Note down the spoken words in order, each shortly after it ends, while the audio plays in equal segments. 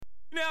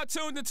Now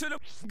tuned into the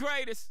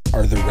greatest.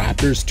 Are the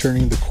Raptors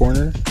turning the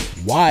corner?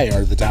 Why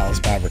are the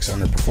Dallas Mavericks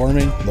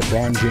underperforming?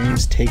 LeBron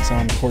James takes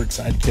on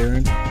courtside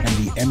Karen, and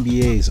the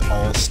NBA's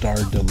all-star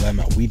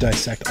dilemma. We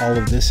dissect all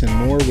of this and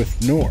more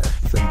with Noor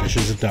from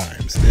Dishes and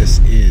Dimes. This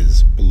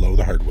is Below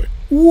the Hardwood.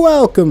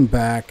 Welcome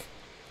back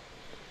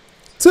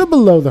to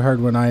Below the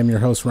Hardwood. I am your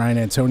host, Ryan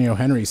Antonio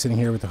Henry, sitting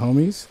here with the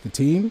homies, the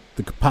team,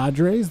 the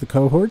compadres, the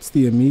cohorts,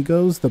 the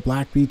amigos, the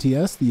Black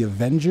BTS, the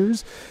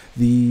Avengers,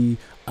 the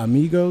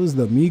amigos,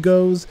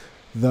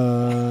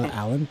 the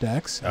Alan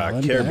Dex,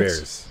 Care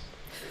Bears.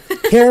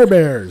 Care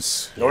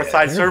Bears.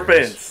 Northside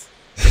Serpents.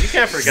 You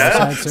can't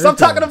forget. Stop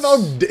talking about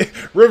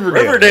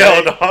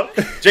Riverdale, dog.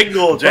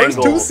 Jingle, First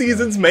jangle. 2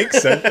 seasons make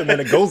sense, and then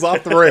it goes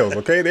off the rails.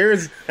 Okay,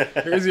 there's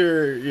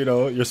your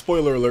your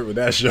spoiler alert with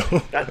that show.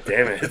 God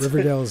damn it.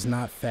 Riverdale is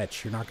not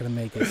fetch. You're not gonna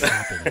make it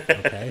happen.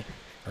 Okay.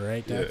 All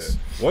right, Dex.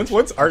 Yeah.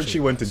 Once Archie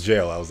went to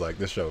jail, I was like,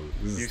 this show.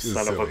 You This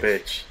son is of a silly.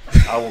 bitch.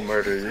 I will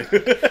murder you.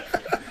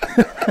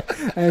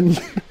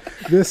 And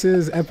this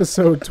is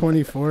episode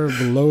 24 of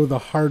Below the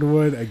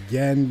Hardwood.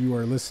 Again, you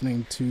are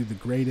listening to the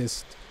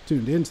greatest,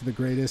 tuned into the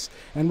greatest,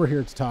 and we're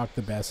here to talk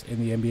the best in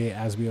the NBA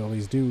as we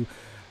always do.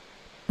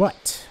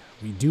 But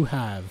we do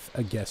have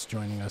a guest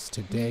joining us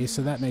today,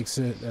 so that makes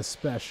it a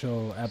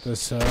special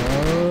episode.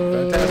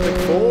 Fantastic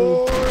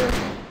Four.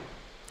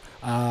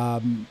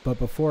 But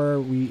before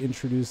we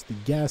introduce the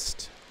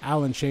guest,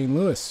 Alan Shane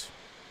Lewis.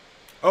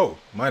 Oh,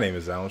 my name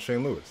is Alan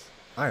Shane Lewis.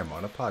 I am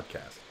on a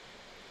podcast.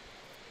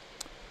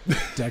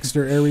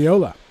 Dexter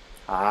Areola.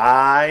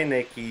 Hi,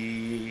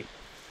 Nikki.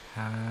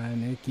 Hi,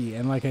 Nikki.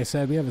 And like I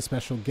said, we have a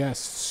special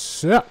guest.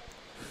 So,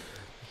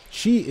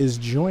 she is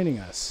joining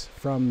us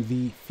from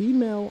the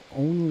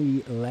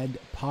female-only led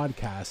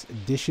podcast,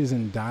 Dishes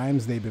and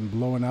Dimes. They've been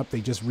blowing up. They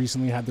just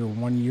recently had their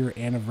 1-year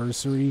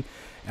anniversary,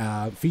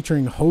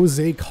 featuring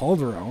Jose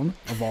Calderon,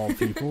 of all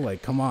people.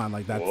 Like, come on.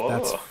 Like,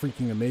 that's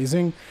freaking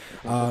amazing.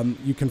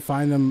 You can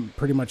find them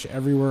pretty much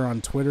everywhere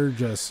on Twitter,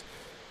 just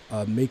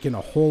making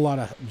a whole lot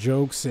of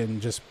jokes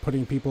and just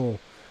putting people...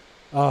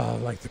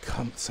 like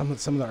some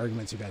of the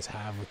arguments you guys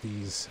have with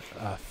these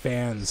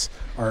fans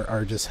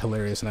are just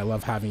hilarious, and I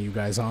love having you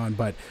guys on.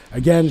 But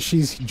again,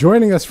 she's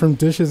joining us from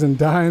Dishes and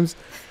Dimes.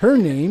 Her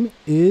name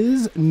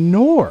is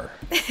Noor.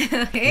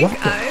 Hey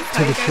Welcome guys, to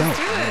how the you show. guys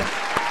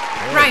doing?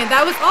 Ryan,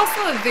 that was also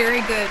a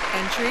very good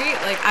entry.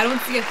 Like, I don't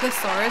see a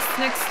thesaurus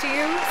next to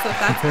you, so if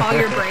that's all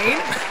your brain,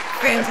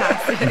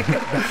 fantastic.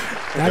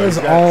 That is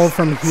all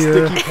from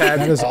here. Sticky pads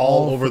That is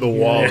all over the from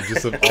wall, here.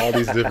 just of all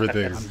these different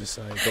things. I'm just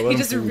like, Don't let He them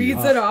just fool you.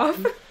 reads it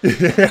off.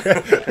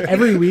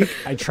 every week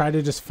I try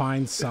to just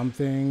find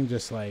something,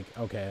 just like,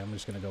 okay, I'm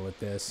just gonna go with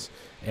this,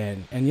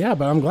 and yeah,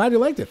 but I'm glad you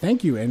liked it.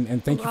 Thank you,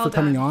 and thank you Well for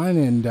coming done.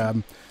 on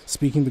and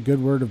speaking the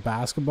good word of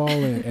basketball.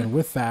 And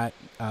with that,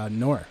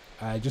 Noor,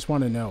 I just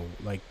want to know,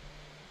 like,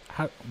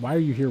 why are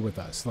you here with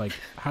us? Like,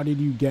 how did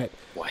you get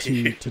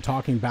to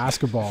talking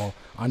basketball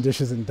on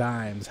Dishes and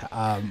Dimes?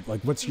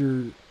 Like, what's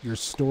your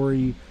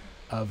story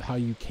of how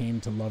you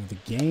came to love the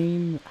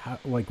game?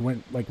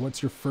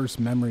 What's your first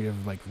memory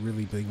of like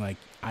really being like,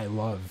 I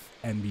love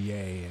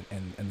NBA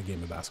and the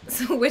game of basketball?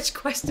 So which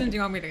question do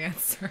you want me to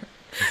answer?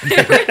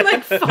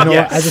 Like, You know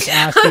what? I just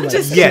asked you like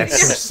Yes.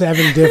 6 or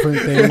 7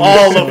 different things.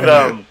 All of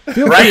them.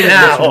 Feel Right free to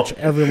now. answer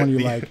whichever one you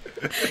like.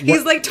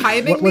 He's like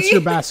timing What's me.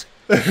 your best?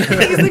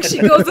 He's like, she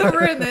goes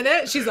over a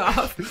minute, she's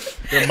off.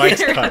 Your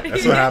mic's cut.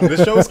 That's what happened.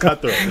 This show is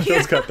cutthroat. The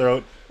show's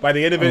cutthroat. By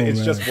the end of it, Oh, it's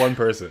man. just one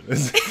person.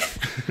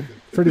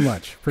 Pretty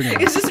much.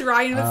 It's just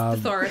Ryan with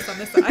thesaurus on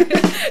the side.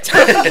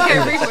 Talking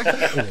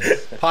everywhere.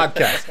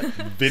 Podcast,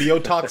 video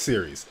talk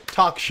series,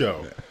 talk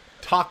show,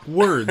 talk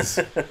words.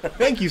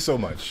 Thank you so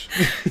much.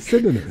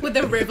 Synonym. With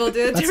the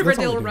Riverdale That's all I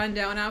do.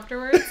 rundown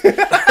afterwards.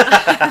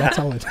 That's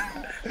all it.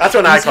 That's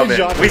when I come in.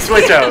 genres. We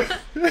switch out.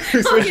 We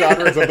switch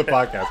genres of the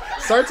podcast.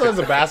 Starts as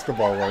a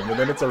basketball one, and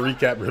then it's a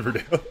recap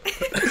Riverdale.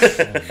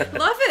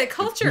 Love it.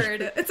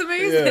 Cultured. It's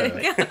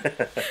amazing.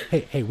 Yeah.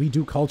 Hey, we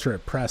do culture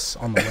at press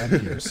on the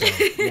web here, so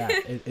yeah,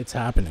 it's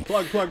happening.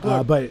 Plug.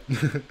 But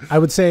I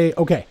would say,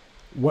 okay,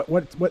 what,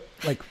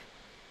 like,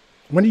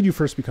 when did you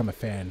first become a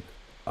fan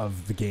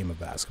of the game of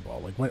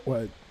basketball? Like,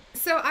 what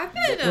So I've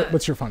been...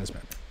 what's your fondest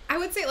memory? I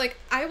would say, like,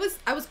 I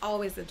was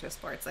always into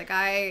sports. Like,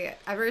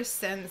 ever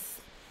since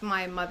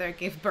my mother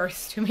gave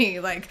birth to me,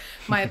 like,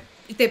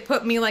 they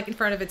put me, like, in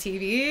front of a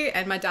TV,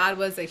 and my dad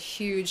was a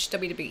huge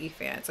WWE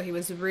fan, so he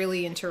was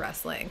really into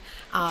wrestling,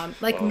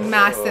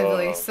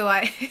 massively. So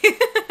I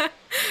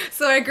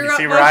grew You up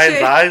see watching.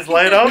 Ryan's eyes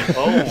light up?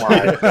 Oh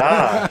my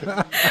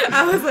god.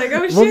 I was like,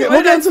 oh shit, We'll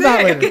what get into did that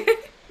I say? later.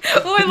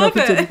 Oh, I love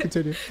it.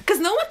 Continue. Because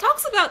no one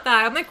talks about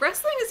that. I'm like,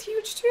 wrestling is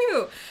huge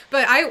too.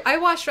 But I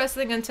watched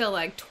wrestling until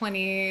like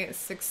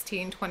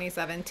 2016,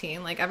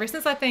 2017. Like, ever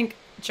since I think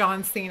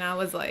John Cena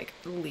was like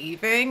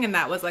leaving, and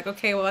that was like,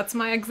 okay, well, that's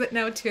my exit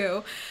now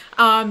too.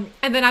 And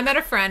then I met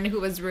a friend who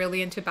was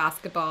really into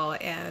basketball,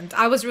 and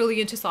I was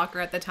really into soccer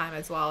at the time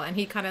as well. And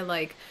he kind of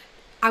like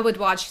I would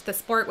watch the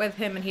sport with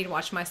him and he'd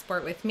watch my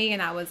sport with me.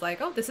 And I was like,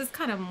 oh, this is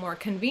kind of more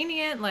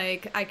convenient.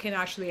 Like, I can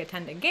actually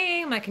attend a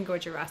game. I can go to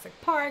Jurassic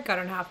Park. I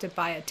don't have to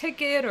buy a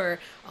ticket or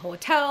a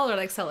hotel or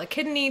like sell a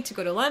kidney to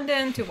go to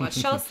London to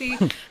watch Chelsea.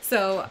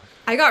 So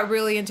I got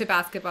really into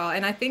basketball.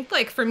 And I think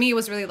like for me, it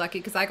was really lucky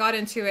because I got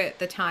into it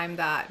the time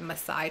that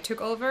Masai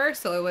took over.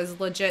 So it was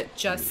legit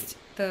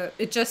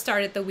it just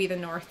started the We the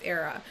North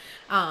era,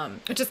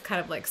 which is kind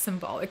of like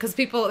symbolic because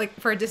people like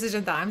for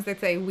Decision Dimes, they'd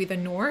say We the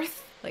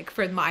North. Like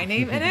for my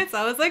name in it, so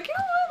I was like, you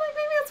know what, like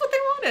maybe that's what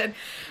they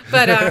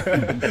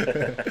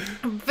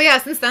wanted. But yeah,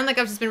 since then, like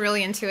I've just been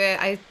really into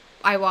it.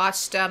 I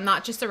watched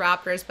not just the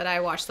Raptors, but I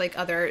watched like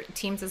other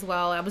teams as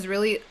well. I was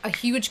really a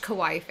huge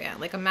Kawhi fan,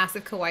 like a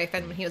massive Kawhi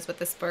fan when he was with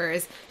the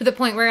Spurs, to the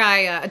point where I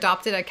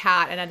adopted a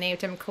cat and I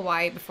named him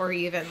Kawhi before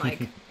he even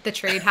like the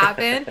trade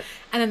happened.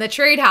 And then the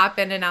trade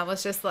happened, and I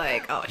was just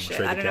like, oh shit,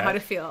 I don't know how to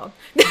feel.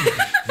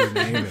 Your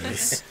name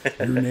is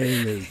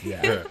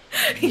yeah.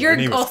 You're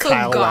name is also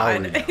Kyle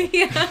gone. Lowry now.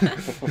 Yeah.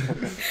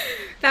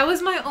 That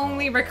was my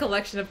only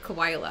recollection of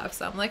Kawhi left.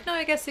 So I'm like, no,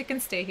 I guess he can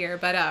stay here.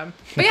 But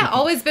yeah,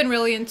 always been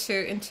really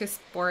into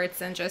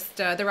sports, and just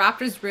the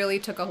Raptors really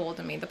took a hold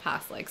of me the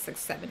past like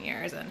 6-7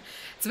 years, and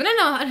it's been an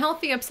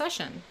unhealthy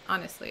obsession,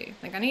 honestly.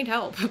 Like I need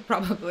help,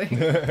 probably.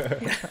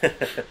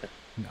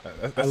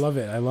 I love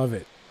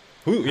it.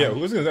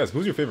 Who's gonna ask?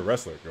 Who's your favorite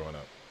wrestler growing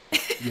up?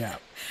 Yeah.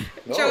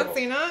 John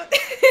Cena.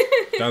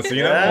 John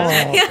Cena.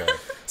 Yeah. Oh, okay.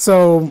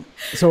 So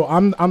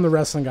I'm the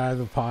wrestling guy of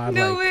the pod.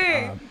 No like,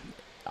 way.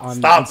 On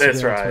Stop Instagram,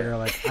 this, Ryan. Twitter,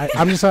 like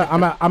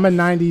I'm a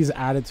 90s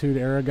attitude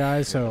era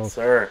guy. So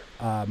Sir.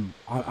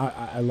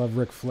 I love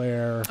Ric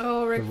Flair,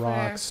 Oh, Ric The Rock,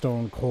 Flair.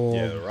 Stone Cold.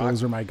 Yeah, The Rock.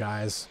 Those are my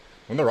guys.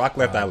 When The Rock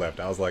left, I left.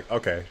 I was like,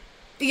 okay,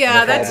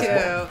 Yeah, I'm that gonna too.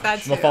 follow That I'm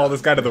too. gonna follow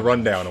this guy to the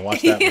rundown and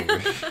watch that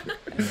movie.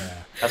 Yeah.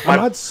 That's I'm my,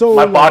 not so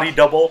my like- body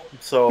double,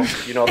 so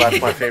you know that's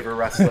my favorite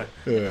wrestler.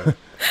 Yeah.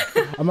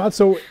 I'm not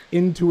so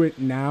into it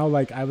now.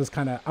 Like I was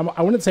kind of,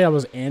 I wouldn't say I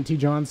was anti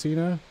John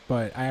Cena,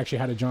 but I actually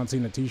had a John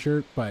Cena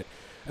T-shirt. But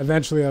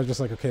eventually, I was just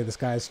like, okay, this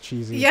guy's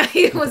cheesy. Yeah,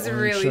 he With the was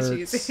orange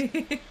really shirts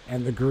cheesy.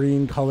 and the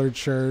green colored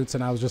shirts,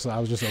 and I was just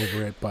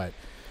over it. But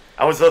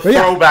I was a But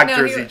yeah. throwback No,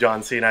 jersey he-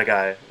 John Cena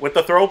guy. With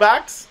the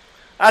throwbacks,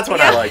 that's when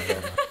I Yeah. liked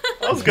him.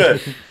 That was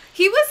good.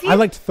 I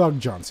liked Thug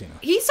John Cena.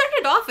 He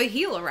started off a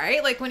heel,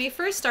 right? Like when he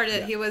first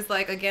started, he was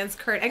like against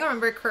Kurt. I don't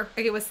remember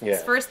it was his Yeah.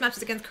 first match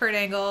was against Kurt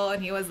Angle,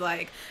 and he was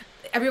like,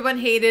 everyone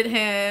hated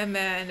him,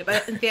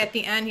 but at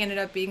the end he ended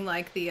up being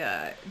like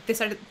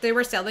they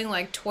were selling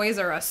like Toys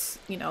R Us,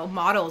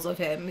 models of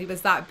him. He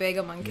was that big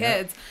among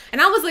kids, and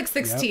I was like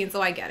 16,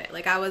 so I get it.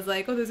 Like I was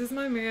like, oh, this is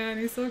my man,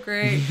 he's so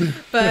great.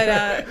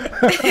 But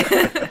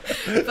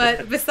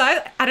but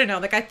besides, I don't know.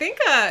 Like I think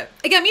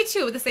again, me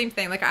too, with the same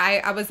thing. Like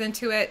I was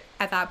into it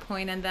at that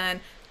point, and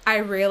then I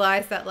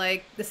realized that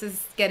like this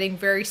is getting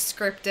very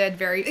scripted,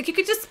 very like you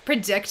could just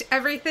predict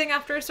everything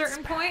after a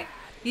certain point.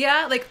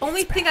 Yeah, like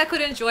only thing I could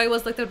enjoy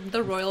was like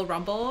the Royal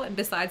Rumble, and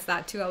besides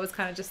that too, I was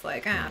kind of just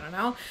like I don't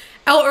know,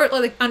 or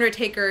like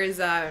Undertaker's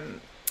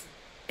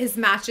his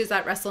matches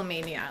at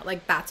WrestleMania,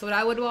 like that's what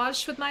I would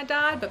watch with my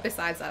dad. But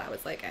besides that, I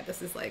was like,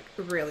 this is like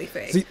really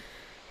fake. See,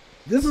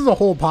 this is a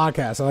whole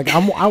podcast. Like I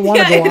want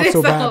to Yeah, go it off is so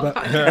a bad, whole but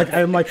podcast. like,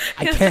 I'm like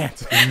I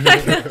can't.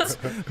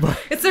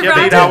 It's a You have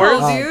 8 rabbit hours?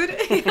 hole,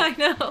 dude. I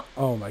know.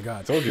 Oh my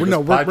god! Told you, We're, this no,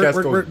 we're, podcast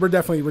we're, goes-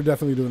 we're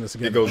definitely doing this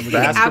again. It goes We're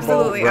doing- basketball,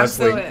 Absolutely,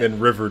 wrestling, absolutely.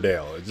 and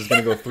Riverdale. It's just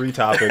gonna go 3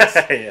 topics.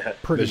 Yeah.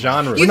 pretty The much.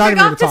 genres. You We're not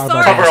even forgot gonna talk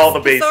about thesaurus. Cover all the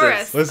bases.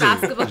 Thesaurus, Listen,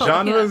 basketball,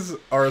 genres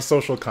are a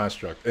social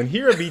construct, and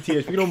here at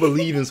BTH we don't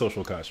believe in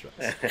social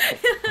constructs.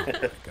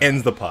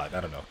 Ends the pod.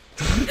 I don't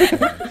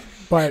know.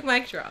 But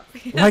Mic drop.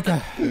 like,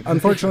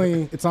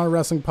 unfortunately, it's not a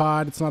wrestling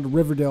pod. It's not a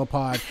Riverdale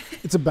pod.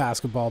 It's a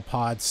basketball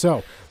pod.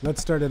 So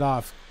let's start it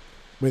off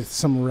with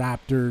some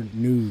Raptor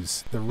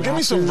news. The Raptors Give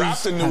me some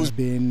Raptor news. have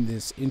been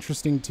this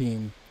interesting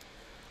team.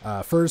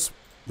 First,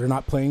 they're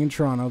not playing in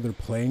Toronto. They're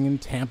playing in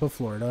Tampa,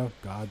 Florida.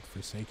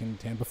 God-forsaken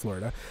Tampa,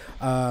 Florida.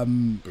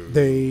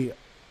 They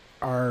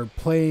are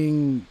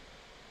playing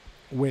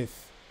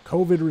with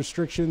COVID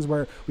restrictions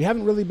where we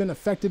haven't really been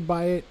affected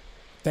by it,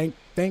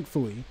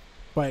 thankfully.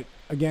 But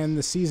again,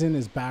 the season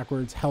is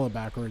backwards, hella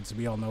backwards.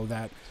 We all know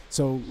that.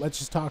 So let's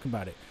just talk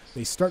about it.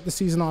 They start the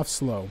season off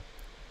slow.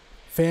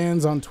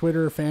 Fans on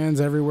Twitter, fans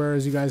everywhere,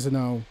 as you guys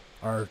know,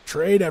 are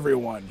trade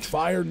everyone,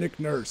 fire Nick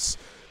Nurse,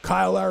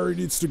 Kyle Lowry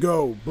needs to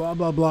go, blah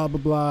blah blah blah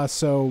blah.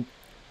 So,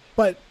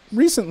 but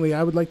recently,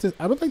 I would like to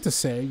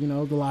say,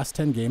 the last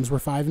 10 games were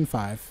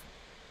 5-5,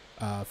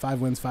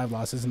 5 wins, 5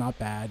 losses, not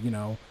bad.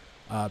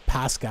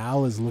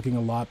 Pascal is looking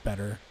a lot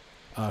better.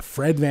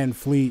 Fred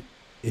VanVleet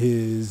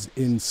is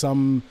in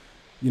some,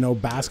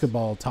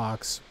 basketball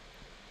talks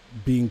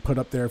being put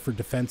up there for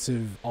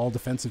all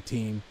defensive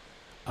team.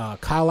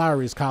 Kyle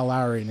Lowry is Kyle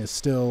Lowry and is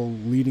still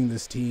leading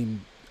this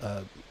team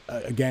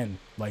again,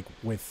 like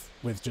with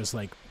just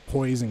like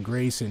poise and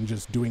grace and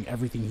just doing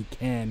everything he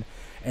can.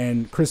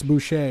 And Chris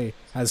Boucher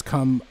has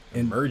come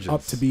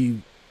up to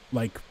be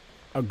like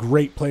a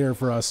great player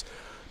for us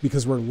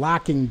because we're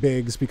lacking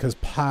bigs because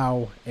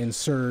Pau and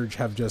Serge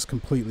have just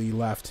completely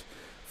left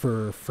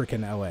for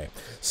freaking LA.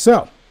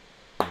 So,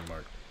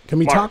 Mark. can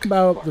we Mark. talk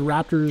about the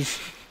Raptors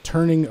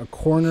turning a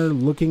corner,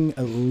 looking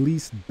at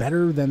least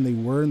better than they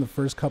were in the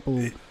first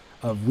couple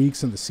of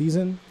weeks in the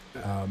season?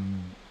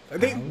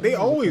 They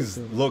always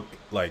look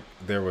like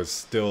there was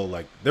still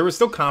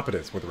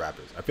competence with the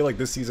Raptors. I feel like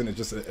this season is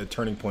just a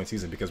turning point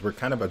season because we're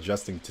kind of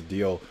adjusting to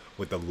deal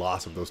with the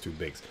loss of those two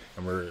bigs.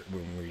 And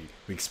we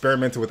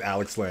experimented with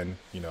Alex Len,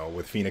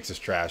 with Phoenix's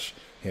trash,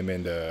 him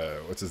and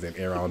what's his name,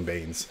 Aaron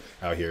Baines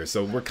out here.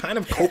 So we're kind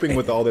of coping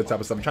with all that type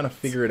of stuff. I'm trying to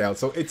figure it out.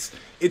 So it's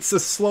a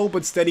slow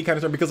but steady kind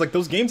of turn because like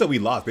those games that we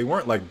lost, they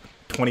weren't like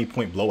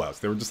 20-point blowouts.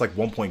 They were just like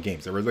 1-point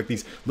games. There were like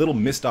these little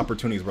missed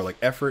opportunities where like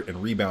effort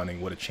and rebounding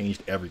would have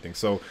changed everything.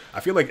 So I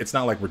feel like it's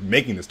not like we're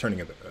making this turning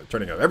of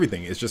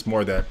everything. It's just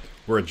more that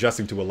we're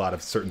adjusting to a lot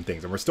of certain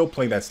things, and we're still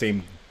playing that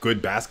same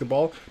good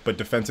basketball, but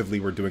defensively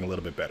we're doing a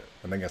little bit better.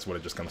 I think that's what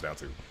it just comes down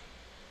to.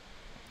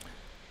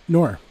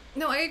 Nor,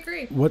 No, I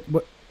agree. what?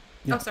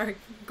 Yeah. Oh, sorry.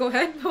 Go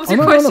ahead. What was Oh,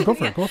 your no, question? go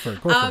for Yeah. it. Go for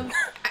it.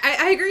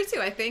 I agree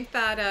too. I think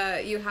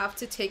that you have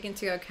to take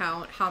into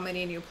account how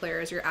many new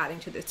players you're adding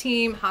to the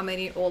team, how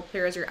many old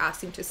players you're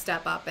asking to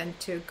step up and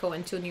to go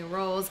into new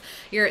roles.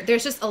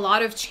 There's just a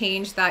lot of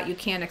change that you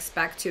can't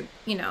expect to,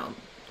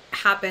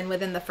 happen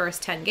within the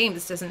first 10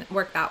 games. It doesn't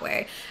work that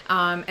way.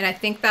 And I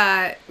think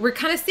that we're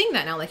kind of seeing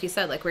that now, like you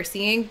said, like we're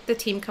seeing the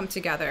team come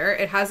together.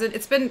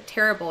 It's been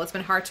terrible. It's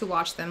been hard to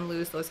watch them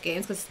lose those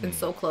games because it's been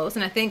so close.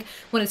 And I think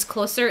when it's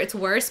closer, it's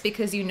worse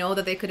because you know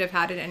that they could have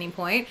had it at any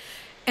point.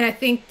 And I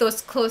think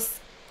those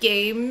close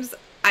games,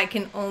 I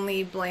can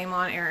only blame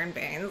on Aaron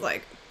Baines.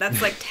 Like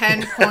that's like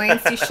 10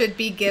 points you should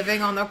be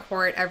giving on the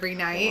court every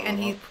night. And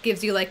he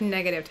gives you like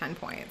negative 10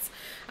 points.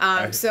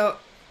 So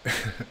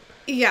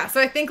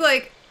I think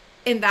like,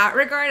 in that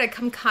regard,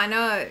 I'm kind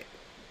of,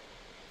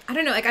 I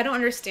don't know, like I don't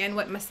understand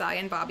what Masai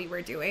and Bobby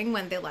were doing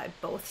when they let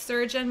both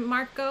Serge and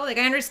Mark go. Like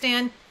I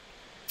understand,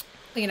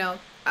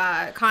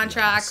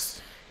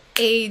 contracts,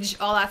 age,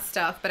 all that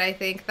stuff, but I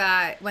think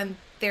that when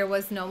there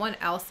was no one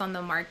else on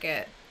the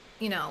market,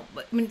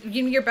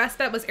 your best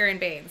bet was Aaron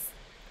Baines.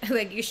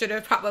 Like you should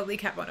have probably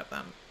kept one of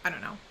them. I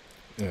don't know.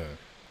 Yeah.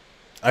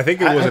 I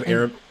think it was an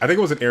Aaron. I think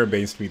it was an Aaron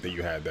Baines tweet that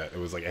you had that it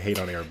was like a hate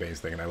on Aaron Baines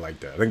thing, and I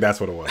liked that. I think that's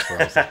what it was. Where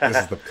I was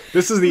like,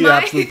 this is the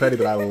absolute petty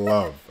that I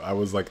love. I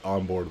was like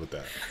on board with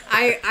that.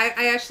 I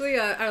actually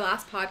our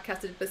last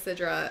podcast with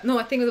Basidra. No,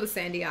 I think it was with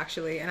Sandy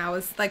actually, and I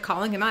was like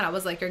calling him out. I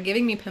was like, "You're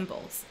giving me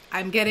pimples.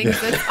 I'm getting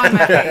this on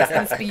my face,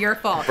 and it's your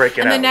fault."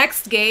 Breaking and the out.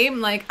 next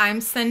game, like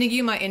I'm sending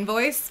you my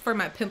invoice for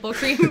my pimple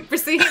cream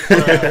receipt.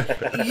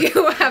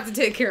 You have to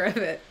take care of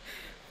it.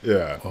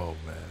 Yeah. Oh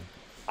man.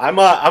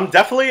 I'm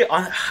definitely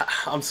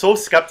I'm so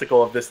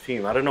skeptical of this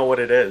team. I don't know what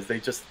it is.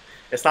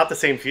 It's not the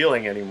same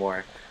feeling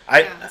anymore.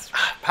 Yeah, that's true.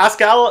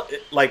 Pascal,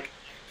 like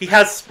he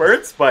has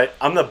spurts, but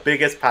I'm the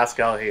biggest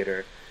Pascal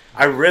hater.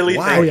 I really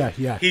Wow. think Oh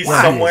yeah. he's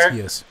Wow. somewhere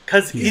He is.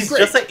 because He he's is.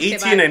 just an Okay,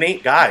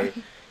 18-8 guy.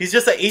 He's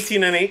just an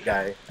 18-8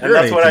 guy, and You're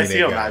that's an what I 18-8 see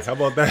him guy. as. How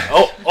about that?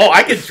 Oh,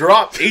 I could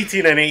drop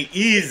 18-8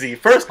 easy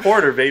first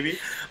quarter, baby.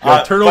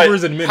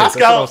 Turnovers but and minutes.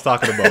 Pascal, That's what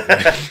I was talking about.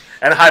 Man.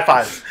 and high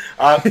fives.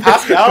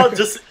 Pascal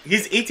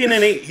he's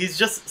 18-8. He's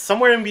just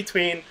somewhere in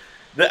between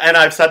and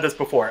I've said this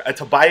before, a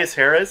Tobias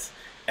Harris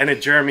and a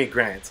Jeremy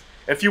Grant.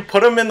 If you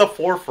put him in the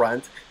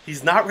forefront,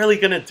 he's not really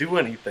gonna do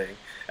anything.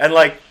 And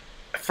like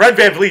Fred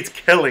VanVleet's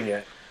killing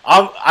it.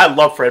 I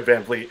love Fred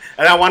VanVleet,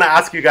 and I want to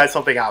ask you guys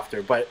something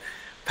after, but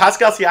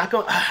Pascal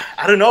Siakam,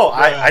 I don't know.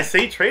 I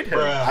say trade him.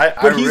 I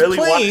But he's really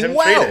want playing him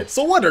well. traded.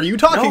 So what are you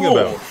talking No.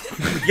 about?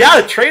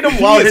 Yeah, trade him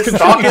while He is his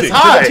stock is contributing to the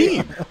high.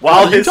 team. While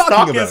What are you his talking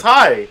stock about? is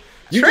high.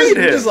 You Trade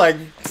him. just like,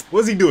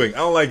 what's he doing? I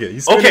don't like it.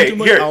 He's spending Okay, too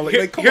much. I don't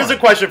like, come here's on. a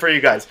question for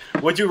you guys.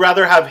 Would you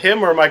rather have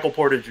him or Michael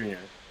Porter Jr.?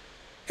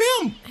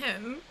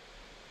 Him.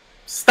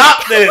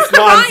 Stop this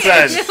Ryan,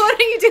 nonsense. what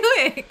are you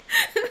doing?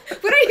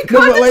 What are you No,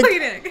 but, like,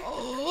 contemplating?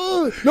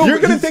 No, You're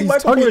gonna he's- take he's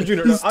Michael tugging- Porter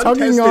Jr. He's an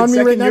tugging untested on me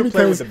right now second-year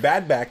player because with a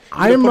bad back. You're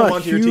I am gonna put him a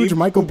onto your huge team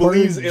Michael who Porter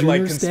believes Jr. in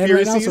like stand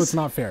right now, so conspiracies. it's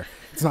not fair.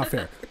 It's not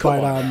fair. Come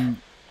But on.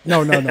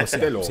 no,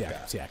 Still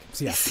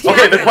Siakam.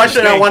 Okay, the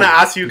question I Thank want to you.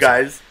 ask you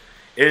guys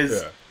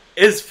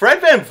is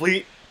Fred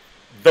VanVleet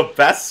the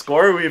best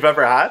scorer we've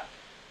ever had?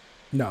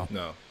 No.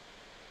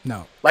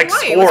 Like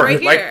Why? It was scorer,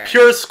 right like here.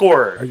 pure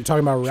scorer. Are you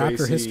talking about Raptor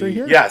Tracy- history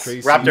here? Yes,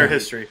 Tracy- Raptor yeah.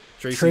 history.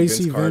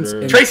 Tracy, Vince,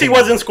 and- Tracy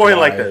wasn't scoring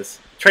like Kawhi. this.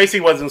 Tracy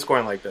wasn't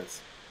scoring like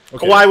this.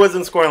 Okay. Kawhi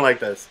wasn't scoring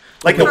like this.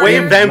 Like the way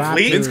Raptor- Van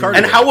Vince Vliet Carter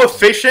and was. how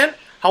efficient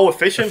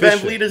Van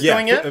Efficient. Vliet is Yeah,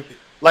 doing it.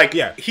 Like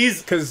Yeah,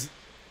 he's because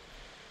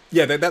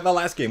that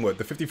last game,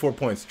 the 54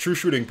 points, true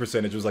shooting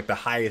percentage was like the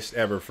highest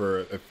ever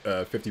for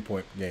a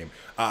 50-point game.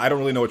 I don't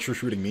really know what true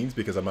shooting means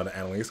because I'm not an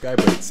analytics guy,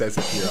 but it says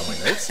it here on my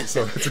notes,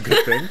 so it's a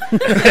good thing.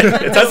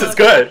 it says it's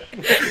good.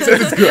 It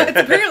says it's good. It's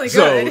apparently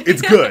So good.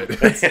 it's good.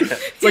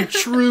 It's like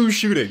true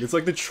shooting. It's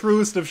like the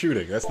truest of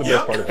shooting. That's the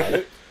best part about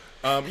it.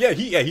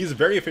 He's a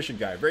very efficient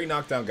guy, very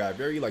knockdown guy,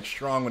 very like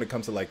strong when it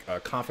comes to like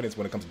confidence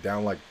when it comes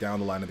down the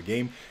line of the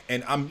game.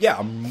 And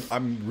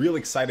I'm real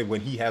excited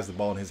when he has the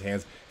ball in his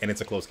hands and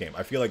it's a close game.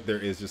 I feel like there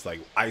is just like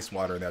ice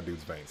water in that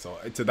dude's veins. So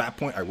to that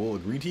point, I will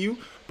agree to you.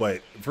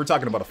 But if we're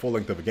talking about a full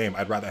length of a game,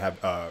 I'd rather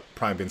have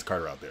prime Vince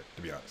Carter out there,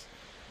 to be honest.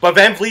 But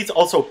Van Vliet's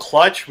also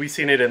clutch. We've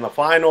seen it in the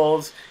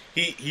finals.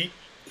 He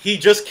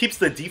just keeps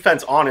the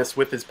defense honest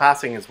with his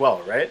passing as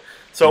well, right?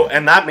 So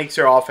and that makes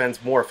your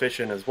offense more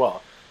efficient as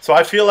well. So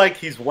I feel like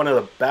he's one of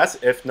the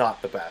best, if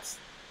not the best.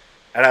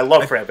 And I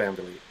love Fred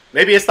VanVleet.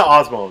 Maybe it's the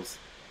Osmos.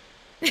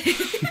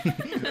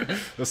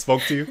 That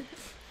spoke to you?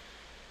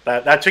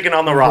 That chicken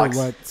on the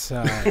rocks.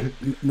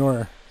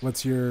 Nora,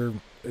 what's your...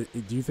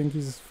 do you think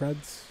he's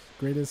Fred's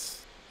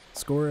greatest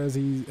scorer as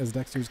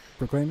Dexter's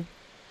proclaiming?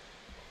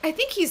 I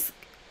think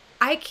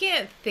I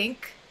can't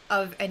think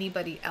of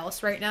anybody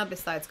else right now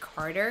besides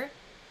Carter.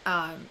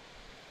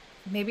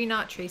 Maybe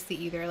not Tracy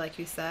either, like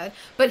you said.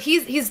 But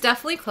he's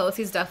definitely close.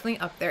 He's definitely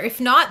up there. If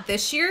not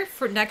this year,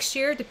 for next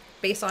year,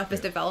 based on his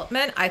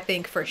development, I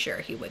think for sure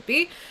he would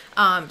be.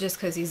 Just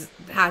because he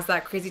has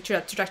that crazy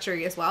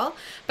trajectory as well.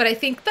 But I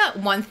think that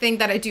one thing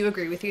that I do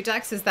agree with you,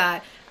 Dex, is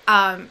that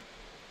my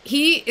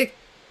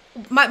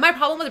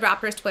problem with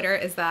Raptors Twitter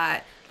is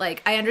that,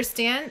 like, I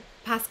understand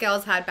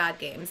Pascal's had bad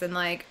games, and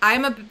like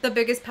I'm the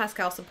biggest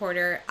Pascal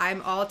supporter.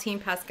 I'm all team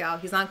Pascal.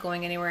 He's not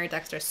going anywhere.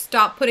 Dexter,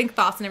 stop putting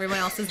thoughts in everyone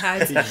else's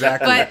heads.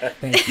 Exactly. But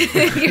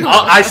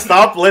I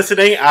stopped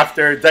listening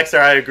after Dexter.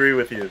 I agree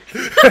with you.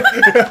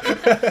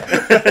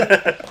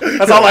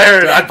 That's all I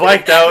heard. I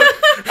blanked out.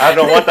 I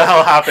don't know what the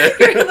hell happened.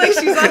 Like,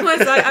 she's on my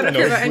side. I don't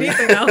care about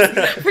anything else.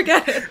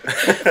 Forget it.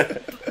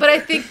 But I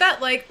think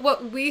that like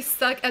what we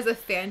suck as a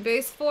fan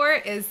base for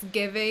is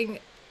giving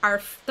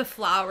the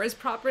flowers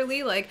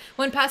properly. Like,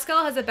 when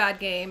Pascal has a bad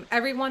game,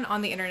 everyone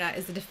on the internet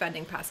is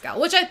defending Pascal,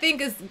 which I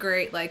think is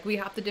great. Like, we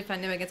have to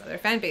defend him against other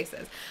fan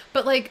bases.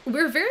 But like,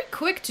 we're very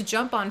quick to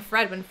jump on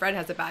Fred when Fred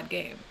has a bad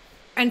game.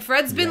 And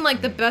Fred's been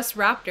like the best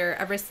Raptor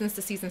ever since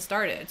the season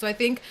started. So I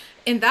think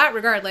in that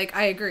regard, like,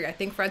 I agree. I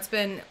think Fred's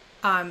been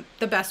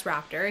the best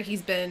Raptor.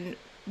 He's been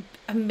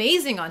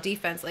amazing on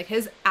defense. Like,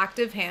 his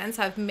active hands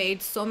have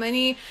made so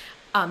many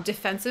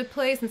defensive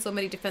plays and so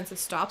many defensive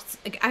stops.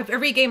 Like,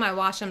 every game I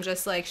watch, I'm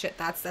just like, shit,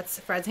 that's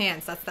Fred's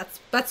hands.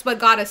 That's what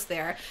got us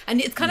there. And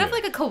it's kind of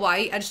like a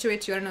Kawhi edge to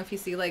it too. I don't know if you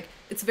see, like,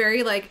 it's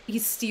very like he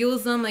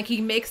steals them. Like,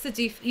 he makes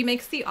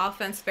the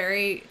offense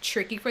very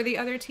tricky for the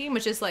other team,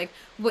 which is like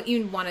what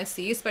you want to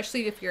see,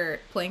 especially if you're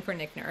playing for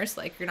Nick Nurse.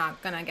 Like, you're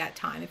not gonna get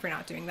time if you're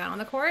not doing that on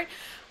the court.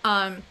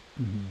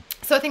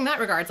 So I think in that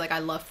regards, like, I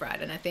love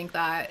Fred, and I think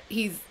that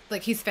he's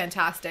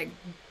fantastic.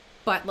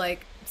 But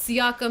like,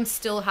 Siakam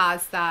still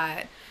has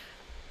that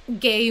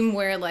game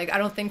where, like, I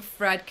don't think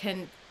Fred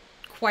can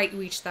quite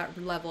reach that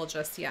level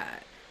just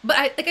yet. But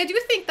I do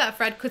think that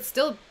Fred could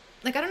still,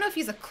 like, I don't know if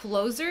he's a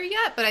closer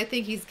yet, but I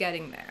think he's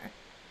getting there.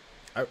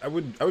 I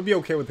would be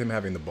okay with him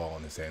having the ball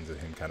in his hands and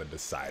him kind of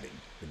deciding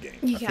the game.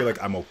 I feel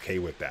like I'm okay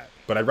with that.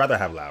 But I'd rather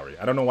have Lowry.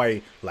 I don't know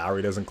why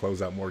Lowry doesn't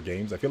close out more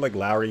games. I feel like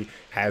Lowry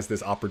has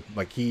this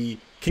like, he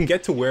can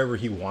get to wherever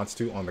he wants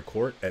to on the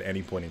court at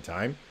any point in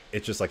time.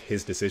 It's just like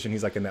his decision.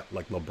 He's like in that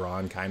like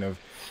LeBron kind of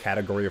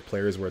category of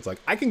players where it's like,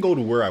 I can go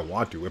to where I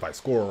want to. If I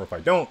score or if I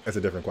don't, that's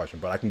a different question.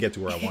 But I can get to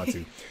where I want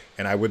to.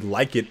 And I would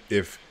like it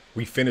if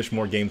we finish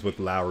more games with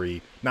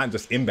Lowry, not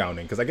just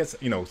inbounding. Because I guess,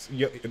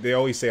 they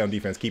always say on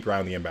defense, keep your eye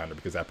on the inbounder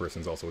because that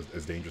person's also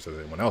as dangerous as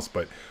anyone else.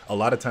 But a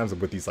lot of times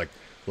with these like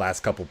last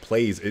couple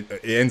plays, it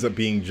ends up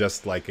being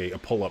just like a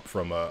pull-up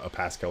from a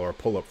Pascal or a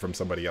pull-up from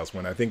somebody else.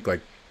 When I think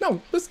like,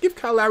 no, let's give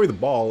Kyle Lowry the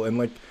ball. And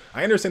like,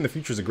 I understand the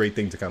future is a great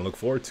thing to kind of look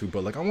forward to,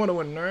 but like, I want to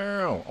win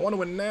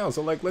now.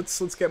 So like,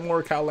 let's get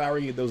more Kyle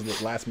Lowry at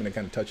those last minute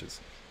kind of touches.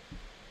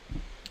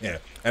 Yeah.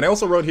 And I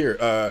also wrote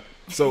here,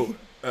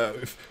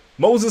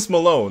 Moses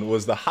Malone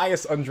was the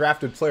highest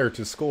undrafted player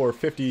to score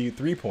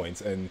 53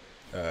 points, and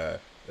Fred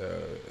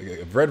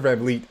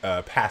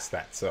VanVleet passed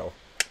that. So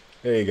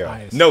there you go.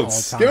 Highest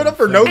Notes. all-time Give it up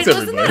for Fred. notes, And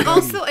wasn't everybody. that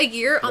also a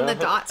year on the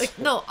dot? Like,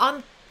 no,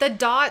 on the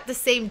dot, the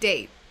same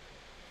date,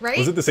 right?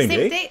 Was it the same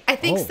date? I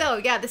think Oh. so.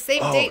 Yeah, the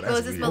same Oh, date. that's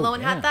Moses weird.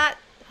 Malone Oh, had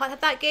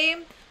that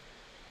game.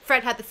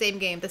 Fred had the same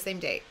game, the same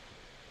date.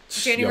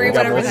 January, we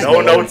got whatever. Moses that No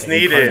Malone. date notes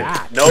needed.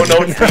 that. No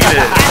notes needed.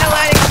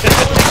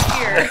 Analytics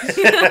here.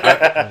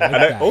 And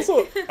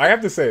I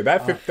have to say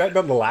that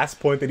the last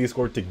point that he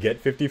scored to get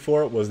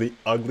 54 was the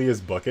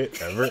ugliest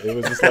bucket ever. It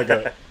was just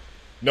like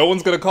no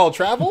one's gonna call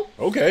travel,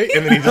 okay,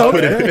 and then he just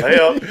put it in. Hey,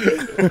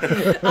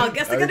 I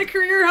guess I got a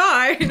career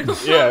high.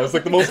 Yeah, it was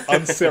like the most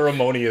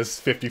unceremonious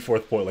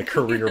 54th point, like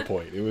career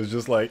point. It was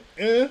just like,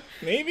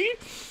 maybe.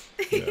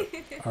 Yeah.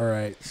 All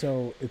right,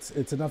 so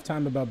it's enough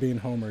time about being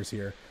homers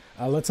here.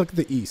 Let's look at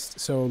the East.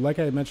 So, like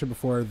I mentioned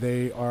before,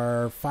 they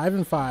are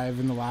 5-5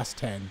 in the last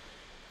 10.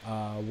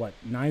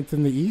 Ninth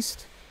in the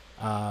East.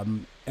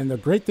 And the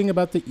great thing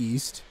about the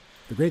East,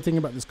 the great thing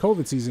about this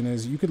COVID season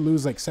is you could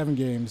lose like 7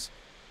 games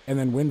and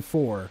then win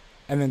 4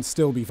 and then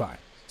still be fine.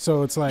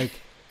 So it's like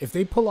if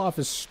they pull off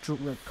a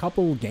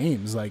couple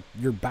games, like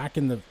you're back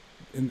in the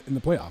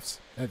playoffs.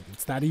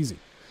 It's that easy.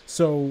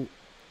 So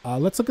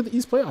let's look at the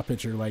East playoff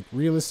picture. Like,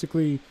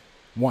 realistically,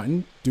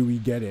 1, do we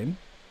get in?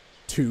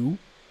 2,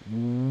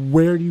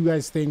 where do you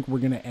guys think we're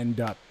going to end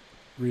up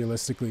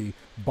realistically?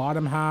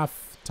 Bottom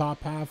half,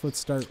 top half? Let's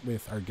start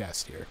with our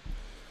guest here.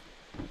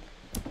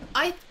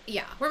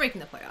 We're making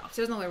the playoffs.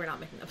 There's no way we're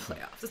not making the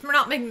playoffs. If we're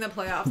not making the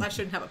playoffs, I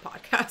shouldn't have a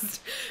podcast.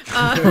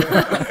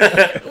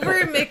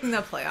 We're making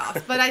the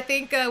playoffs, but I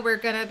think we're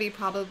gonna be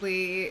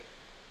probably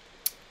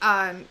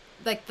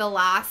like the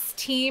last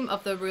team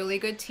of the really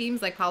good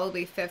teams, like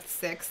probably 5th,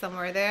 6th,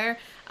 somewhere there.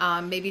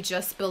 Maybe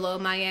just below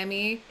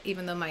Miami,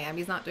 even though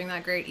Miami's not doing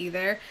that great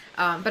either.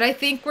 But I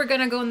think we're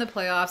gonna go in the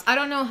playoffs. I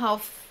don't know how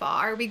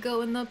far we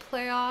go in the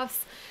playoffs.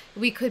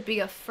 We could be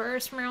a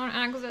first round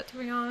exit, to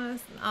be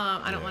honest.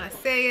 I don't want to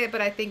say it, but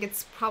I think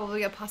it's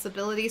probably a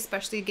possibility,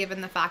 especially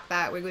given the fact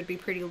that we would be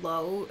pretty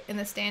low in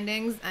the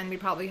standings, and we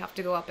probably have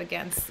to go up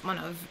against one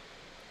of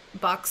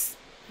Bucks,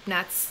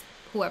 Nets,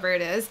 whoever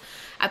it is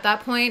at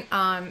that point.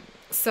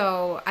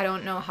 So I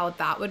don't know how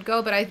that would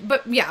go,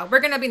 but yeah, we're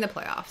gonna be in the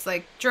playoffs.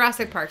 Like,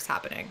 Jurassic Park's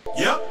happening.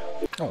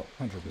 Oh,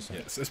 100%.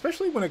 Yes,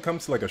 especially when it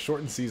comes to like a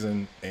shortened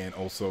season and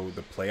also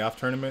the playoff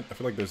tournament. I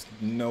feel like there's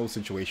no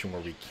situation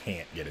where we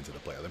can't get into the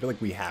playoffs. I feel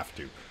like we have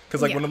to.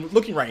 Because like when I'm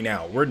looking right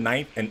now, we're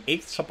 9th and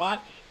 8th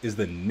spot is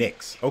the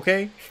Knicks,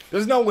 okay?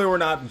 There's no way we're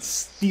not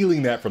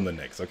stealing that from the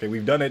Knicks, okay?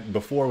 We've done it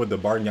before with the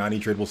Bargnani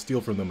trade. We'll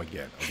steal from them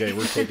again, okay?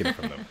 We're taking it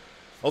from them.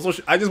 Also,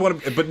 I just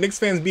want to, but Knicks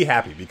fans, be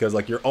happy because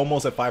like you're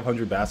almost at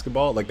 500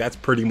 basketball. Like that's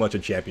pretty much a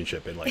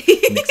championship in like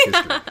Knicks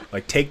history.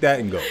 Like take that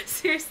and go.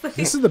 Seriously,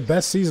 this is the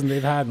best season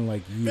they've had in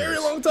like years. Very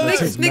long time.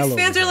 Knicks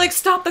fans are like,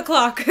 stop the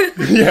clock.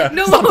 Yeah,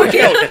 no stop more. the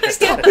count.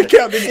 Stop the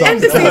count. End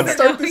the season.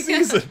 Start the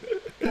season.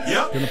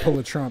 Gonna pull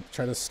a Trump,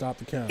 try to stop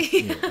the count.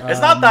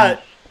 It's not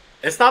that.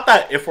 It's not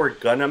that if we're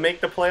gonna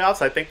make the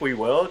playoffs. I think we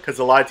will because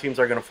a lot of teams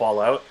are gonna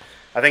fall out.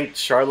 I think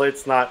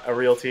Charlotte's not a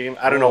real team.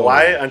 I don't know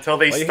why until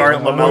they start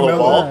LaMelo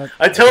Ball.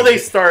 Until they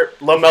start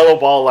LaMelo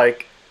Ball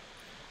like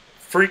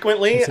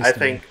frequently, I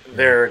think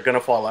they're gonna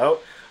fall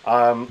out.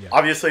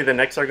 Obviously, the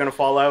Knicks are gonna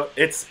fall out.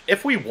 It's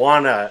if we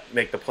wanna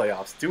make the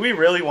playoffs. Do we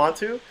really want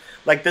to?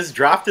 Like this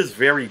draft is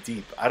very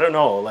deep. I don't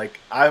know. Like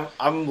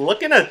I'm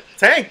looking at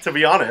tank to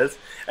be honest.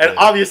 And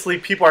obviously,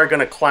 people are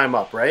gonna climb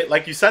up, right?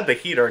 Like you said, the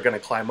Heat are gonna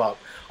climb up.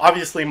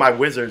 Obviously, my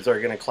Wizards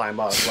are gonna climb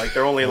up. Like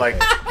they're only like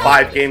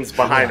 5 games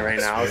behind right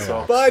now.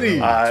 So, buddy,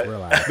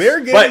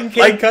 they're getting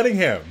Cade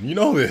Cunningham. You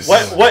know this.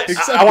 What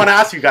I want to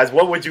ask you guys: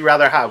 what would you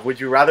rather have?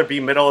 Would you rather be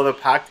middle of the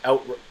pack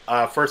out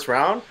first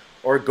round,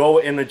 or go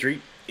in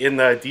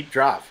the deep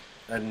draft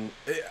and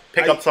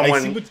pick up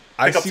someone?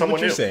 I see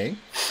what you're saying.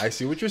 I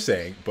see what you're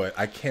saying, but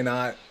I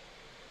cannot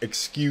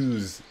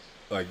excuse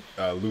like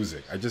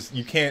losing.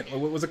 You can't.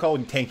 What was it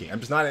called? Tanking. I'm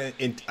just not.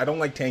 I don't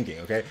like tanking.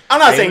 Okay. I'm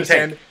not saying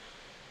tank.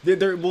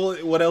 Well,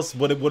 what else?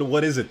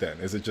 What is it then?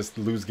 Is it just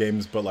lose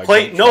games, but like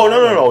play?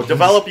 No.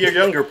 Develop your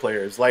younger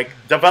players. Like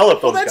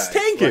develop those that's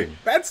guys. Tanking.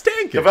 Like, that's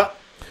tanking.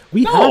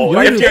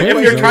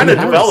 If you're trying to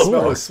develop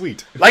them,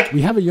 sweet. Like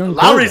we have a young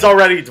Lowry's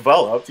already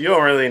developed. You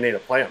don't really need to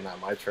play him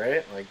that much,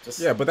 right? Like just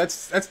but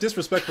that's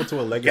disrespectful to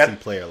a legacy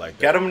player like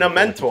that. Get him a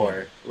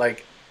mentor.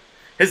 Like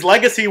his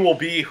legacy will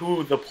be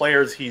who the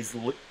players he's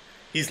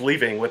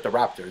leaving with the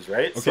Raptors,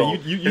 right? Okay, so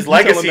you his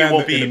legacy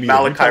will be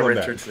Malachi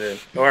Richardson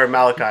or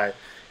Malachi.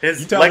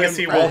 His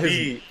legacy will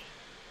be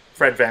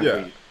Fred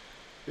VanVleet.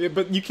 Yeah,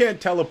 but you can't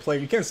tell a player,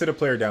 you can't sit a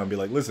player down and be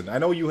like, listen, I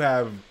know you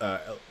have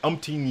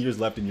umpteen years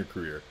left in your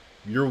career.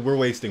 We're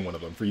wasting one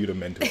of them for you to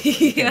mentor. Like,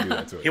 you can't do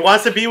that to him. He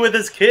wants to be with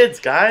his kids,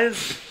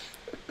 guys.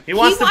 He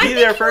wants to be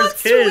there for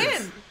his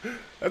kids.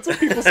 That's what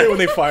people say when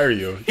they fire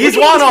you. He's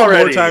won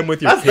already. More time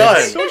with your kids.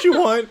 Done. Don't you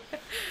want?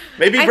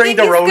 Maybe bring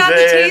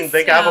DeRozan.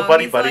 They can have a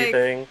buddy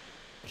thing.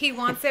 He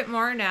wants it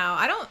more now.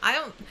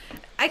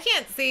 I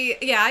can't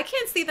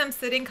see them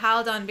sitting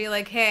Kyle down and be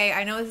like, hey,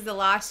 I know this is the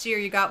last year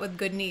you got with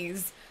good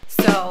knees,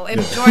 so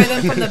enjoy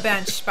them from the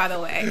bench, by the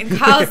way. And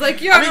Kyle's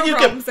like, no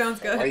problem, sounds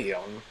good.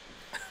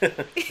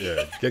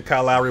 Yeah, get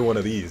Kyle Lowry one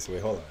of these.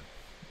 Wait, hold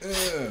on.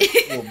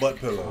 Little butt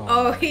pillow.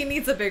 Oh, he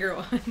needs a bigger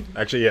one.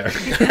 Actually, yeah.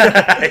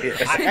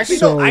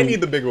 I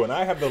need the bigger one.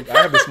 I have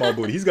the small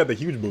booty. He's got the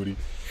huge booty.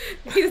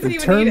 He doesn't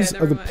even need it.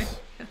 Never mind.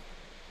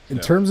 In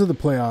terms of the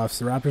playoffs,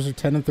 the Raptors are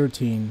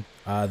 10-13.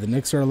 The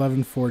Knicks are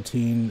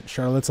 11-14.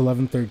 Charlotte's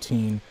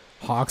 11-13.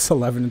 Hawks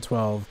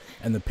 11-12,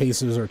 and the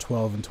Pacers are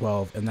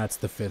 12-12, and that's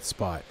the 5th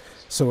spot.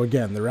 So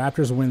again, the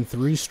Raptors win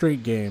 3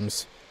 straight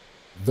games.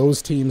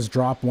 Those teams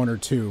drop 1 or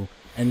 2,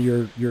 and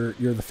you're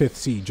the 5th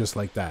seed just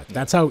like that.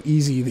 That's how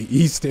easy the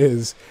East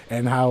is,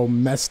 and how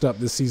messed up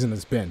this season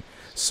has been.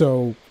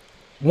 So,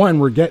 one,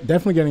 we're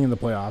definitely getting in the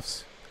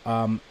playoffs,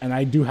 and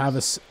I do have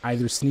us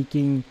either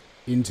sneaking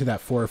into that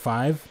 4 or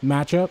 5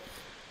 matchup,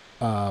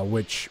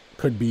 which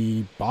could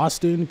be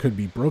Boston, could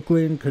be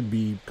Brooklyn, could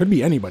be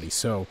anybody.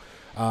 So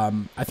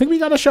I think we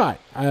got a shot.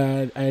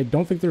 I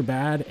don't think they're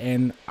bad,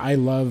 and let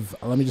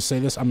me just say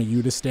this, I'm a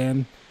Yuta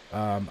stan.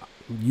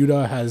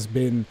 Yuta has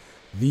been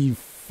the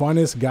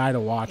funnest guy to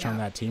watch on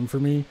that team for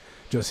me.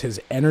 Just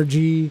his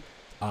energy,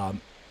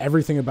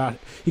 everything about it.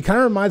 He kind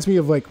of reminds me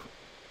of like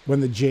when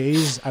the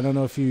Jays, I don't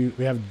know if we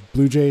have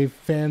Blue Jay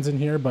fans in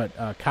here, but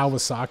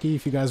Kawasaki,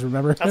 if you guys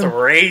remember That's him.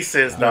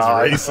 racist,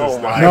 dog. racist,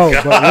 Oh my No,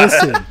 god. but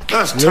listen.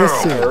 That's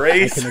Listen, terrible.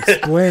 I can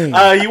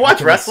explain. You watch I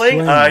can wrestling?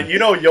 explain. You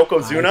know I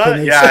Yokozuna?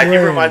 can Yeah, he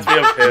explain. reminds me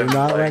of him. You're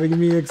not Like, letting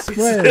me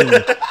explain.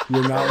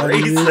 You're not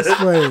letting me Racist.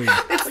 explain.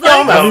 It's Yo,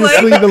 like, man. it's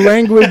Obviously, like the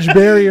language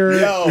barrier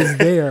Yo. is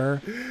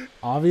there.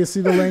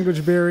 Obviously, the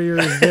language barrier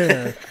is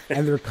there,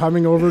 and they're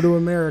coming over to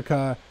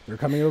America. They're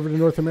coming over to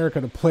North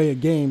America to play a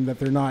game that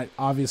they're not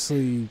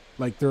obviously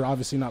they're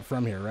obviously not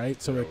from here,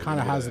 right? So it kind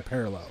of has the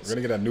parallels. We're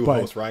gonna get a new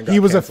But host. Ryan got he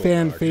was a canceled,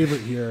 fan dog.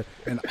 favorite here,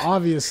 and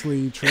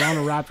obviously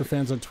Toronto Raptor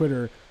fans on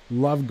Twitter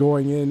love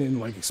going in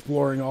and like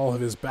exploring all of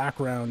his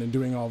background and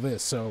doing all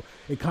this. So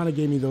it kind of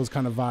gave me those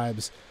kind of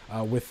vibes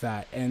with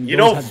that. And you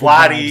those know had good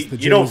vibes. Vladdy. The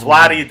You know Jays were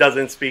Vladdy good.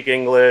 doesn't speak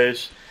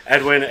English.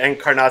 Edwin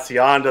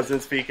Encarnacion doesn't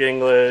speak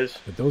English.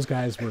 But those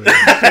guys were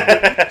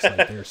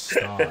they're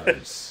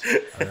stars.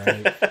 All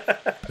right,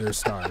 they're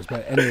stars.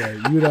 But anyway,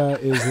 Yuta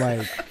is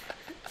like,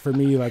 for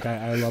me, like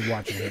I love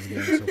watching his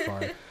game so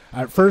far.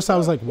 At first, I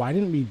was like, why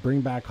didn't we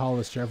bring back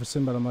Hollis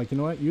Jefferson? But I'm like, you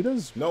know what,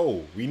 Yuta's.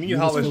 No, we need You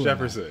just Hollis feel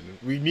Jefferson.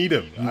 We need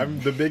him. I'm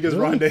the biggest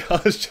Really? Rondé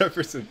Hollis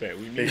Jefferson fan.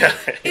 We need Yeah.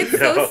 him. It's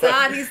so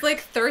sad. He's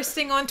like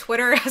thirsting on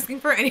Twitter, asking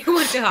for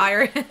anyone to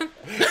hire him.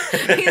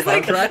 He's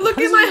like, Contract? look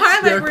at my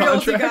Their highlight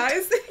reels, you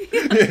contract?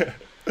 guys.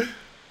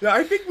 Yeah,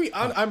 I think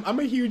I'm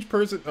a huge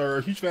person or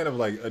a huge fan of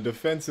like a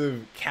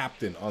defensive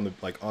captain on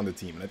the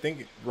team, and I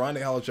think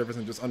Rondé Hollis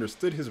Jefferson just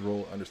understood his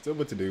role, understood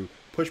what to do,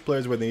 pushed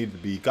players where they needed to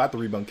be, got the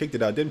rebound, kicked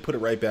it out, didn't put it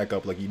right back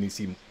up like you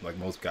see like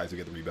most guys who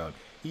get the rebound.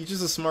 He's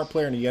just a smart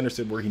player, and he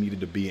understood where he needed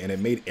to be, and it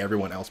made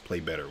everyone else play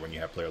better when you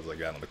have players like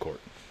that on the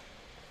court.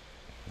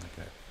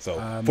 Okay.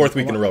 So fourth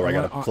week in a row, I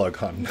got want- to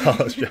plug on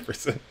Hollis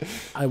Jefferson.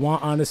 I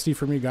want honesty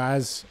from you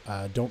guys.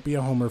 Don't be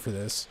a homer for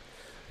this.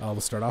 We'll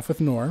start off with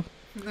Nor.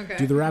 Okay.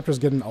 Do the Raptors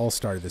get an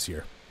All-Star this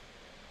year?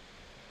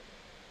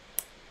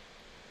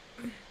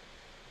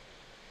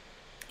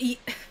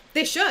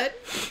 They should.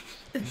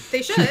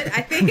 They should.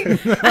 I think.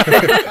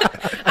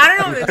 I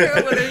don't know if they do,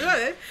 but they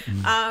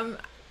should.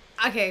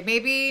 Okay,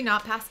 maybe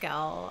not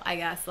Pascal. I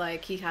guess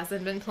like he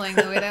hasn't been playing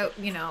the way that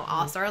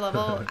All-Star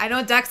level. I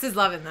know Dex is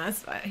loving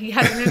this, but he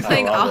hasn't been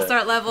playing love it.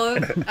 All-Star level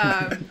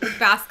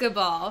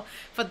basketball.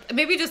 But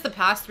maybe just the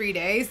past 3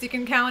 days you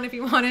can count if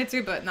you wanted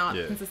to, but not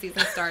Yeah. since the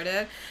season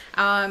started.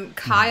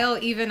 Kyle,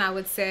 even I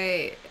would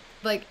say,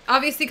 like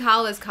obviously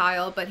Kyle is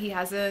Kyle, but he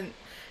hasn't.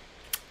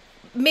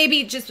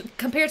 Maybe just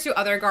compared to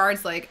other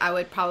guards, like I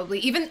would probably,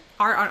 even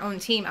our own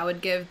team, I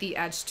would give the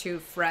edge to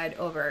Fred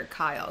over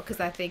Kyle because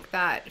I think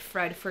that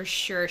Fred for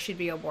sure should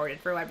be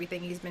awarded for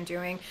everything he's been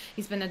doing.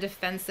 He's been a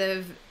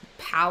defensive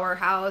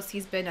powerhouse.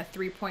 He's been a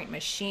three-point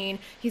machine.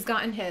 He's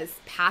gotten his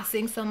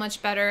passing so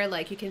much better.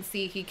 Like you can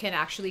see he can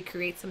actually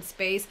create some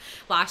space.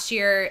 Last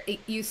year,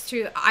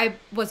 I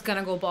was going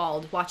to go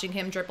bald watching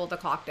him dribble the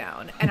clock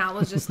down. And I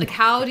was just like,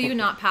 how do you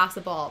not pass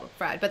a ball,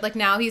 Fred? But like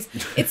now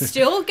it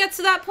still gets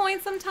to that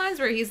point sometimes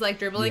where he's like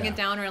dribbling it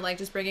down or like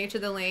just bringing it to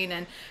the lane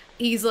and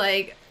he's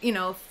like,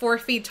 4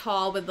 feet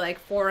tall with like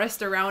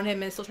forest around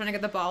him and still trying to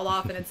get the ball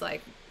off and it's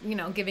like,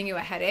 giving you a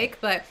headache.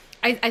 But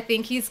I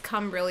think he's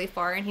come really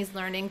far and he's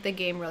learning the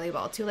game really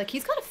well too. Like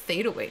he's got a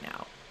fadeaway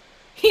now.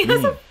 He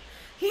has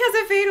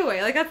a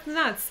fadeaway. Like that's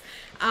nuts.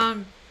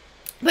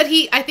 But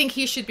I think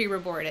he should be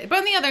rewarded. But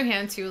on the other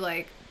hand too,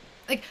 like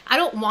I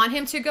don't want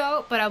him to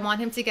go, but I want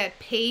him to get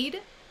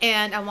paid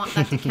and I want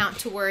that to count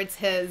towards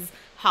his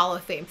Hall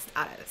of Fame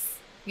status.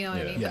 You know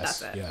what I mean? But Yes,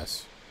 that's it.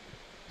 yes.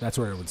 That's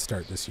where it would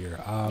start this year.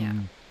 Yeah.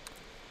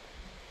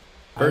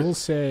 I will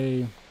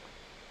say,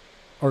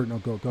 or no,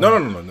 go.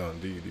 No.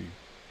 Do you?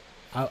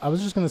 I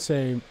was just gonna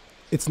say,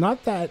 it's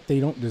not that they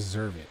don't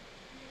deserve it.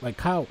 Like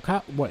Kyle,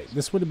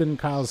 this would have been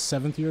Kyle's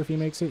 7th year if he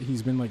makes it.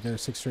 He's been like there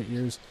 6 straight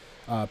years.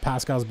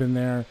 Pascal's been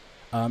there,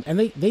 and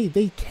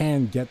they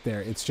can get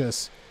there. It's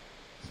just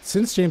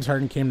since James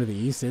Harden came to the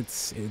East,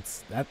 it's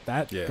that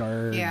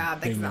guard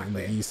thing in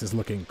exactly. the East is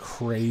looking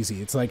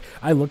crazy. It's like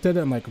I looked at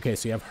it, I'm like, okay,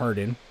 so you have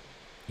Harden,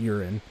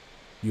 you're in.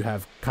 You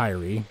have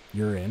Kyrie,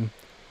 you're in.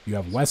 You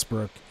have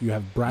Westbrook. You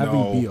have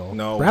Bradley Beal.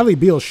 No. Bradley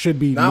Beal should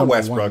be Not number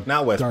Westbrook. one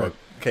Not Westbrook. guard.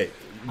 Okay,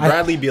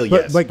 Bradley Beal,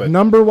 but, yes, like but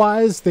number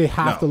wise, they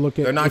have no, to look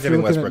at. They're not if you're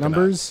giving looking Westbrook at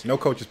numbers. No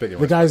coach is picking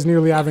The Westbrook. guy's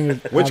nearly having a.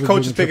 Which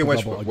coach is picking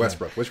triple-double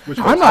Westbrook? again. Westbrook. Which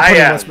I'm coach? not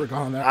putting am. Westbrook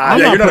on there. Yeah,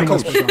 Yeah, you're not a putting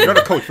coach. Westbrook on You're not a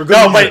there. coach. For good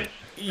No, reason.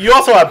 but you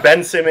also have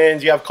Ben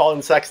Simmons, you have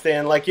Colin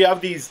Sexton, like you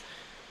have these,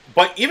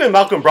 but even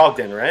Malcolm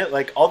Brogdon, right?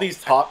 Like all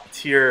these top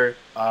tier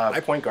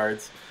point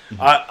guards.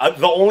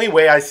 The only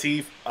way I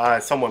see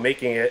someone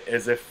making it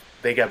is if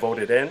they get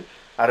voted in.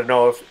 I don't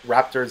know if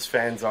Raptors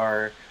fans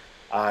are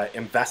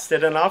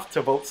invested enough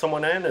to vote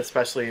someone in,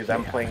 especially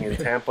them playing in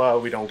Tampa.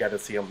 We don't get to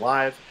see them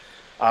live.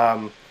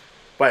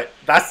 But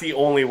that's the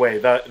only way.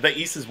 The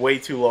East is way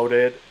too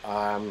loaded.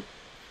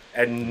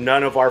 And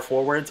none of our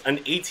forwards, an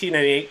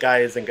 18-8 guy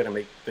isn't going to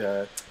make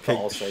the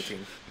All-Star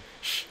team.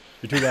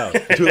 You're too loud.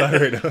 You're too loud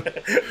right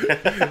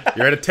now.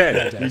 You're at a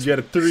 10. You're at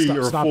a 3 or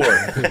a Stop 4.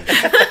 it,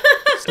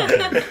 please. Stop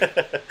it.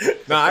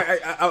 No,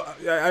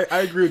 I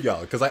agree with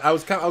y'all because I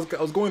was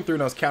going through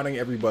and I was counting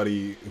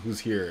everybody who's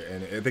here,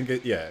 and I think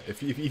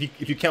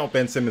if you count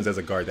Ben Simmons as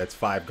a guard, that's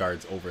 5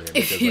 guards over him. If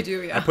because, you like,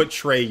 do, yeah. I put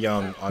Trae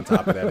Young on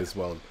top of that as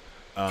well,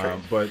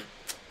 but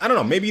I don't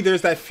know. Maybe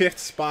there's that 5th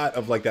spot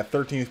of like that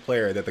 13th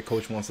player that the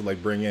coach wants to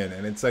like bring in,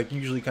 and it's like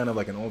usually kind of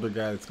like an older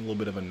guy that's a little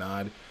bit of a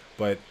nod,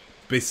 but.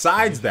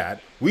 Besides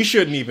that, we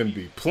shouldn't even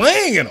be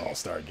playing an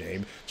All-Star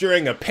game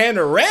during a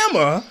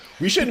panorama.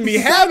 We shouldn't be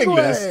having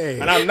this.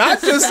 And I'm not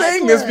just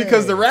saying this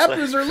because the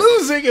Raptors are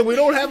losing and we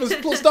don't have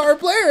a star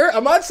player.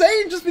 I'm not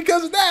saying just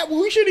because of that.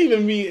 We shouldn't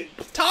even be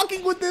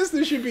talking with this.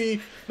 This should be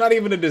not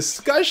even a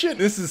discussion.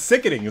 This is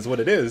sickening is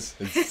what it is.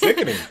 It's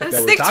sickening that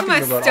we're Sick to talking my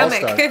about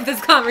stomach All-Star. in this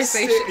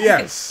conversation.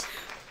 Yes.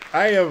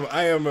 I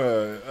am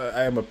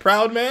a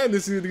proud man.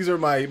 These are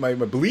my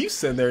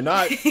beliefs, and they're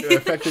not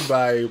affected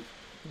by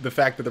the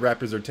fact that the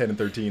Raptors are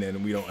 10-13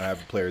 and we don't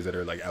have players that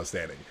are like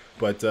outstanding.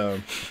 But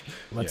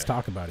let's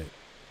talk about it.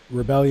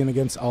 Rebellion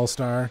against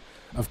All-Star.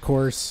 Of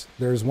course,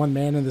 there's one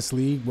man in this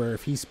league where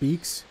if he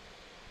speaks,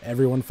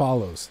 everyone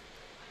follows.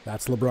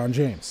 That's LeBron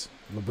James.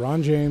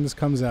 LeBron James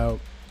comes out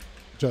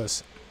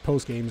just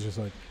post-games just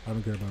like, I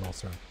don't care about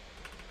All-Star.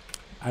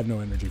 I have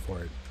no energy for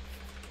it.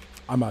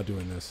 I'm not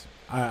doing this.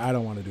 I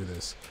don't want to do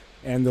this.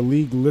 And the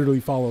league literally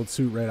followed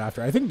suit right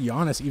after. I think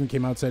Giannis even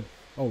came out and said,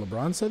 oh,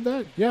 LeBron said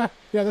that? Yeah,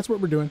 that's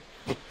what we're doing.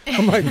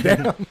 I'm like,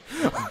 damn.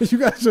 You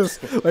guys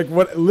just, like,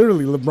 what?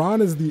 Literally,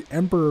 LeBron is the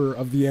emperor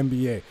of the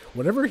NBA.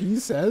 Whatever he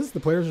says, the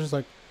players are just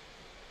like,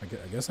 I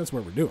guess that's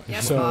what we're doing.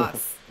 Yes, So,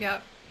 boss.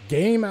 Yep.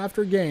 game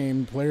after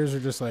game, players are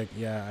just like,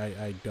 yeah,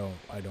 I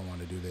don't want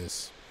to do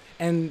this.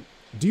 And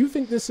do you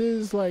think this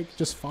is, like,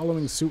 just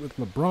following suit with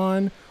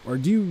LeBron? Or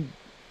do you,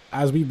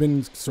 as we've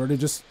been sort of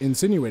just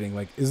insinuating,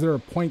 like, is there a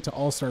point to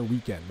All-Star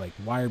Weekend? Like,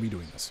 why are we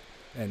doing this?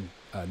 And,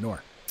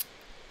 Noor.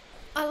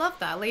 I love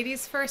that.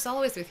 Ladies first,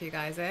 always with you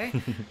guys, eh?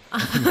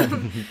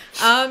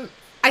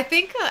 I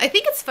think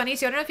it's funny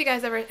too. I don't know if you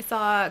guys ever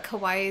saw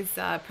Kawhi's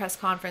press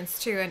conference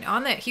too, and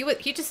on that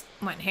he just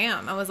went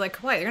ham. I was like,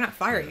 Kawhi, they're gonna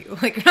fire you.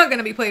 Like, you're not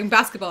gonna be playing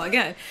basketball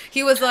again.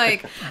 He was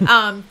like,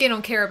 they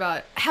don't care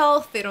about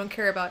health, they don't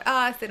care about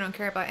us, they don't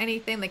care about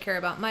anything. They care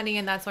about money,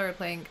 and that's why we're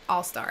playing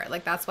All-Star.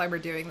 Like, that's why we're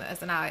doing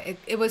this. And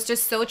it was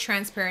just so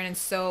transparent and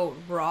so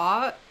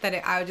raw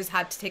that I just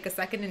had to take a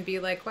second and be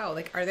like, wow,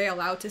 like, are they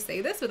allowed to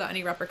say this without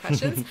any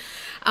repercussions?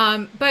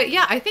 But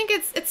yeah, I think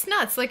it's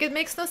nuts. Like, it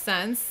makes no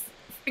sense.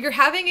 You're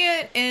having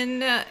it in,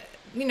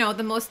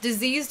 the most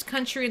diseased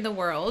country in the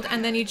world,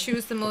 and then you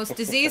choose the most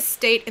diseased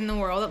state in the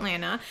world,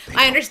 Atlanta.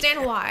 I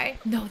understand why.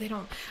 No, they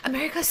don't.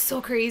 America's so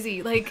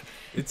crazy. Like,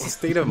 it's a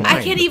state of mind.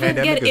 I can't the even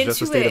pandemic get is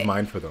just a into state it. of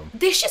mind for them.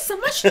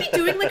 Someone should be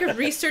doing like a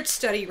research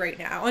study right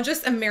now on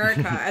just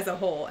America as a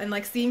whole, and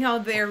like seeing how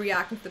they're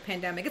reacting to the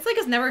pandemic. It's like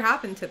it's never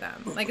happened to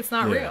them. Like, it's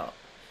not real.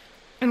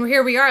 And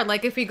here we are.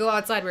 Like, if we go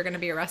outside, we're gonna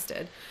be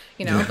arrested.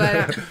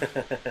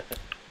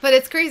 But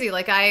it's crazy.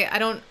 Like, I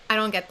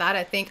don't get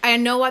that. I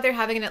know why they're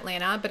having it in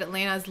Atlanta, but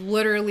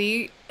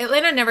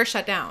Atlanta never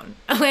shut down.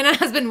 Atlanta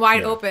has been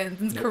wide open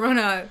since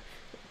Corona,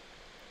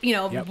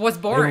 was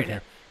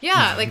born.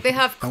 Yeah, like, they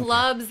have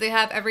clubs, they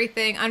have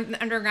everything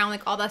underground,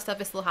 like, all that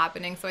stuff is still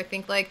happening. So I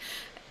think, like,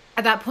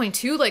 at that point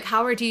too, like,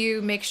 how do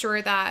you make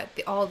sure that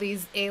all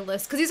these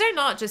A-list, because these are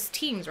not just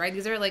teams, right?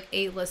 These are like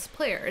A-list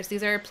players.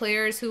 These are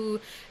players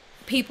who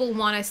people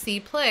want to see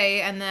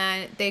play, and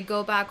then they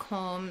go back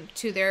home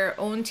to their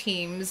own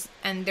teams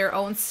and their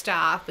own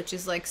staff, which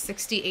is like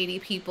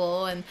 60-80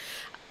 people. And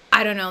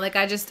I don't know, like,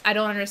 I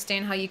don't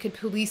understand how you could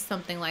police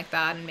something like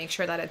that and make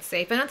sure that it's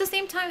safe. And at the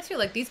same time too,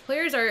 like, these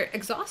players are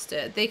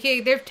exhausted.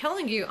 They're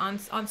telling you on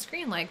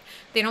screen, like,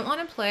 they don't want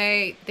to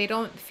play, they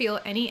don't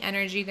feel any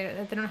energy,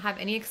 they don't have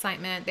any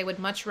excitement. They would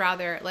much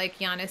rather, like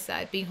Giannis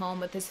said, be home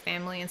with his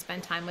family and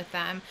spend time with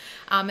them.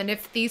 And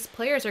if these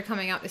players are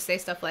coming out to say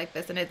stuff like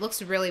this, and it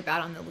looks really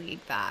bad on the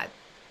league that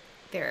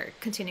they're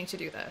continuing to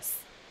do this.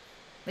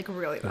 Like,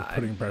 really They're bad.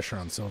 putting pressure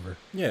on Silver.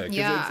 Yeah,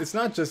 because it's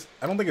not just,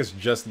 I don't think it's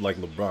just like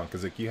LeBron,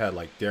 because like you had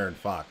like Darren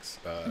Fox,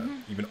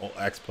 even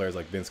ex-players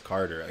like Vince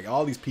Carter, like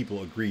all these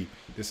people agree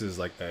this is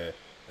like a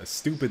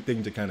stupid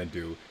thing to kind of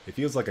do. It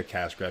feels like a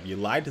cash grab. You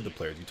lied to the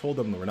players. You told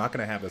them that we're not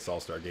going to have this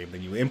All-Star game.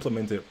 Then you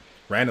implement it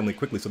randomly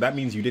quickly. So that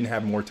means you didn't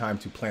have more time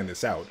to plan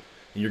this out.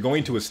 And you're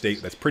going to a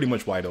state that's pretty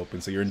much wide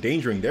open. So you're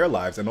endangering their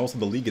lives and also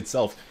the league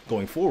itself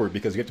going forward,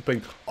 because you have to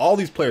bring all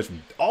these players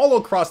from all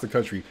across the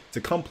country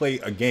to come play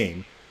a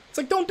game. It's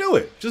like, don't do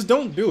it. Just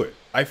don't do it.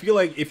 I feel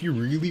like if you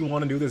really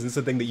want to do this, this is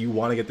the thing that you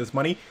want to get this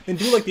money, then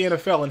do like the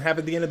NFL and have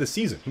it at the end of the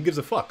season. Who gives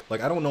a fuck?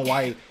 Like, I don't know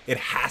why it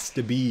has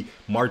to be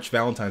March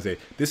Valentine's Day.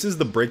 This is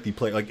the break the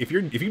play. Like, if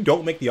you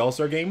don't make the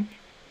All-Star game,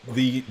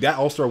 that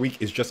All-Star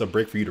week is just a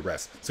break for you to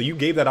rest. So you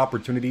gave that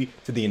opportunity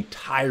to the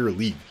entire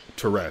league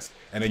to rest.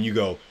 And then you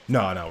go,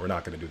 no, we're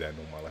not going to do that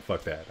no more. Like,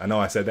 fuck that. I know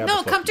I said that.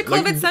 No, but come to you.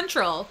 COVID Like,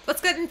 Central. Let's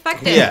get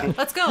infected. Yeah.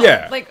 Let's go.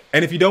 Yeah. Like,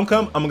 and if you don't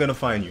come, I'm going to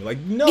fine you. Like,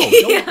 no,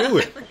 don't do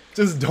it.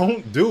 Just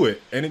don't do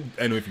it. And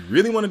if you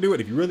really want to do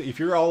it, if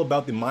you're all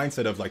about the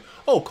mindset of like,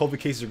 oh, COVID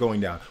cases are going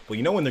down. Well,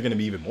 you know when they're going to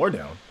be even more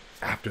down?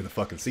 After the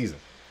fucking season.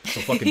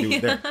 So fucking do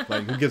it there.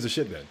 Like, who gives a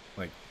shit then?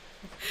 Like,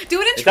 Do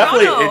it in It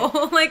definitely-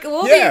 Toronto. Like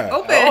we'll Yeah. be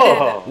open.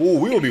 Oh. ooh,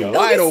 we will be It'll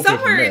wide be open from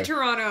somewhere there. in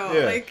Toronto.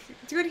 Yeah. Like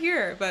do it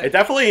here. But It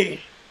definitely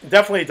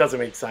doesn't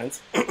make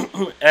sense.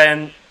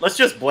 And let's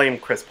just blame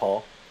Chris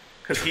Paul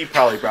because he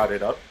probably brought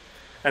it up,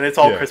 and it's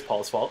all Yeah. Chris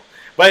Paul's fault.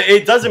 But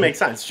it doesn't make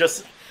sense.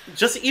 Just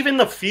even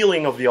the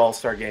feeling of the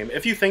All-Star game.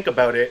 If you think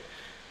about it,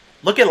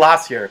 look at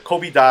last year.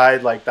 Kobe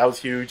died, like that was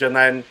huge, and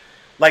then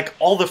like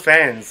all the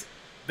fans,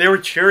 they were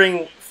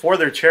cheering for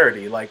their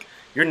charity. Like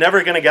you're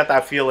never gonna get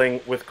that feeling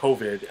with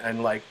COVID,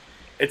 and like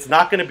it's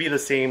not gonna be the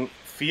same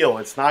feel.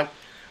 It's not.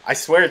 I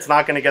swear, it's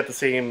not gonna get the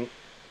same.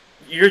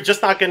 You're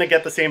just not gonna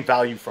get the same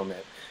value from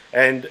it.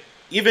 And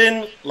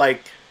even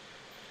like,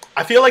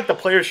 I feel like the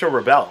players should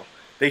rebel.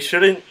 They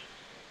shouldn't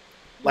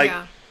like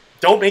Yeah.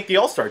 don't make the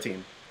All-Star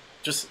team.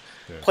 Just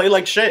Yeah. play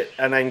like shit,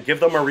 and then give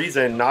them a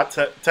reason not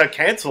to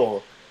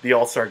cancel the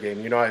All-Star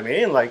game. You know what I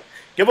mean? Like,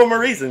 give them a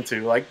reason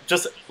to. Like,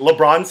 just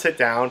LeBron sit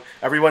down,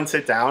 everyone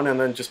sit down, and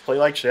then just play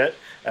like shit.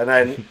 And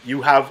then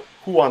you have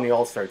who on the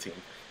All-Star team?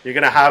 You're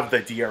gonna have the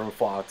De'Aaron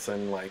Fox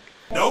and like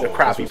the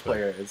crappy Disrespect.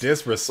 players,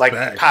 Disrespect.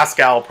 like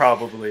Pascal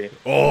probably.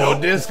 Oh,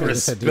 I just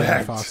said De'Aaron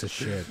disrespect. Fox is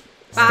shit.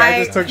 guy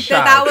just took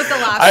shots. That was the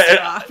last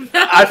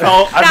I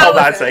straw. I felt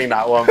was bad it. saying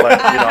that one, but you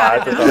know, I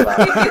had to throw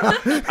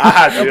that. I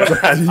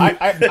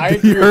had to. I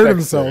agree He with hurt Dexter.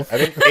 himself. I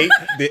think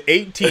the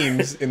eight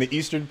teams in the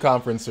Eastern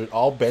Conference are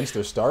all bench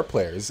their star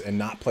players and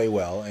not play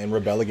well and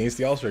rebel against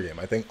the All-Star game.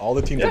 I think all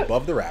the teams Yeah.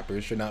 above the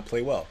Raptors should not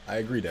play well. I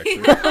agree,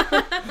 Dexter.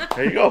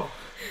 There you go.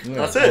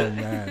 That's Oh it.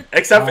 man.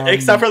 Except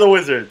for the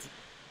Wizards.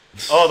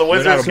 Oh, the They're not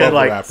Wizards above get the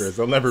like Raptors.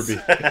 They'll never be.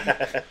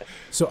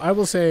 So I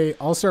will say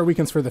All-Star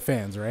Weekend's for the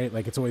fans, right?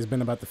 Like it's always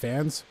been about the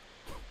fans.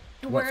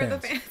 What Where are the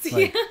fans?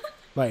 Like, Yeah.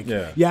 like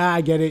Yeah. yeah, I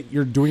get it.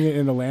 You're doing it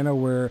in Atlanta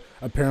where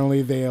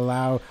apparently they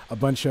allow a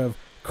bunch of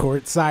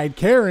courtside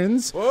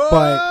Karens, but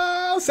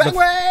Whoa,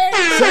 Segway!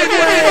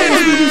 segues.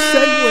 We do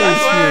segues here,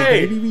 Segway!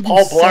 baby. We do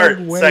Paul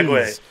Blart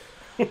segues.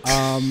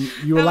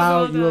 You That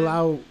was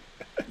allow well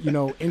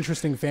done.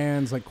 interesting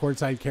fans like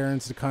courtside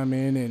Karens to come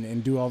in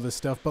and do all this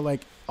stuff, but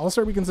like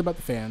All-Star Weekend's about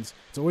the fans.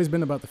 It's always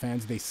been about the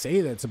fans. They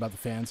say that it's about the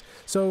fans,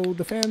 so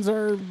the fans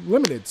are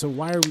limited. So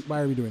why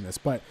are we doing this?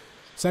 But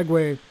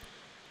segue.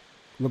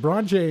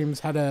 LeBron James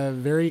had a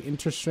very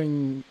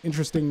interesting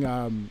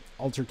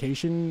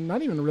altercation.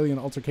 Not even really an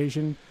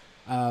altercation.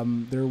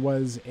 There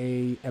was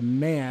a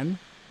man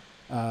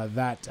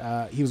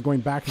that he was going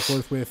back and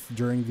forth with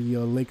during the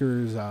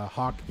Lakers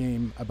Hawk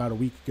game about a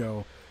week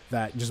ago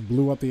that just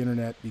blew up the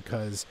internet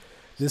because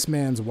this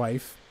man's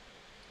wife,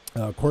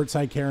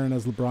 courtside Karen,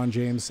 as LeBron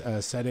James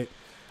said it,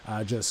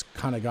 just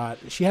kind of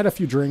she had a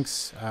few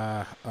drinks,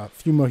 a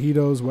few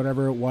mojitos,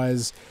 whatever it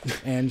was,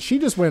 and she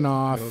just went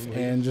off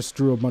and just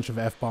threw a bunch of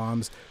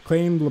F-bombs,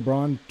 claimed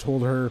LeBron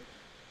told her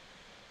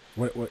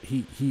what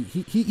he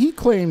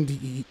claimed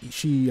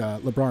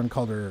LeBron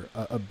called her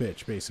a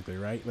bitch, basically,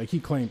 right? Like she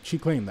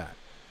claimed that.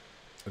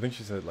 I think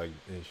she said, like,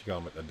 she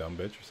called him a dumb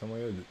bitch or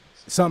something like that.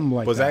 Something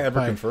like Was that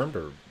ever but- confirmed,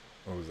 or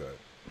what was that?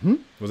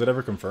 Was it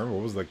ever confirmed?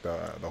 What was, like,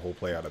 the whole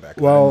play out of that?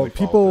 'Cause I didn't Well, really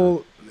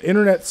follow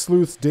internet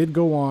sleuths did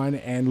go on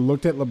and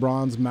looked at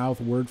LeBron's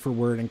mouth word for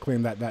word and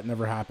claimed that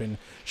never happened.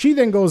 She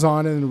then goes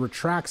on and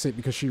retracts it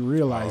because she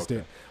realized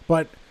it.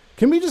 But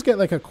can we just get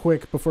like a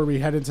quick, before we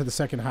head into the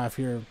second half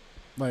here,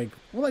 like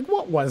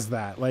what was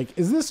that? Like,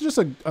 is this just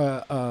an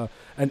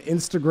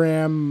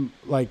Instagram,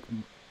 like,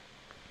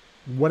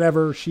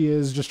 whatever she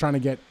is, just trying to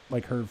get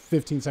like her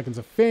 15 seconds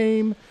of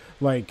fame?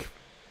 Like,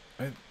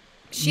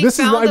 She this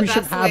is found why the we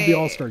should best have the way-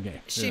 All-Star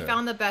game. She Yeah.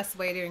 found the best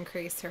way to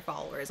increase her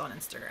followers on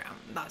Instagram.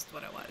 That's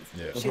what it was.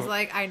 Yeah. She's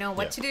like, I know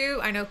what Yeah. to do.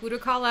 I know who to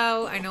call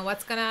out. I know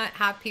what's gonna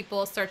have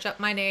people search up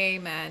my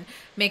name and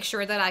make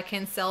sure that I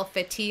can sell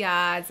fit tee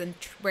ads and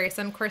wear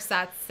some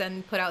corsets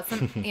and put out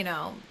some,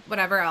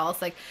 whatever else.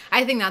 Like,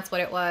 I think that's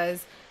what it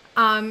was.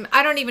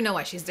 I don't even know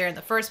why she's there in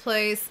the first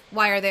place.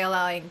 Why are they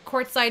allowing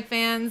courtside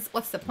fans?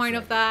 What's the point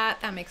of that?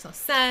 That makes no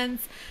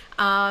sense.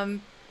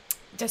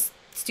 Just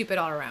stupid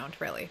all around,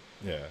 really.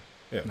 Yeah.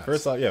 Yeah.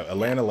 First off,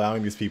 Atlanta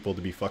allowing these people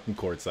to be fucking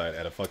courtside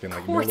at a fucking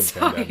like middle of the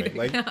Courtside, pandemic.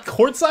 Like yeah.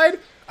 courtside?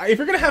 If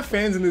you're gonna have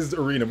fans in this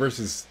arena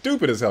versus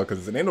stupid as hell because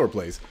it's an indoor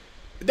place,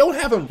 don't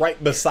have them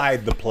right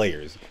beside the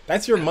players.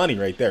 That's your money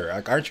right there.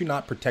 Like, aren't you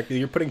not protected?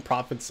 You're putting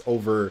profits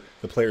over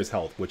the players'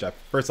 health, which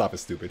first off is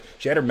stupid.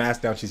 She had her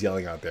mask down. She's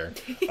yelling out there.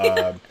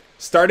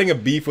 Starting a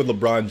beef with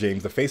LeBron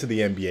James, the face of the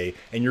NBA,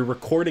 and you're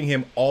recording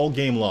him all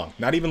game long,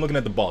 not even looking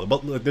at the ball.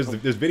 But look, there's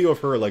video of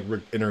her like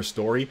in her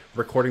story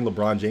recording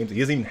LeBron James. He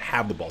doesn't even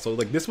have the ball. So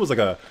like this was like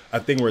a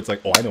thing where it's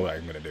like, oh, I know what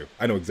I'm gonna do.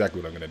 I know exactly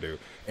what I'm gonna do.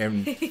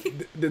 And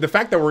the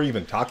fact that we're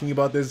even talking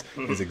about this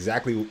is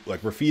exactly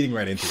like we're feeding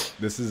right into it.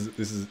 This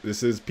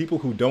is people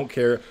who don't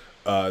care.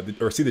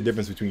 Or see the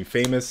difference between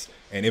famous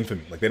and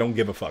infamy. Like, they don't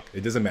give a fuck.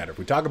 It doesn't matter. If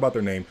we talk about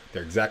their name,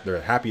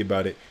 they're happy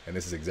about it, and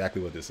this is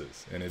exactly what this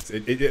is. And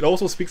it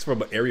also speaks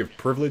from an area of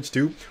privilege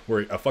too,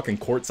 where a fucking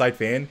courtside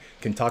fan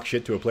can talk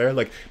shit to a player.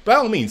 Like, by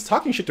all means,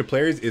 talking shit to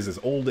players is as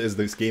old as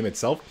this game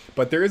itself,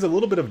 but there is a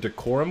little bit of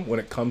decorum when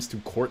it comes to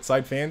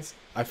courtside fans,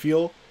 I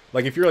feel.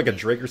 Like if you're like a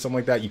Drake or something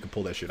like that, you can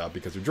pull that shit out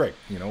because you're Drake,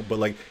 you know. But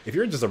like if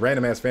you're just a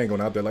random ass fan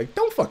going out there, like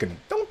don't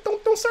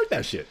start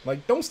that shit.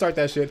 Like don't start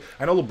that shit.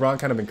 I know LeBron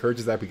kind of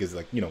encourages that because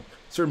like, you know,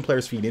 certain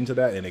players feed into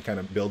that and it kind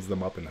of builds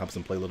them up and helps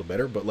them play a little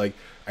better. But like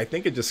I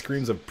think it just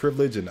screams of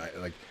privilege and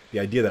like the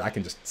idea that I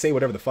can just say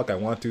whatever the fuck I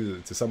want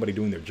to somebody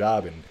doing their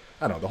job. And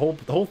I don't know,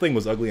 the whole thing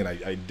was ugly and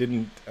I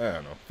don't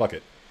know, fuck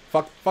it.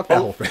 Fuck that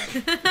whole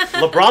thing.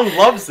 LeBron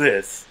loves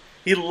this.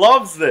 He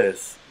loves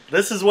this.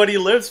 This is what he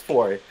lives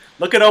for.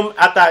 Look at him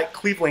at that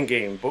Cleveland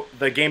game,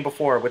 the game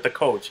before with the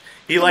coach.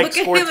 He like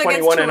scored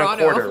 21 and a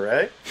quarter,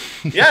 right?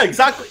 Yeah,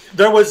 exactly.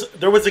 There was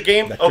a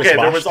game. Okay,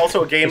 there was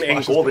also a game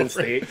in Golden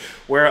State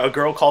where a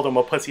girl called him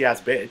a pussy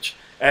ass bitch,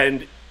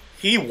 and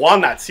he won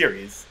that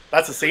series.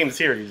 That's the same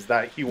series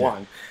that he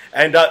won.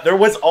 And there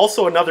was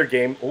also another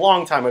game a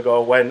long time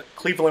ago when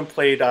Cleveland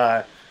played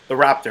the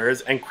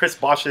Raptors, and Chris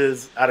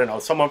Bosh's, I don't know,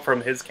 someone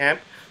from his camp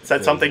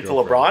said something to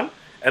LeBron,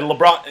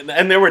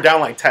 and they were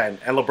down like 10,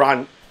 and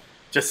LeBron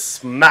just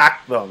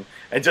smacked them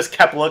and just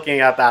kept looking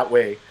at that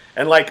way.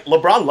 And like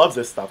LeBron loves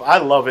this stuff. I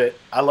love it.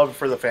 I love it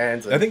for the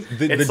fans. And I think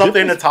it's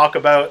something to talk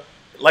about.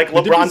 Like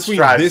LeBron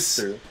strives this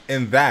through.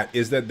 And that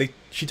is that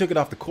she took it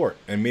off the court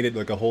and made it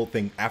like a whole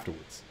thing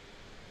afterwards.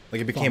 Like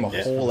it became a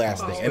whole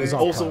ass thing. And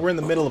also we're in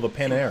the middle of a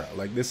pen era.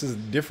 Like this is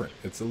different.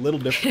 It's a little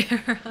different.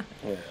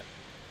 Yeah.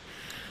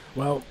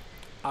 Well,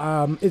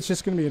 it's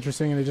just going to be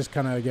interesting, and it just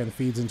kind of, again,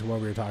 feeds into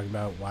what we were talking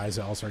about. Why is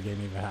the All-Star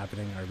game even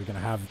happening?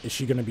 Is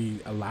she going to be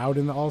allowed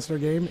in the All-Star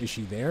game? Is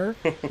she there?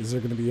 Is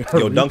there going to be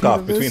a dunk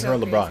off between So her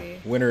and LeBron. crazy.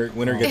 Winner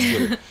gets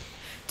Twitter.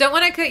 Don't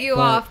want to cut you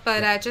off,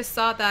 but I just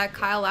saw that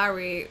Kyle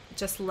Lowry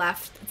just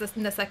left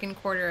in the second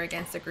quarter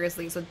against the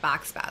Grizzlies with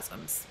back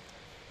spasms.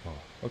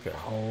 Okay.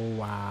 Oh,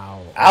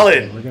 wow. Alan.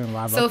 Okay, we're going to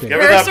live So update.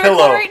 Give her that first circle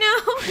pillow. right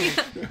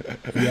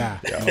now?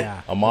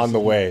 Yeah. I'm on the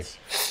way.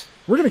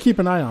 We're going to keep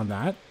an eye on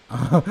that.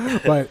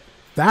 But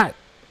that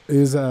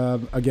is,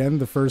 again,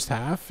 the first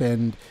half.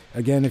 And,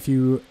 again, if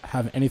you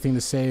have anything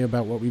to say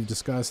about what we've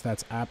discussed,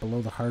 that's at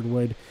Below the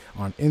Hardwood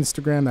on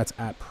Instagram. That's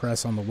at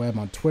Press on the Web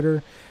on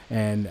Twitter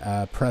and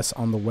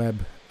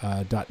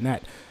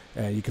pressontheweb.net.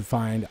 You can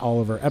find all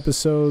of our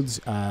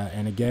episodes.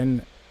 And,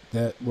 again,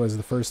 that was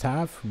the first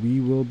half. We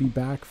will be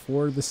back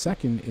for the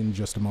second in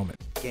just a moment.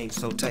 Game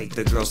so tight,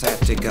 the girls have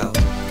to go.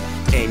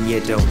 And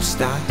you don't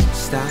stop.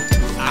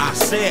 I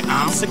said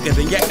I'm sicker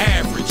than your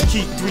average.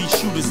 Keep 3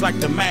 shooters like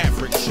the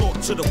Maverick.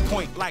 Short to the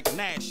point like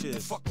Nash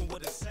is. Fucking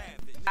with a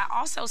savage. I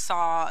also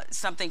saw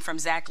something from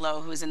Zach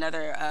Lowe, who's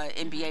another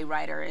NBA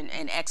writer and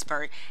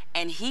expert,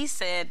 and he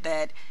said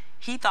that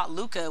he thought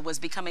Luka was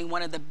becoming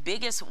one of the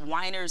biggest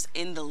whiners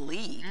in the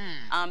league.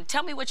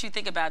 Tell me what you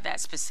think about that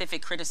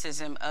specific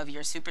criticism of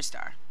your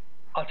superstar.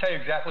 I'll tell you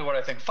exactly what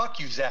I think. Fuck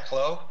you, Zach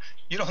Lowe.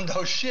 You don't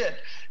know shit.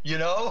 You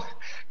know,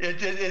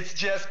 it's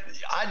just,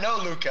 I know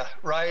Luka,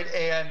 right?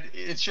 And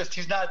it's just,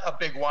 he's not a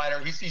big whiner.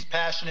 He's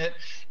passionate.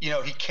 You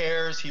know, he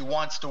cares. He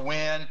wants to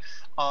win.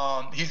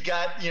 He's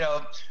got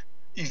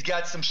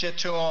some shit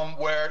to him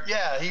where,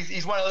 yeah,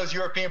 he's one of those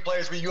European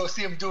players where you'll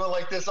see him doing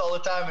like this all the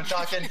time and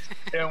talking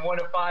in 1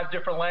 to 5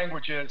 different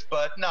languages.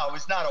 But no,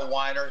 he's not a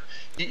whiner.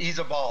 He's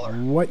a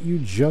baller. What you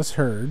just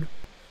heard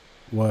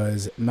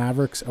was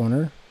Mavericks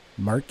owner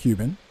Mark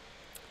Cuban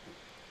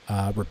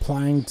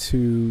replying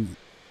to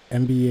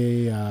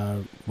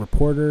NBA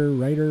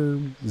writer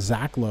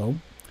Zach Lowe,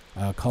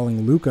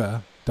 calling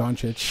Luka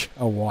Doncic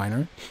a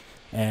whiner,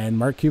 and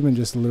Mark Cuban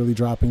just literally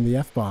dropping the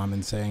F-bomb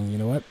and saying, you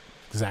know what,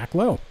 Zach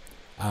Lowe.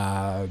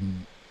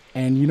 And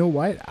you know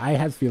what? I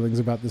had feelings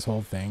about this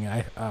whole thing.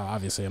 I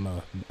obviously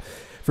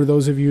for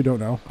those of you who don't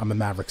know, I'm a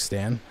Mavericks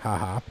stan.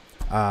 Haha.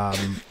 I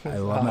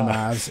love my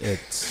Mavs.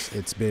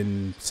 It's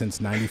been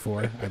since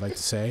 '94, I'd like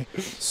to say.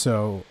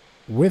 So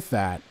with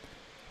that,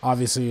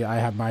 obviously I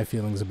have my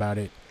feelings about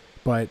it.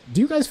 But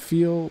do you guys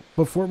feel,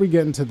 before we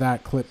get into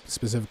that clip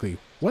specifically,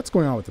 what's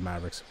going on with the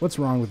Mavericks? What's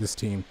wrong with this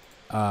team?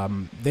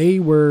 They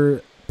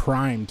were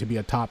primed to be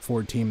a top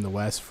 4 team in the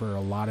West for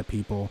a lot of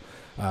people.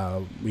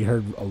 We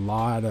heard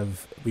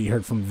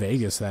from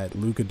Vegas that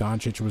Luka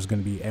Doncic was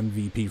going to be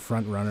MVP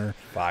front runner.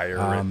 Fire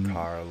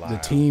Carlisle. The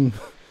team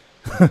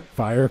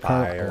fire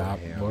Carlisle.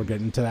 We'll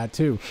get into that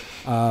too.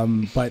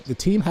 But the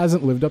team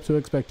hasn't lived up to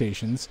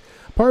expectations.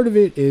 Part of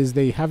it is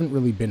they haven't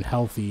really been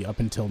healthy up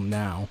until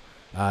now.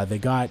 They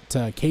got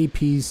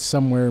KP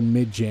somewhere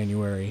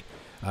mid-January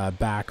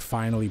back,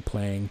 finally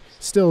playing.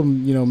 Still,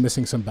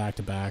 missing some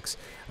back-to-backs.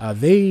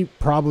 They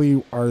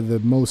probably are the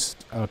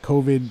most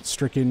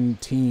COVID-stricken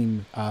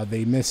team.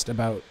 They missed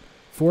about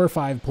 4 or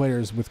 5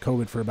 players with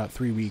COVID for about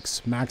 3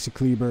 weeks. Maxi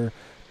Kleber,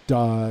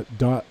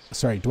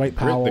 Dwight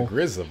Powell. The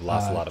Grizz have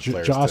lost a lot of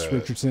players. Josh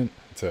Richardson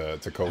to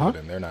COVID,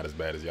 and they're not as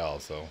bad as y'all.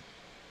 So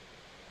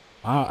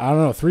I don't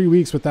know. 3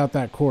 weeks without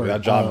that core.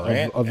 Without John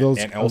Morant of those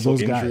and also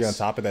those injury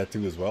guys. on top of that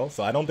too as well.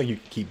 So I don't think you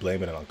can keep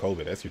blaming it on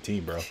COVID. That's your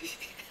team, bro.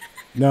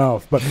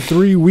 No, but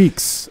 3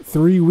 weeks.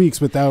 3 weeks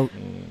without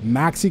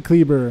Maxi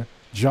Kleber,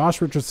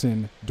 Josh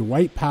Richardson,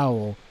 Dwight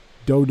Powell,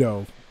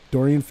 Dodo,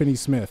 Dorian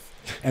Finney-Smith,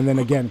 and then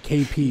again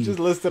KP. You just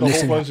listed a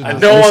whole bunch of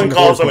And no one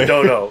calls him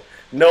Dodo.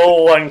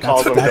 No one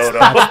calls him Dodo.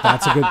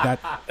 That's a good.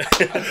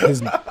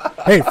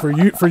 Hey,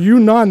 for you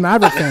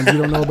non-Maverick fans, you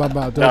don't know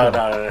about Dodo.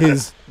 No.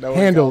 His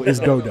handle is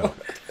Dodo.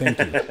 Thank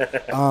you.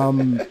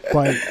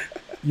 But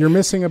you're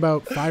missing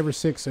about 5 or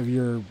 6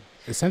 of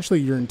essentially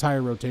your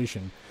entire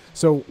rotation.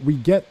 So we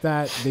get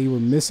that they were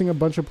missing a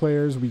bunch of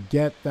players. We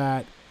get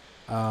that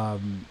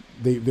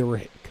they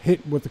were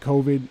hit with the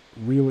COVID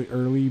really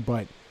early.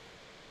 But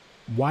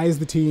why is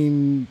the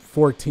team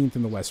 14th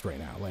in the West right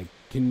now? Like,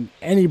 can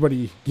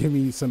anybody give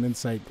me some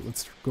insight?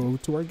 Let's go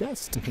to our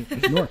guest.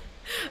 Nor.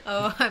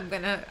 Oh, I'm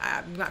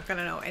not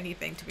gonna know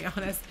anything, to be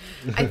honest.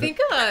 I think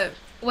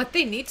what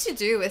they need to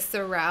do is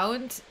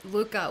surround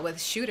Luka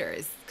with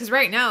shooters, because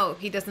right now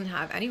he doesn't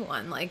have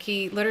anyone. Like,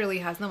 he literally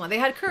has no one. They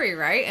had Curry,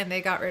 right, and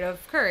they got rid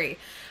of Curry.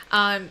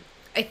 I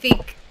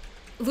think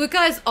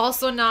Luka is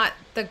also not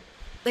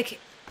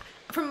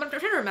from what I'm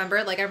trying to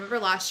remember, like, I remember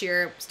last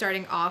year,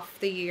 starting off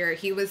the year,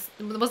 he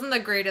wasn't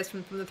the greatest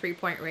from the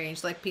 3-point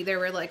range. Like, there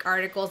were, like,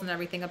 articles and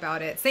everything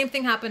about it. Same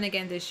thing happened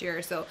again this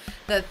year. So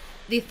the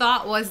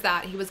thought was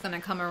that he was going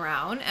to come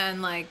around,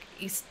 and, like,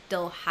 he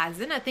still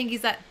hasn't. I think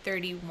he's at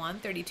 32%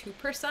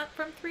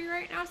 from 3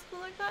 right now,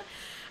 something like that.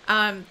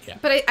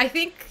 But I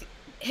think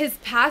his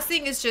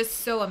passing is just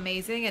so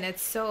amazing, and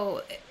it's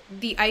so...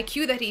 The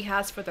IQ that he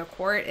has for the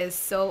court is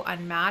so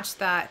unmatched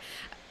that...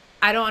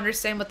 I don't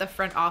understand what the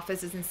front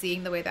office isn't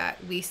seeing the way that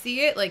we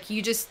see it. Like,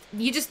 he just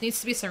needs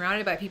to be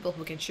surrounded by people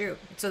who can shoot,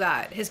 so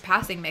that his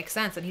passing makes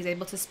sense and he's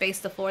able to space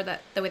the floor the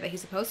way that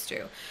he's supposed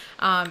to.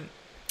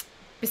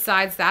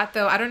 Besides that,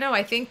 though, I don't know.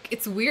 I think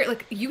it's weird.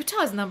 Like,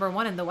 Utah's number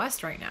 1 in the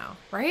West right now,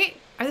 right?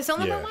 Are they still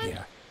number 1?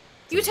 Yeah.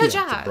 Utah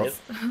Jazz.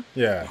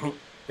 Yeah.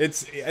 I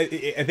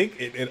think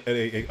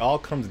it all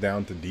comes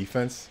down to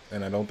defense,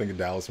 and I don't think the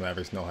Dallas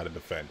Mavericks know how to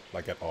defend,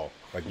 like, at all.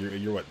 Like,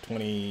 you're what,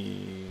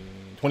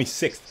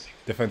 26th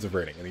defensive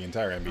rating in the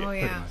entire NBA. Oh,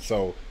 yeah.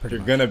 So you're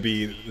going to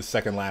be the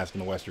second last in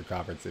the Western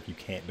Conference if you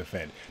can't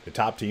defend. The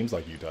top teams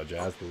like Utah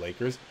Jazz, the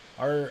Lakers,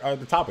 are at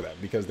the top of that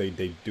because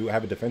they do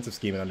have a defensive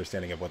scheme and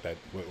understanding of what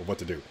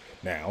to do.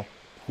 Now,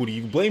 who do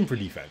you blame for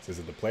defense? Is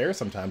it the players?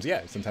 Sometimes,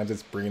 yeah. Sometimes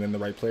it's bringing in the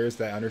right players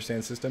that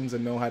understand systems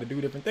and know how to do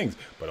different things.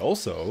 But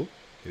also...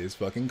 it is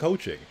fucking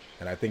coaching.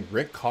 And I think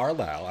Rick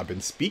Carlisle, I've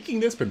been preaching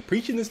this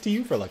to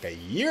you for like a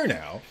year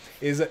now,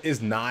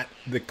 is not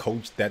the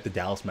coach that the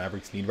Dallas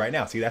Mavericks need right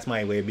now. See, that's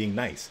my way of being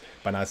nice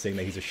by not saying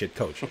that he's a shit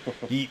coach.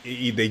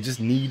 They just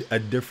need a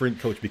different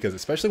coach, because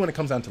especially when it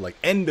comes down to like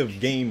end of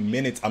game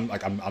minutes,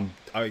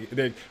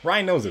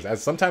 Ryan knows this.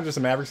 As sometimes there's a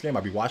Mavericks game,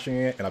 I'll be watching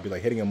it and I'll be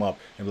like hitting him up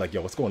and be like,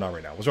 yo, what's going on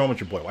right now? What's wrong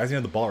with your boy? Why isn't he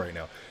on the ball right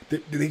now?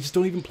 They just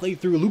don't even play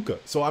through Luka.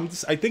 So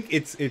I think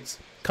it's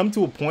come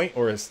to a point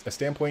or a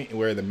standpoint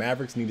where the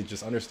Mavericks need to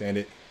just understand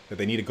it, that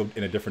they need to go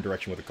in a different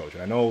direction with the coach.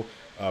 And I know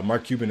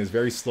Mark Cuban is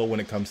very slow when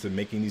it comes to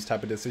making these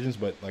type of decisions,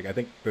 but like I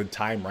think the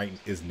time right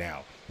is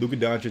now. Luka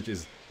Doncic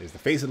is the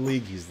face of the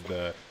league. He's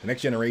the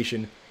next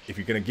generation. If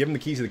you're going to give him the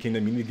keys to the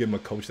kingdom, you need to give him a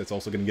coach that's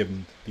also going to give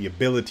him the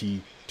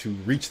ability to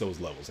reach those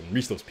levels and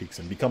reach those peaks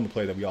and become the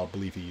player that we all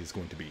believe he is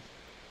going to be.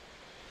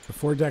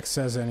 Before Dex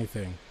says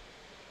anything,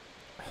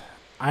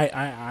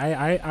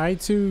 I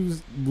too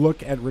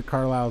look at Rick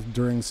Carlisle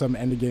during some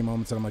end of game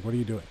moments and I'm like, what are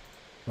you doing?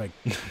 Like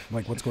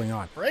what's going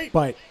on? Right.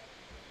 But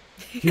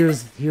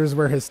here's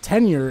where his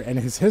tenure and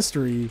his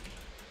history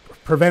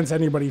prevents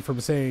anybody from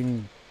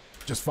saying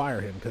just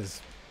fire him,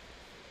 because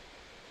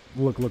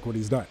look what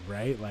he's done,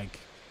 right? Like,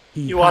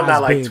 he won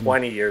that like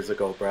 20 years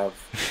ago, bro.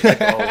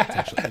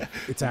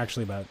 It's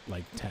actually about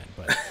like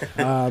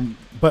 10,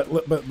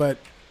 but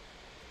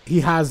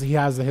he has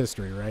the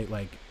history, right?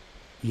 Like,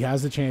 he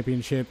has the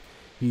championship.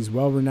 He's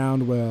well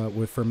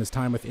renowned from his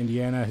time with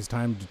Indiana, his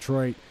time in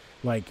Detroit.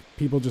 Like,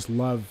 people just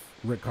love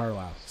Rick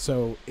Carlisle.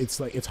 So it's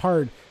like, it's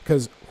hard,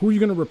 because who are you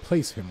going to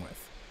replace him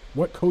with?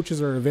 What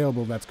coaches are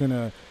available that's going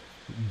to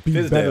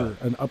be better,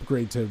 an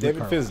upgrade to Rick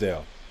Carlisle? David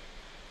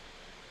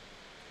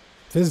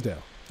Fizdale.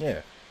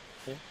 Yeah.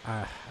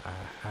 I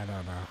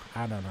don't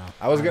know.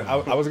 I was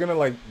gonna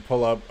like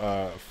pull up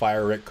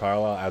Fire Rick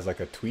Carlisle as like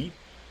a tweet,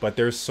 but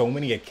there's so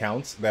many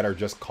accounts that are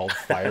just called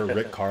Fire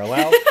Rick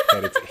Carlisle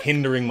that it's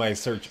hindering my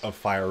search of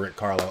Fire Rick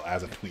Carlisle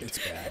as a tweet.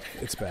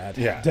 It's bad.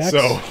 Yeah. Dex?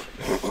 So,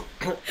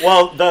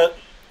 well,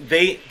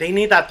 they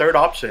need that third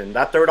option.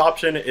 That third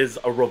option is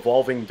a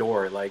revolving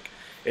door. Like,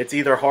 it's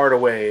either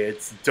Hardaway,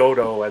 it's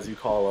Dodo, as you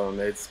call him,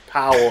 it's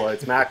Powell,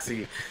 it's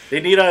Maxey. They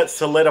need to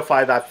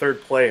solidify that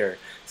third player.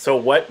 So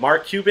what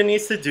Mark Cuban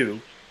needs to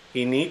do,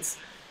 he needs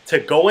to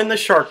go in the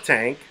Shark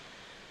Tank,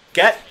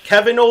 get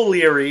Kevin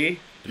O'Leary,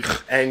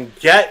 and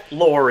get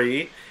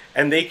Laurie,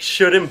 and they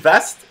should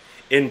invest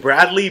in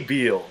Bradley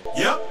Beal.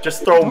 Yep.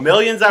 Just throw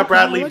millions at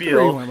Bradley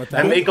Beal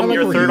and make him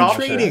your third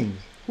option.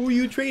 Who are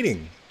you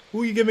trading?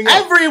 Who are you giving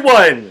up?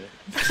 Everyone!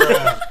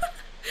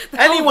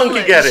 Anyone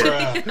could get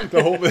it.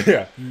 The whole,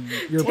 yeah.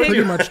 You're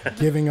pretty much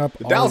giving up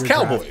the all Dallas your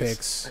Cowboys draft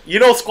picks. You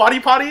know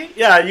Squatty Potty?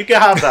 Yeah, you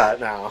can have that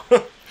now.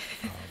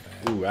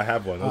 Ooh, I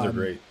have one. Those are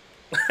great.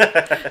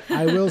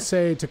 I will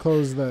say, to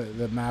close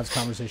the Mavs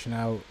conversation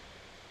out,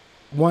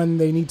 one,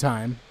 they need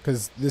time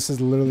because this is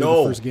literally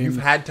No, the first game. you've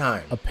had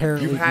time.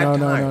 Apparently, You've had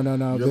time.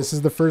 no. This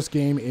is the first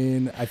game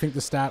in, I think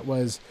the stat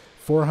was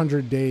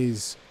 400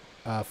 days.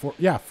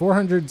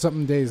 400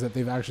 something days that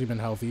they've actually been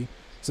healthy.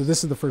 So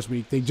this is the first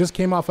week. They just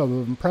came off of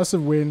an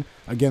impressive win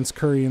against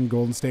Curry in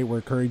Golden State,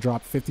 where Curry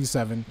dropped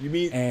 57. You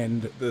mean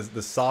and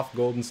the soft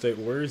Golden State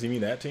Warriors? You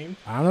mean that team?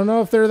 I don't know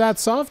if they're that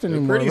soft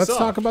anymore. pretty Let's soft.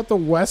 talk about the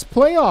West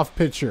playoff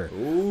picture.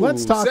 Ooh,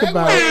 Let's talk segue.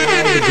 about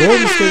how the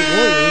Golden State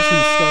Warriors,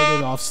 who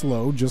started off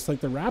slow, just like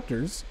the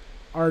Raptors,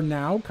 are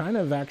now kind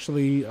of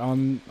actually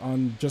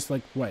on just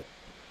like what,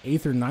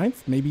 8th or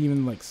 9th, maybe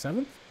even like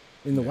 7th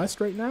in the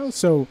West right now.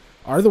 So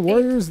are the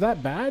Warriors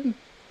that bad?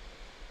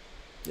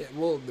 Yeah,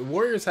 well, the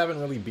Warriors haven't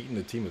really beaten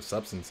a team of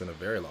substance in a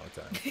very long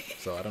time.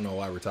 So I don't know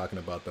why we're talking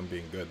about them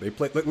being good. They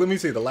played. Let me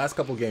see. The last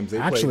couple games they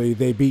Actually,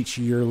 they beat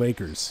your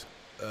Lakers.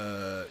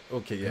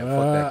 Okay, yeah,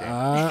 fuck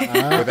that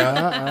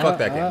game. Fuck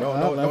that game.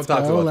 No, don't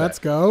talk about that. Let's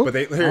go. But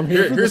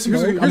here's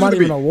I'm not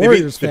even a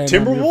Warriors fan. The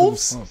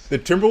Timberwolves. The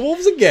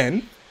Timberwolves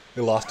again.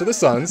 They lost to the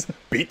Suns.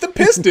 Beat the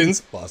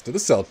Pistons. Lost to the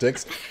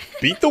Celtics.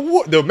 Beat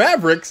the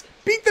Mavericks.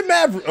 Beat the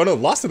Mavericks. Oh no,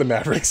 lost to the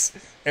Mavericks.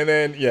 And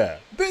then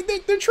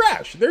they're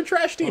trash. They're a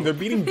trash team. They're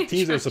beating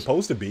teams they're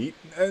supposed to beat,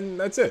 and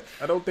that's it.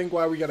 I don't think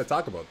why we got to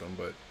talk about them,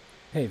 but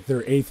hey,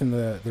 they're eighth in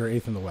the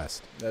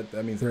West. That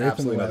means They're absolutely eighth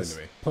in the nothing West.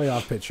 to me.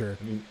 Playoff picture.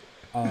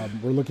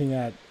 We're looking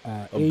at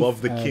Above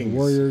eighth, the Kings.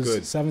 Warriors,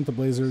 Good. 7th the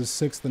Blazers,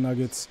 6th the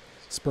Nuggets,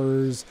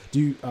 Spurs,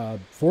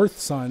 4th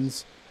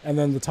Suns, and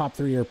then the top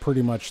 3 are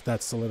pretty much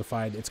that's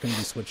solidified. It's going to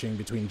be switching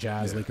between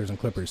Jazz, Lakers, and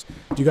Clippers.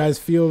 Do you guys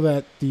feel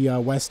that the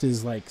West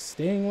is like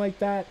staying like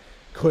that?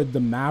 Could the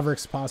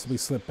Mavericks possibly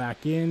slip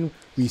back in?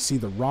 We see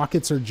the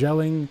Rockets are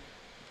gelling.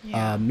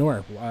 Yeah.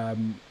 Nor.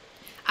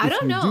 I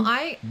don't know.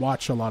 I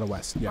watch a lot of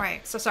West. Yeah.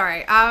 Right. So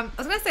sorry. I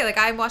was gonna say, like,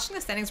 I'm watching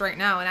the standings right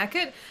now, and I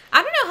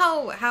don't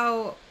know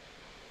how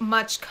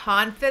much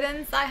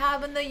confidence I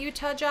have in the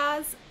Utah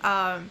Jazz.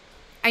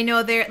 I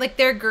know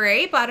they're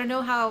great, but I don't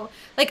know how.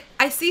 Like,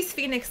 I see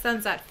Phoenix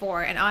Suns at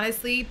 4, and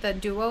honestly, the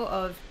duo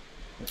of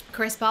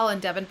Chris Paul and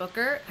Devin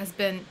Booker has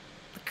been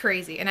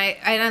crazy, and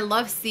I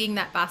love seeing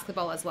that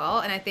basketball as well.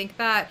 And I think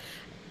that,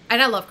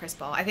 and I love Chris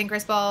Paul. I think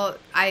Chris Paul,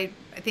 I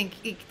think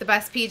the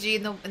best PG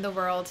in the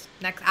world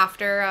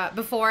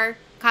before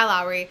Kyle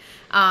Lowry.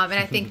 And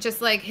I think just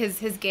like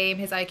his game,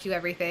 his IQ,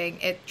 everything,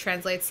 it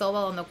translates so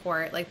well on the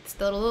court. Like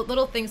the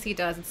little things he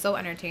does, it's so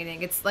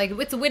entertaining. It's like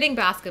it's winning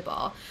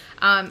basketball.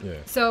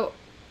 So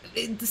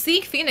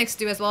seeing Phoenix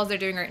do as well as they're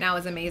doing right now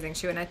is amazing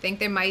too, and I think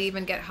they might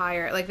even get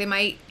higher. Like they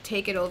might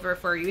take it over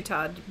for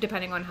Utah,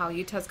 depending on how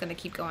Utah's going to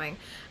keep going.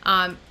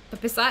 But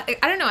besides,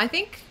 I don't know. I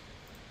think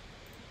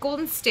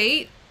Golden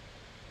State,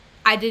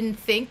 I didn't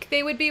think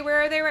they would be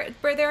where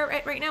they're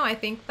at right now. I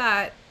think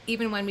that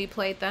even when we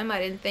played them, I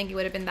didn't think it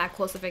would have been that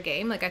close of a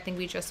game. Like I think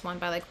we just won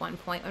by like 1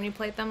 point when we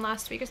played them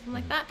last week or something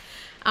like that.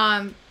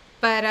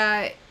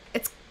 But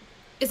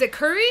is it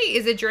Curry?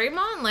 Is it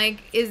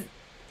Draymond?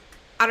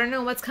 I don't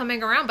know what's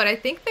coming around, but I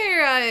think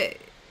they're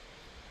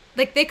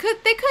they could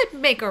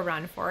make a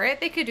run for it.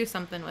 They could do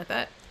something with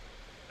it.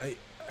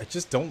 I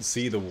just don't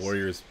see the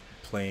Warriors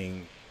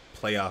playing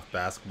playoff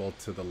basketball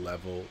to the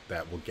level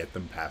that will get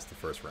them past the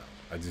first round.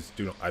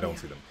 I don't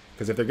see them,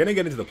 because if they're going to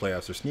get into the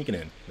playoffs, they're sneaking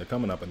in, they're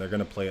coming up, and they're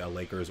going to play a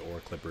Lakers or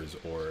Clippers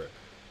or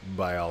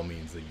by all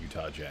means the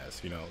Utah Jazz.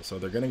 So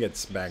they're going to get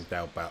spanked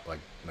out by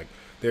like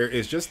there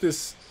is just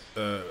this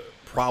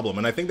problem,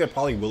 and I think they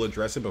probably will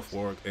address it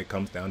before it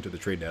comes down to the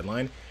trade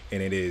deadline,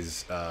 and it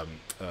is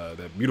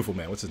the beautiful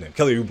man, what's his name,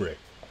 Kelly Oubre.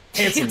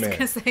 Handsome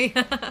man.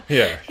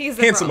 Yeah. He's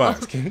a handsome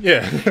eyes.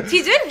 Yeah.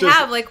 He did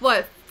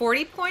have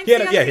 40 points. He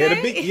had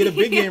a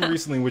big game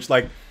recently, which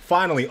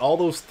finally all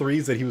those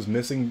threes that he was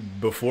missing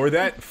before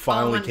that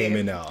finally came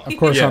in now. Of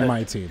course, on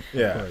my team.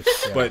 Yeah. Of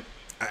course, yeah. But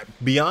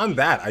beyond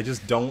that, I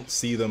just don't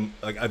see them.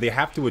 They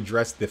have to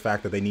address the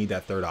fact that they need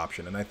that third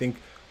option, and I think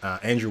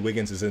Andrew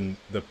Wiggins is in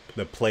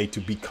the play to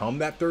become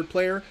that third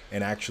player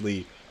and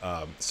actually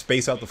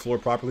space out the floor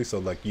properly,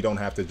 so you don't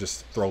have to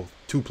just throw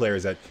 2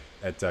 players at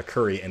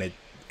Curry and it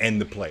end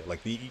the play.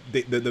 Like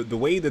the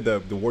way that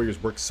the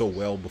Warriors worked so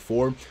well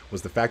before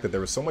was the fact that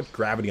there was so much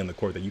gravity on the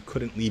court that you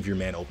couldn't leave your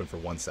man open for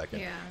 1 second.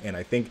 Yeah. And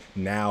I think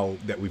now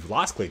that we've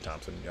lost Klay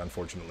Thompson,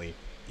 unfortunately,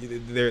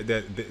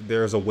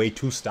 there's a way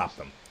to stop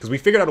them, because we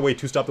figured out a way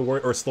to stop the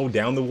Warriors or slow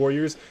down the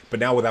Warriors,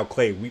 but now without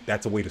Klay,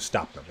 that's a way to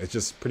stop them. It's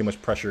just pretty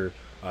much pressure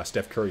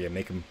Steph Curry and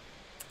make him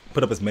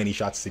put up as many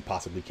shots as he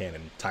possibly can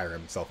and tire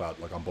himself out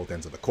on both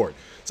ends of the court.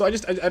 So I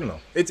don't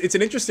know. It's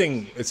an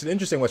interesting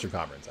Western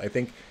Conference. I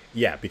think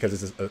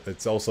because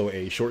it's also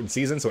a shortened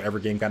season, so every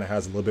game kind of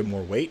has a little bit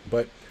more weight.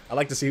 But I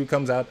like to see who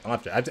comes out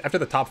after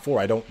the top 4.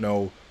 I don't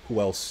know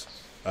who else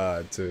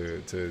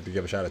to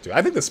give a shout out to.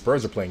 I think the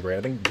Spurs are playing great.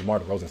 I think DeMar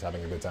DeRozan's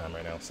having a good time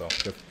right now. So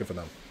good for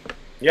them.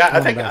 Yeah,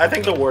 I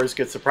think the Warriors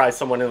could surprise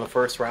someone in the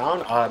first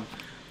round.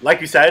 Like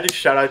you said,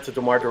 shout out to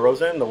DeMar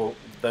DeRozan.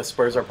 The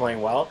Spurs are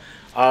playing well.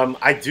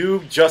 I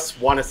do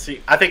just want to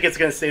see. I think it's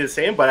going to stay the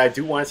same, but I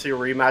do want to see a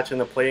rematch in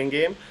the play-in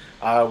game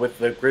with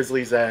the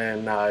Grizzlies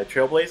and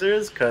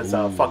Trailblazers, because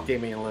fuck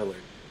Damian Lillard.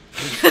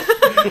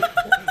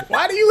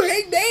 Why do you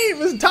hate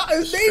Dame?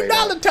 It's Dame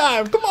Dollar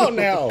time. Come on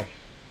now.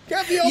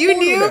 Can't be on You board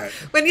with knew that.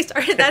 when you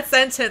started that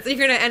sentence you're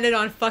gonna end it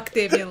on "fuck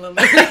Damian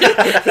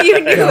Lillard."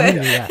 You knew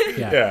it.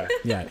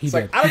 Yeah, he It's did.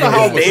 like, I don't know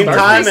how I'm It's game gonna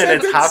start time this and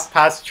it's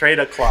sentence.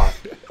 o'clock.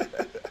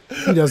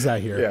 He does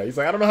that here. Yeah, he's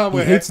like, I don't know how I'm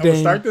gonna hates I'm gonna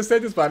Dame. start this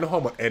sentence, but I know how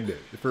I'm gonna end it.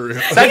 For real.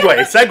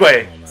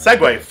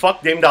 Segue.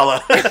 Fuck Dame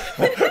Dollar.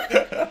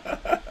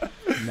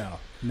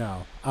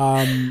 No.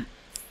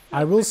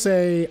 I will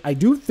say I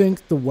do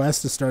think the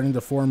West is starting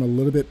to form a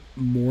little bit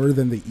more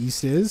than the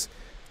East is.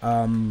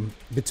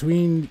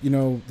 Between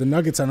the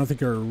Nuggets, I don't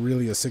think are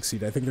really a 6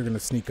 seed. I think they're going to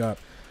sneak up.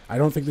 I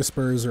don't think the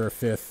Spurs are a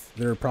 5th.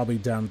 They're probably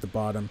down at the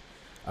bottom.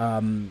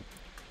 And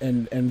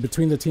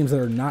between the teams that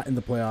are not in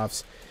the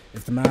playoffs,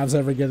 if the Mavs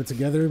ever get it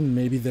together,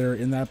 maybe they're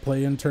in that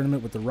play-in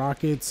tournament with the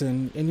Rockets,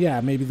 and yeah,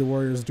 maybe the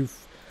Warriors do.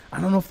 I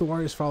don't know if the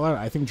Warriors fall out.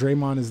 I think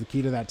Draymond is the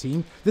key to that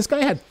team. This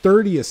guy had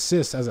 30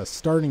 assists as a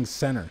starting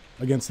center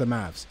against the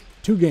Mavs.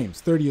 2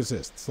 games, 30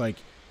 assists. Like,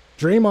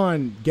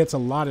 Draymond gets a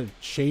lot of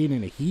shade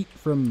and heat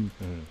from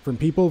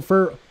people,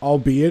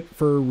 albeit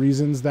for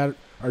reasons that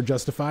are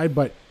justified,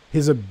 but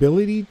his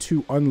ability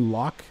to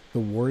unlock the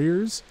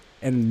Warriors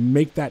and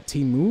make that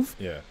team move,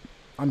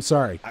 I'm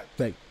sorry.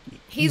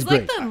 He's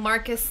great. like the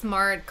Marcus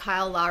Smart,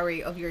 Kyle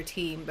Lowry of your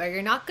team. Like,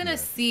 you're not gonna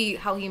see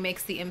how he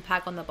makes the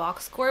impact on the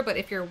box score, but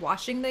if you're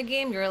watching the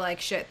game, you're like,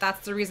 shit,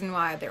 that's the reason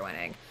why they're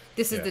winning.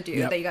 This is the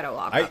dude that you gotta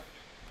lock up.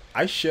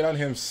 I shit on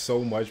him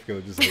so much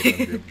because I just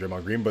hate on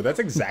Draymond Green, but that's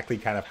exactly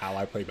kind of how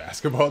I play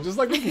basketball. Just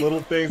like those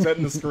little things,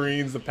 setting the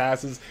screens, the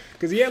passes.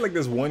 Because he had like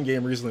this one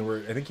game recently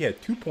where I think he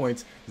had 2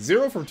 points,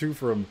 0 from 2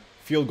 from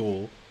field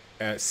goal,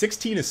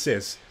 16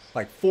 assists,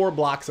 like 4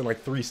 blocks and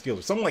like 3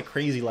 steals, something like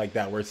crazy like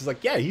that. Where it's just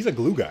like, yeah, he's a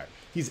glue guy.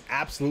 He's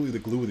absolutely the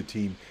glue of the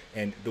team,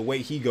 and the way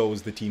he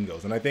goes, the team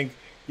goes. And I think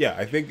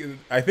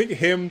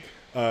him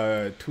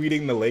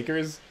tweeting the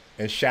Lakers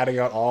and shouting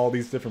out all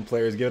these different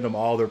players, giving them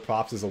all their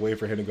props is a way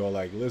for him to go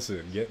like,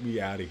 listen, get me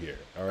out of here,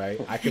 all right?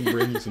 I can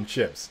bring you some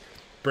chips.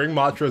 Bring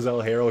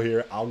Montrezl Harrell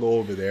here. I'll go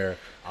over there.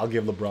 I'll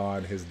give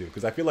LeBron his due.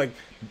 Because I feel like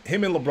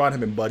him and LeBron have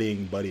been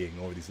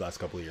buddying over these last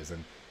couple of years.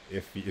 And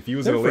if he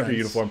was in a Laker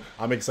uniform,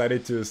 I'm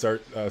excited to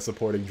start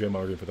supporting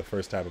Draymond Green for the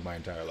first time in my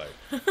entire life.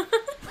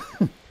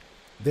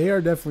 They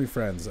are definitely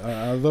friends.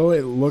 Although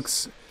it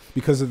looks,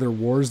 because of their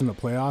wars in the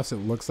playoffs, it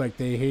looks like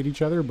they hate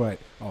each other. But,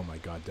 oh my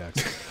God,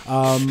 Dex.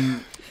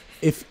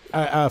 If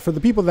for the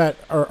people that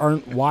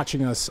aren't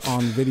watching us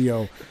on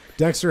video,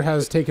 Dexter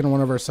has taken one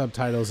of our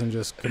subtitles and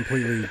just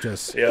completely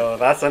Yo,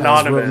 that's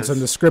anonymous. Some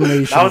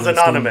discrimination. That was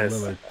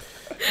anonymous.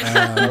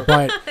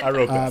 But I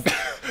wrote that.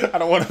 I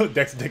don't want to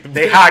Dexter take them.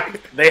 They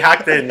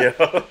hacked in,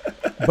 yo.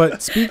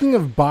 But speaking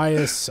of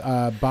biased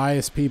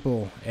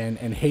people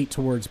and hate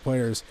towards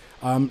players,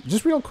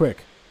 just real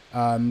quick, we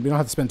don't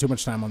have to spend too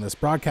much time on this.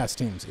 Broadcast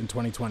teams in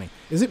 2020.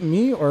 Is it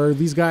me or are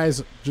these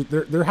guys,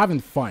 they're having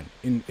fun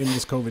in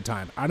this COVID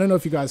time? I don't know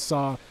if you guys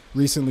saw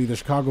recently the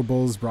Chicago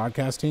Bulls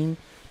broadcast team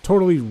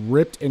totally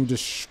ripped and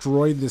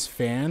destroyed this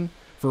fan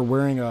for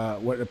wearing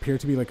what appeared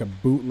to be like a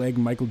bootleg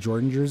Michael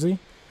Jordan jersey.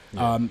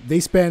 Yeah. They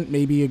spent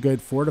maybe a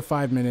good 4 to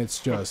 5 minutes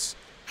just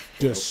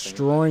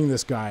destroying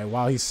this guy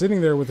while he's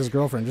sitting there with his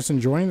girlfriend, just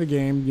enjoying the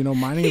game,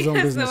 minding his own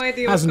business. No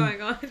idea what's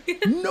going on.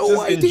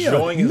 No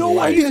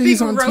idea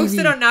he's on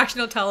roasted TV. on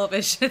national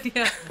television.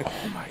 Yeah.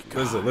 Oh my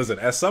God. Listen.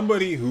 As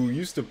somebody who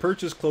used to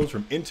purchase clothes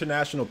from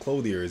international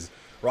clothiers,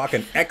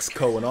 rocking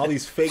Exco and all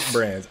these fake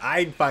brands,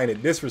 I find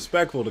it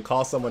disrespectful to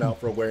call someone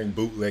out for wearing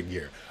bootleg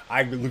gear.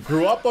 I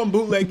grew up on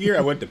bootleg gear.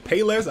 I went to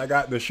Payless. I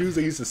got the shoes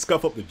that used to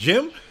scuff up the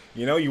gym.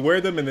 You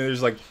wear them, and then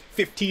there's like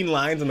 15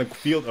 lines on the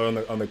field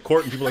or on the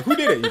court, and people are like, "Who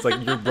did it?" It's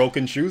like your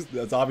broken shoes.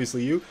 That's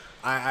obviously you.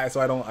 I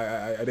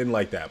didn't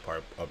like that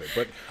part of it,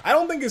 but I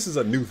don't think this is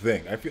a new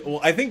thing. I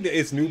think that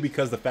it's new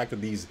because the fact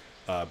that these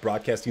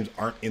broadcast teams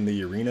aren't in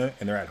the arena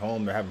and they're at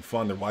home, they're having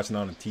fun, they're watching it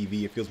on the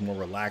TV. It feels more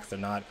relaxed. They're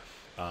not.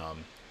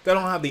 They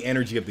don't have the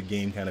energy of the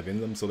game kind of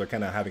in them, so they're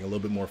kind of having a little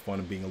bit more fun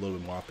and being a little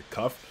bit more off the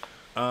cuff.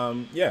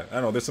 Yeah, I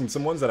don't know. There's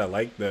some ones that I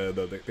like.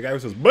 The guy who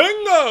says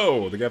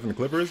 "Bingo," the guy from the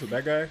Clippers,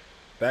 that guy.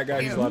 That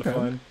guy, he's a lot of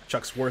fun.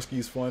 Chuck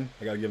Swirsky's fun.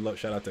 I got to give a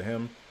shout out to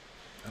him.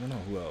 I don't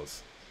know who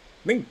else.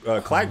 I think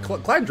Clyde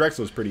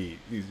Drexler's pretty.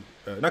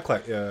 Not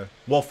Clyde.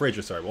 Walt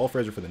Frazier, sorry. Walt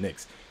Frazier for the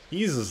Knicks.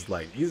 He's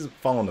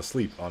falling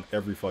asleep on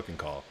every fucking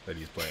call that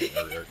he's playing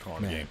or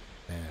calling the game.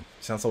 Man.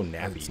 He sounds so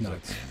nappy. It's He's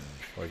nuts.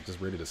 like just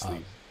ready to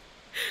sleep.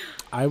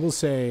 I will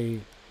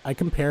say I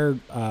compared.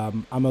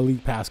 I'm a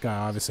League Pass guy.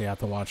 Obviously, I have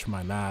to watch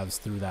my Mavs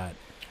through that.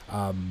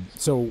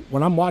 So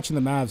when I'm watching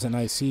the Mavs and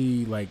I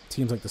see like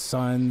teams like the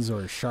Suns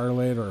or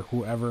Charlotte or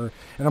whoever,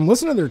 and I'm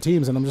listening to their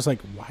teams and I'm just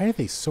like, why are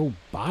they so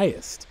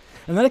biased?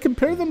 And then I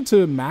compare them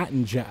to Matt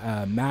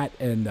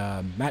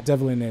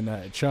Devlin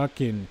and Chuck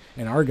and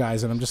our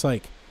guys, and I'm just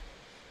like,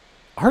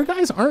 our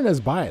guys aren't as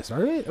biased,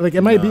 are they? Like,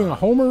 am I being a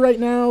homer right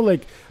now?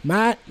 Like,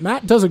 Matt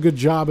does a good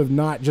job of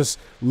not just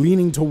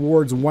leaning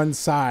towards one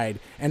side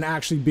and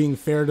actually being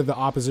fair to the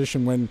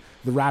opposition when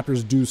the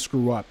Raptors do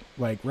screw up.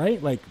 Like,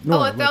 right? Like, no.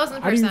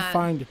 1,000%. How do you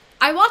find?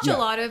 I watch a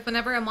lot of,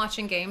 whenever I'm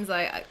watching games,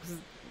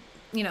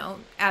 you know,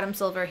 Adam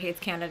Silver hates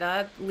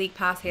Canada, League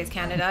Pass hates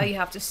Canada. You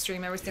have to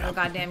stream every single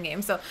goddamn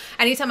game. So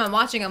anytime I'm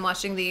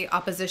watching the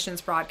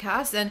opposition's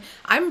broadcast, and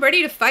I'm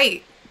ready to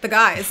fight the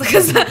guys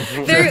because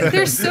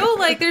they're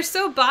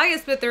so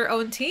biased with their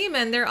own team,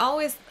 and they're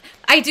always.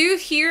 I do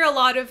hear a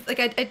lot of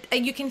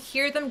you can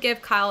hear them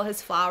give Kyle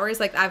his flowers.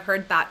 Like I've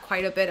heard that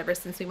quite a bit ever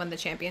since we won the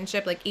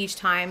championship. Like each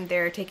time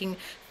they're taking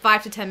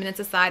 5 to 10 minutes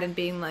aside and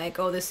being like,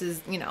 "Oh, this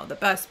is, you know, the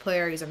best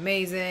player. He's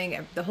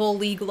amazing. The whole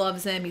league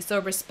loves him. He's so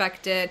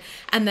respected."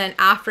 And then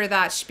after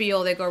that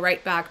spiel, they go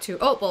right back to,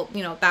 "Oh, well,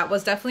 you know, that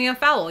was definitely a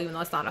foul, even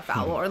though it's not a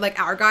foul." Or like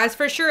our guys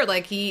for sure,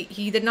 like he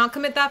did not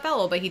commit that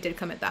foul, but he did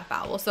commit that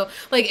foul. So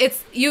like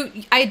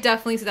I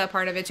definitely see that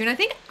part of it too. And I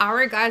think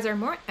our guys are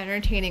more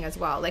entertaining as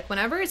well. Like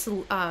whenever it's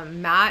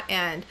Matt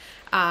and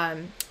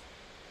why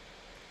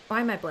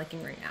am I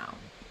blanking right now?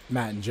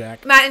 Matt and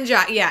Jack,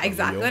 yeah,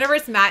 exactly. Whenever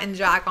it's Matt and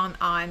Jack on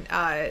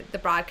the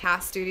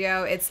broadcast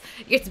studio, it's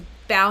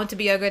bound to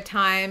be a good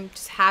time.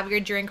 Just have your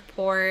drink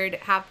poured,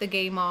 have the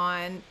game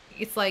on.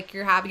 It's like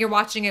you're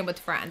watching it with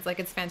friends. Like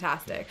it's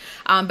fantastic.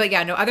 But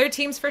yeah, no, other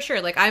teams for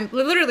sure. Like I'm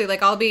literally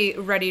like I'll be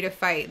ready to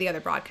fight the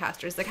other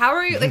broadcasters. Like how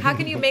are you? Like how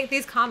can you make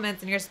these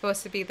comments and you're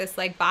supposed to be this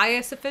like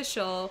biased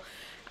official?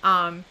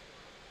 But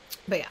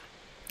yeah,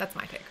 that's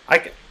my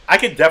take. I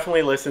could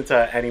definitely listen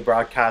to any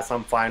broadcast.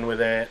 I'm fine with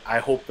it.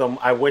 I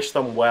wish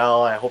them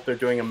well. I hope they're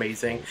doing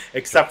amazing.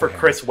 Except for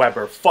Chris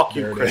Webber. Fuck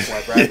you, Chris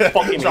Webber. I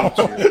fucking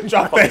hate you.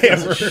 Drop the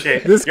hammer.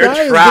 Shit. This You're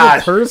guy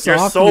trash. Is You're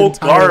off so the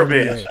entire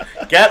garbage.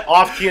 NBA. Get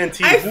off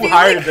TNT. Who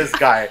hired this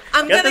guy?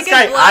 I'm get gonna this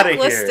get guy out of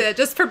blacklisted here.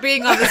 just for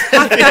being on this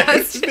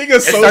podcast.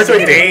 It starts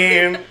with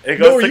Dame. It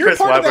goes to you're Chris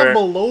part of that Webber.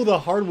 Below the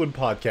Hardwood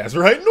podcast,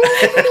 right?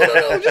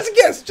 No. Just a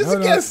guess. Just a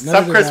guess.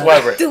 Except Chris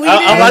Webber. Delete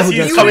it. Unless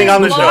he's coming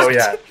on the show,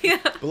 yeah.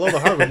 Below the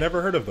Hardwood.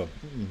 Never heard of them.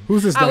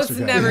 Who's this? I was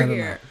Dexter guy? never I don't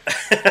here.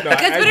 know. You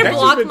guys better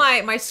block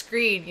my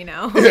screen, you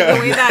know? The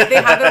way that they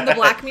have it in the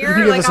Black Mirror.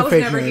 Give Like us I a was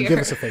fake never name. here. Give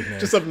us a fake name.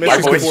 Just a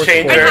My voice Mr.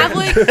 changer. And have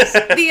like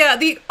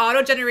the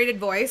auto-generated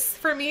voice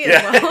for me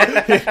as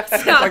well.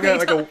 Stop me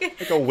talking.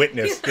 like a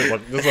witness.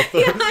 There's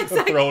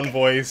a throne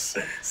voice,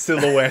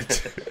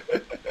 silhouette.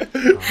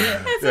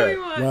 That's what we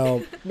want.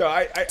 Well,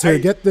 No, to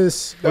get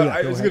this, No, oh, yeah,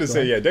 I go was ahead, gonna go say,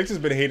 ahead. yeah. Dexter's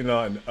been hating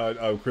on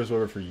Chris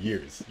Webber for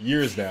years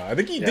now. I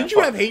think Yeah, did you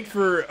have hate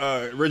for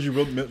Reggie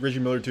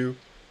Miller too?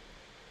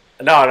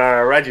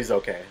 No, Reggie's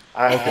okay.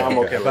 I'm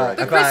okay with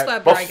Reggie. Chris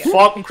Webber, But I get.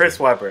 fuck Chris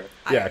Webber.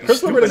 Yeah,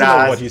 Chris Webber Stupid doesn't know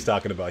ass. what he's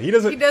talking about. He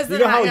doesn't. He doesn't. You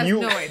know how He has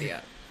you? no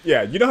idea.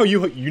 Yeah, you know how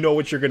you know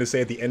what you're gonna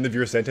say at the end of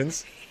your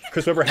sentence.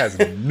 Chris Webber has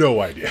no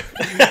idea.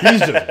 He's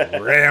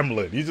just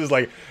rambling. He's just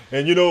like,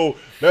 and you know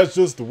that's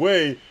just the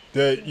way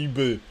that you've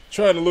been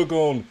trying to look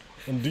on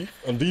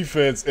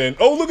defense, and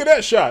oh look at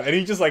that shot, and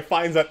he just like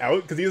finds that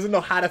out because he doesn't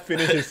know how to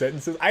finish his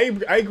sentences. I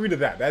agree to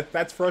that.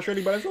 That's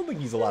frustrating, but I still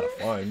think he's a lot of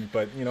fun.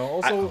 But you know,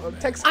 also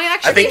text. I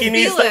actually I think he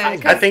needs feel to.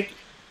 it. I think.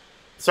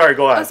 Sorry,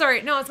 go ahead. Oh,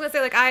 sorry. No, I was gonna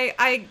say like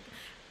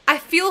I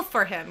feel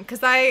for him because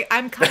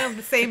I'm kind of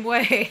the same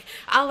way.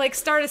 I'll like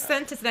start a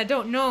sentence and I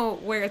don't know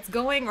where it's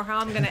going or how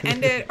I'm gonna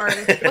end it or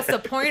what's the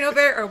point of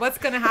it or what's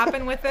gonna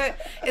happen with it.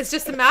 It's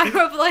just a matter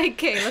of like,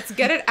 okay, let's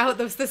get it out of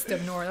the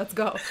system, Nora. Let's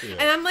go. Yeah.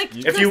 And I'm like,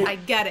 Chris, I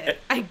get it.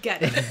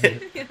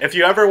 If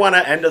you ever want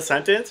to end a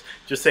sentence,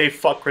 just say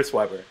 "fuck Chris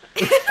Webber."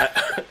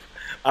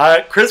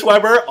 Chris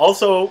Webber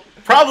also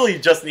probably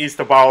just needs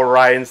to borrow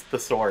Ryan's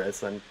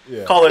thesaurus and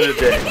call it a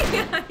day.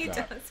 Yeah, he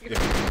does.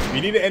 If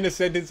you need to end a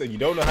sentence and you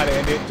don't know how to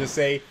end it, just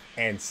say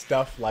 "and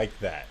stuff like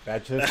that."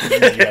 That just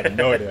means you have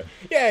no idea.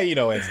 Yeah, you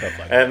know, and stuff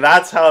like that. And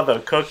that's how the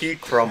cookie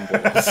crumbles.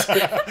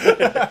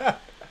 I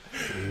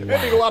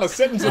think a lot of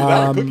sentences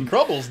about cookie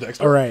crumbles next.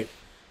 All right.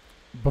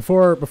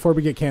 Before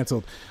we get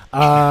canceled,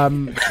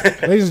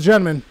 ladies and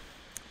gentlemen,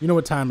 you know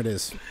what time it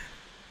is.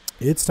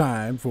 It's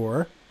time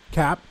for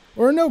cap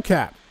or no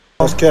cap.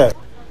 Who's cap?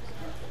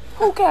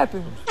 Who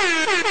capping?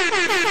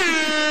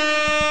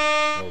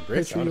 Oh,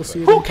 great sound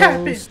effect. Who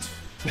capping?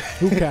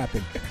 Who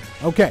capping?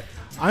 Okay,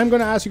 I'm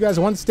going to ask you guys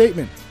one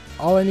statement.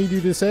 All I need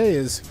you to say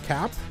is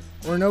cap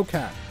or no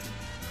cap.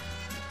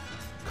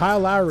 Kyle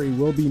Lowry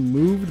will be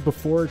moved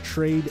before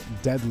trade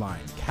deadline.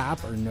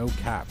 Cap or no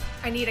cap?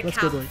 I need a Let's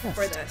cap go to a guess.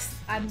 for this.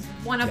 I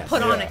want to Yes.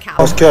 put on a cap.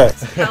 Who's cap?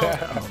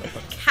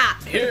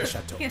 Cap. Here.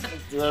 Yeah.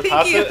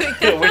 Pass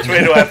it? Which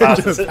way do I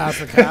pass Just it? pass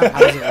the cap. How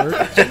does it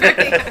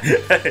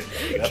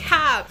work?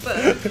 Cap.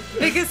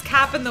 Biggest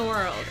cap in the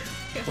world.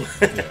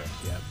 Yeah.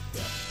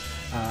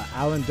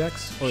 Alan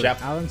Dex or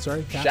Shap- Alan?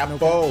 Sorry. Cap, no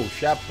cap?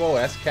 Chapeau,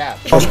 that's cap.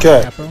 Who's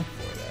cap? Capo?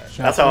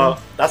 That's Chapo?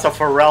 a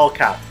Pharrell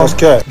cap. Who's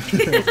cap?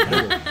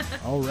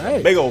 All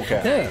right. Big old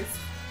cap. Okay.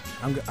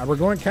 We're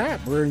going cap.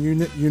 We're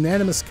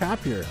unanimous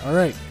cap here. All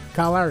right.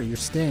 Kyle Lowry, you're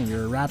staying.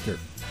 You're a Raptor.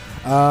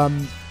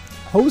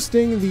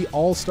 Hosting the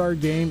All-Star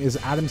game is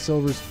Adam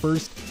Silver's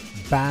first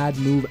bad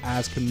move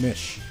as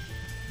commish.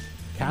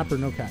 Cap or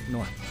no cap?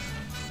 No.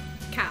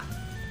 Cap.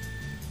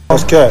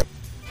 Who's cap?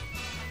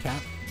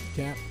 Cap.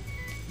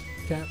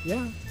 Cap.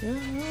 Yeah.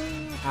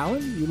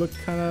 Alan, you look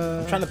kind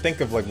of. I'm trying to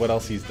think of like what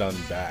else he's done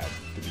bad.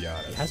 To be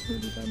honest, He hasn't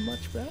really done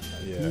much bad.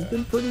 Yeah. He's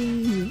been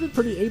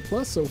pretty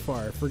A+ so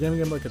far. For giving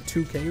him like a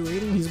 2K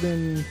rating, he's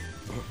been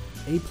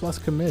A+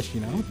 commish.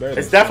 You know. Better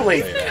It's than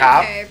definitely Sam.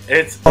 Cap. Okay.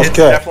 It's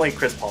definitely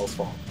Chris Paul's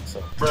fault.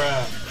 So.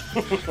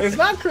 It's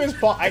not Chris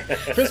Paul.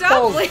 Chris Stop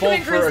Paul's blaming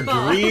fault for Chris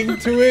Paul. agreeing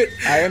to it.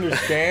 I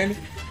understand.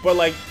 But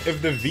like,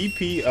 if the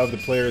VP of the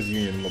Players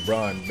Union,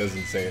 LeBron,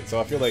 doesn't say it, so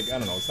I feel like I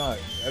don't know. It's not.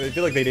 I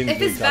feel like they didn't. If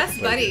really his best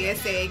contemplate buddy it.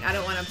 is saying, I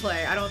don't want to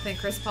play, I don't think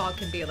Chris Paul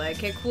can be like,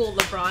 okay, cool,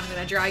 LeBron, I'm going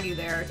to drag you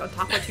there on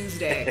Taco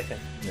Tuesday.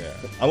 Yeah.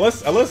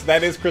 Unless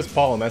that is Chris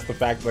Paul, and that's the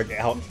fact, like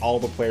how all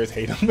the players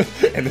hate him,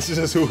 and this is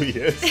just who he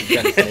is. He's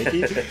kind of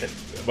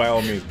snaky, by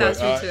all means. That's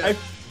but true, too.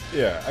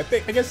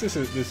 I guess this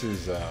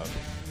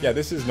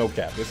is no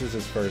cap. This is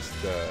his first.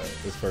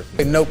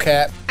 No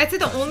cap. I'd say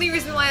the only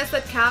reason why I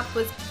said Cap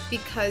was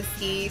because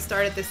he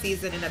started the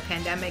season in a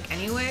pandemic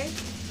anyway.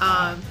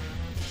 But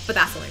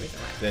that's the only reason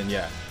why. Then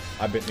yeah,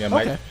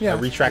 I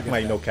retract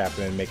my no cap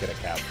and make it a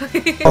cap.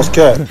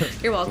 Okay.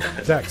 You're welcome.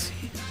 Dex.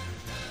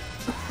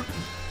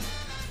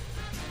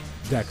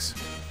 Dex.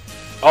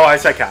 Oh, I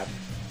said Cap.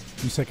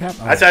 You said Cap.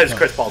 I said it's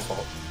Chris Paul's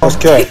fault.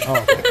 Okay. Oh,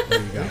 okay.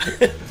 There you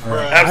go. All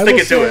right. I'm I sticking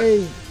will to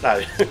it.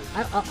 say-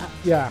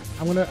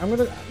 I'm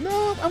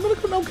gonna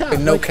go no cap.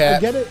 No Like, cap. I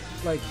get it.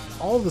 Like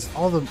all the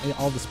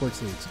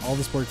sports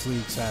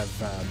leagues have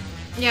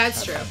Yeah,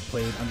 it's true. have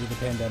played under the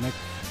pandemic,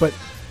 but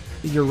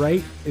you're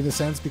right in a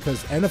sense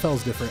because NFL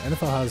is different.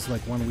 NFL has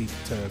like 1 week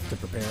to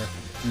prepare.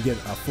 You get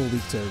a full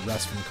week to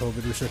rest from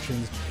COVID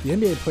restrictions. The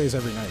NBA plays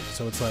every night,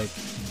 so it's like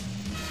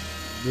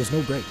there's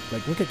no break.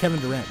 Like look at Kevin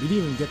Durant. We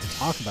didn't even get to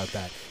talk about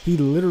that. He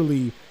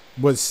literally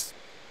was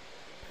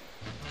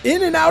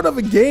in and out of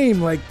a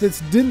game. Like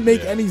this didn't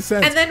make any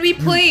sense. And then we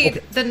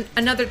played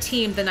another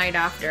team the night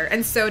after,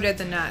 and so did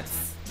the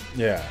Nets.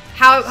 Yeah.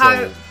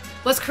 How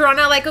was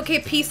Corona like, okay,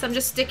 peace, I'm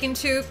just sticking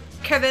to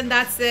Kevin,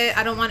 that's it.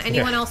 I don't want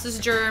anyone else's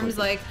germs.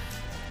 Like,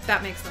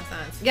 that makes no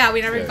sense. Yeah,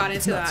 we never got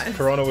into that.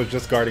 Corona was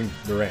just guarding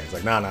Durant. It's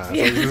like, nah.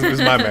 This is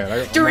my man. I'm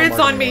not Durant's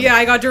on marking me. him. Yeah,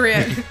 I got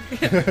Durant.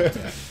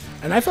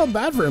 And I felt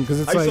bad for him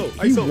because it's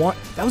he won.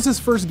 That was his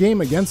first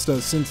game against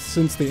us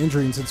since the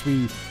injury and since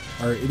we,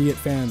 our idiot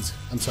fans,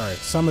 I'm sorry,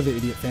 some of the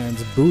idiot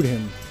fans booed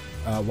him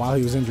while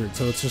he was injured.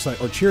 So it's just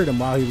like, or cheered him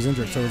while he was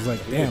injured. So it was like,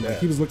 damn, like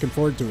he was looking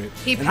forward to it.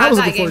 He And had was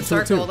that looking game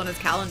forward to it, too. circled on his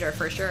calendar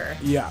for sure.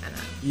 Yeah.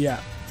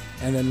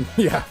 And then,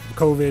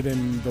 COVID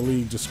and the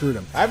league just screwed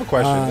him. I have a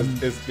question.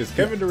 Is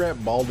Kevin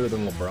Durant balder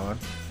than LeBron?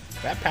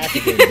 That pack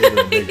is getting bigger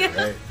and bigger,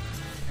 right?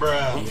 Bro.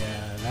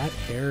 Yeah, that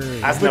hair.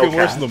 That's It's no looking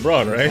worse cap. than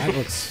LeBron, right? That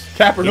looks.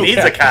 Cap or He no needs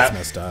cap? a cap.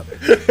 That's messed up.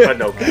 But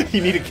no cap. He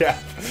need a cap.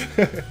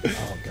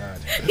 Oh God.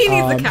 He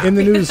needs a cap. In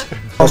the news.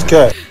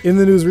 Okay. In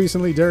the news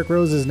recently, Derrick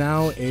Rose is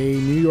now a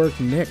New York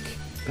Knick.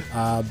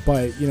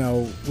 But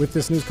with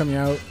this news coming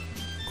out,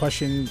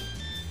 question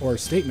or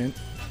statement: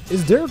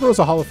 is Derrick Rose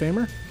a Hall of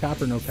Famer?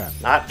 Cap or no cap?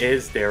 Not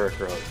is Derrick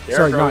Rose. Derrick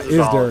Sorry, Rose not is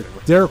a Hall Derrick. of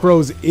Famer. Derrick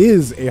Rose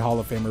is a Hall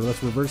of Famer.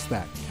 Let's reverse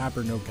that. Cap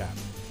or no cap?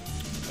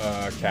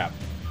 Cap.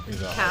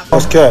 He's on. Cap.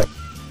 Okay.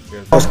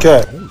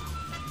 Okay.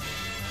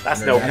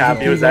 That's no cap.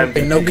 He was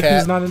MVP. No MVP is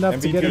cap. not enough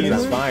to get him MVP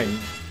is in. fine,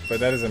 but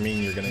that doesn't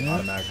mean you're going to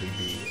automatically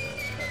be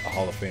a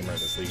Hall of Famer in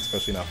this league,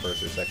 especially not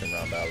first or second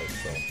round ballot.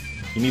 So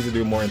he needs to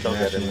do more Don't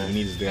get in internationally. there. He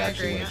needs to I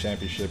actually agree, win a yeah.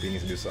 championship. He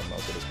needs to do something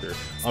else with his career.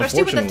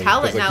 Especially with the Unfortunately,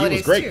 talent 'cause, like, he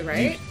was nowadays great. too,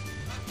 right?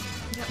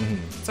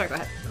 Mm-hmm. Sorry, go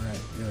ahead.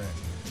 You're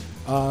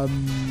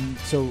right.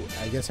 So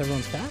I guess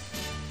everyone's cap.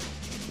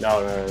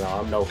 No.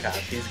 I'm no cap.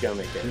 He's gonna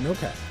make it. You're no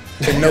cap.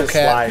 He's No gonna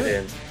cap. slide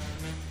in.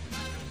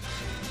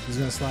 He's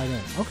gonna slide in.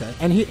 Okay.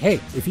 And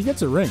if he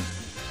gets a ring,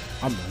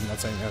 I'm not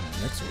saying that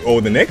the Knicks will. Oh,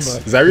 the Knicks?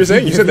 But Is that what you're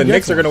saying? You if said the he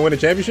Knicks gets are going to win a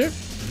championship?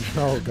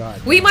 Oh God.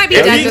 We might be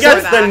If dead he before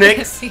gets that. the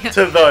Knicks Yeah.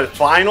 to the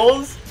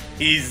finals,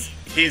 he's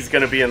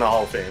gonna be in the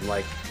Hall of Fame,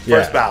 like first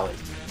Yeah. ballot.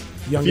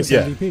 Youngest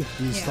Yeah. MVP.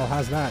 He still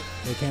has that.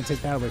 They can't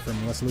take that away from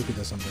him unless Luka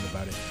does something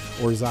about it.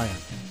 Or Zion.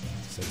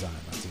 I said Zion,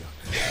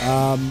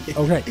 not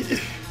Zion. Okay.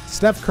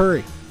 Steph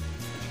Curry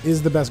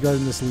is the best guard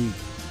in this league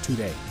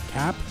today.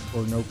 Cap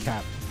or no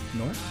cap?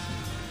 No?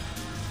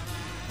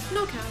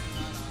 No cap.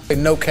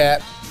 No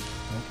cap.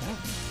 No cap.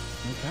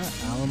 No cap.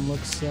 Alan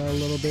looks a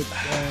little bit.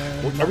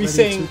 Are not we ready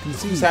saying to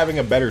concede. who's having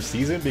a better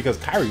season? Because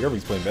Kyrie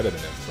Irving's playing better than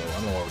him, so I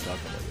don't know why we're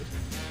talking about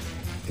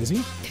this. Is he?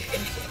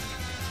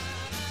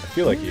 I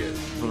feel like he is.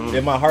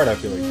 In my heart, I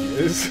feel like he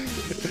is.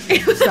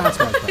 Stats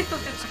wise, probably.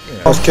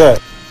 Okay.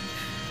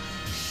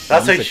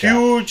 That's a He's a cap.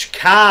 huge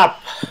cap.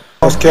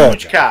 Okay.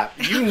 Huge cap.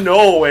 You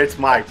know it's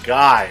my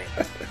guy.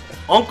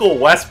 Uncle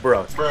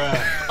Westbrook.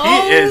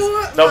 He is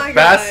the my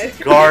best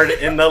God. guard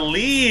in the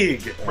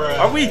league.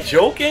 Are we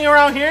joking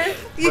around here?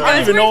 You I guys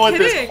don't even were know what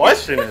kidding. this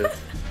question is.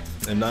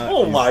 And not,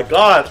 Oh my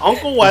God.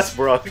 Uncle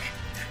Westbrook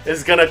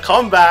is going to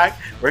come back.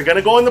 We're going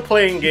to go in the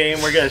playing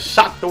game. We're going to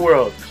shock the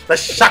world.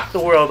 Let's shock the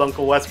world,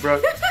 Uncle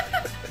Westbrook.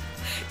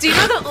 Do you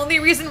know the only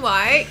reason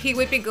why he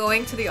would be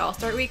going to the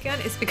All-Star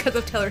weekend is because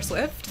of Taylor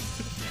Swift?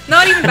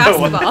 Not even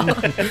basketball.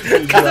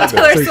 Because of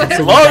Taylor So- Swift.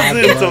 so-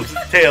 Loves him some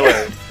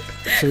Taylor.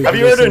 So you Have can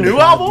you heard listen a to new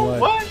Bad album?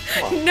 Blood. What?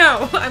 Come on.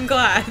 No, I'm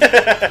glad.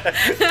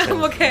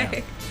 I'm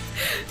okay.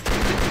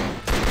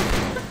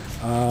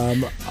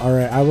 All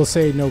right, I will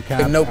say no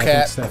cap. No I cap.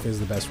 think Steph is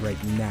the best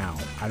right now.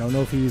 I don't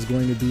know if he is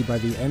going to be by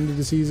the end of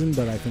the season,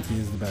 but I think he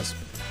is the best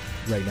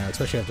right now,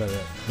 especially after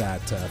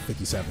that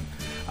 57.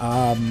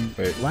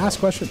 Wait. Last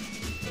question.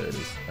 There it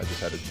is. I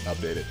just had to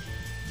update it.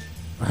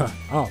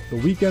 Oh, the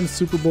weekend's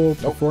Super Bowl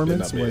Nope,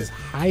 performance didn't update was it.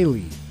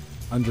 highly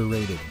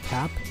underrated.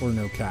 Cap or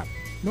no cap?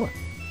 No.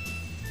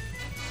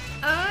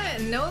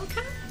 No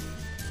cap.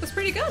 It was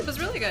pretty good. It was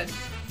really good.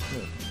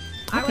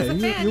 I was a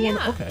you- fan. you Yeah.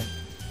 wanna- okay.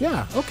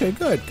 Yeah. Okay.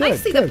 Good. Good. I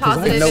see the good, 'cause I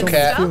have positive No so many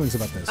cap. feelings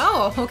about this.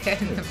 Oh, okay.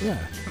 Yeah.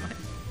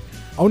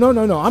 Oh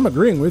no. I'm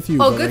agreeing with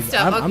you. Oh, but, good like,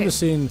 stuff, I'm okay. just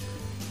saying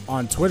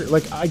on Twitter.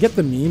 Like, I get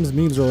the memes.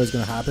 Memes are always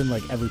going to happen,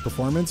 like every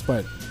performance.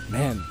 But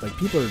man, like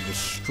people are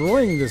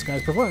destroying this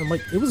guy's performance. I'm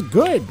like, it was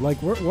good.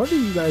 Like, what are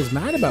you guys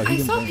mad about? He I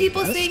didn't saw bring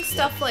people best? saying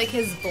stuff like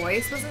his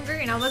voice wasn't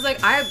great, and I was like,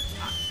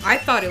 I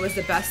thought it was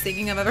the best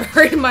singing I've ever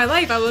heard in my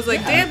life. I was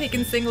like, damn, he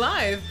can sing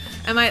live.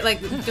 Am I like,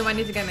 do I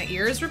need to get my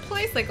ears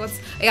replaced? Like, what's?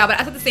 Yeah, but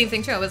I thought the same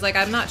thing too. I was like,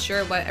 I'm not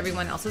sure what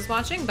everyone else is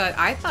watching, but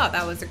I thought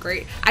that was a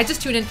great. I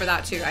just tuned in for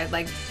that too. I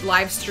like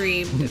live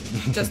streamed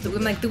just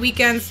like the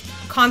weekend's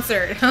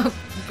concert,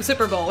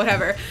 Super Bowl,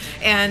 whatever,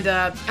 and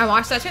I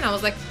watched that too. And I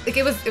was like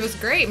it was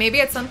great. Maybe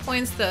at some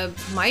points the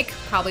mic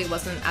probably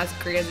wasn't as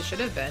great as it should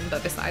have been,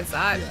 but besides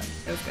that,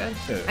 it was good.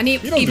 Yeah. And he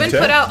You don't even do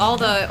put that. out all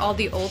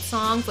the old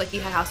songs. Like he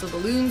had House of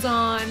Balloons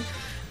on.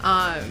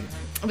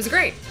 It was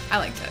great. I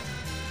liked it.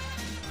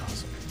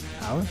 Awesome.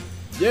 Alan?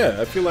 Yeah,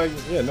 I feel like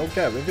no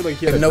cap. I feel like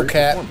he had a No great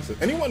cap.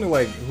 performance. Anyone who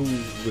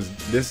was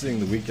dissing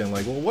the weekend,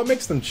 like, well, what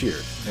makes them cheer?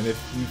 And if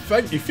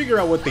you figure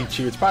out what they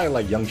cheer, it's probably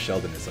like Young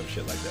Sheldon or some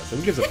shit like that. So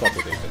who gives a fuck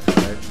what they think,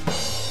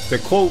 right? To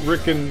quote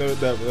Rick and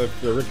the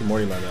Rick and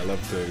Morty line that I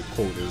love to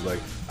quote is like,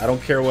 I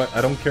don't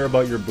care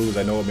about your booze.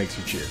 I know what makes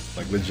you cheer.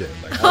 Like legit.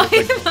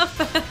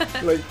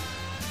 Like,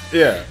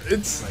 yeah,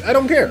 I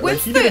don't care. When's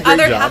like, he did a the great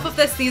other job. half of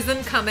the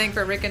season coming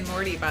for Rick and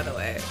Morty, by the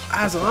way?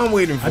 That's what I'm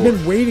waiting for. I've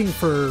been waiting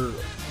for.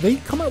 They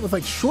come out with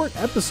like short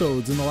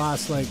episodes in the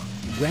last like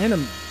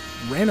random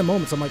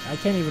moments. I'm like, I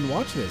can't even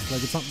watch this.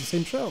 Like, it's not the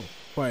same show.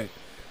 But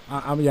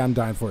I'm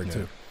dying for it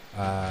too.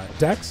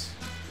 Dex.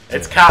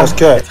 It's cap. That's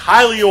cap. It's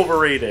highly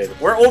overrated.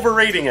 We're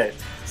overrating it.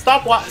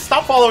 Stop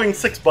following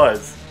Six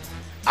Buzz.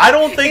 I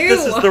don't think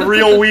this is the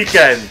real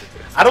Weekend.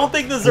 I don't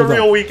think this is a Hold on.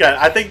 real Weekend.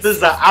 I think this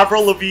is an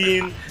Avril Lavigne I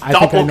think I know where he's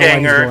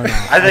doppelganger. going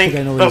now. I think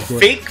I know where the he's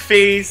going. fake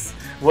face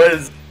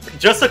was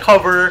just a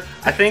cover.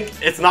 I think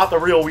it's not the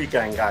real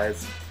Weekend,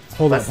 guys.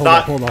 Hold Let's up.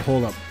 not-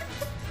 Hold up.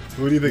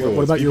 What do you think?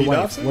 What about your PP wife?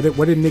 Dobson?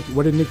 What did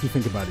Nikki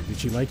think about it? Did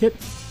she like it?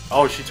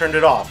 Oh, she turned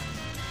it off.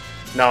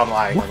 No, I'm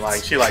lying. I'm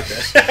lying. She liked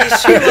it.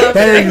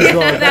 There you go.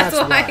 That's That's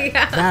why, why.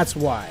 yeah. That's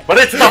why. But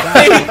it's the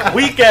fake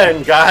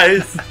Weekend,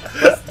 guys.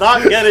 Let's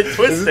not get it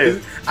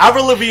twisted.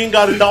 Avril Lavigne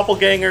got a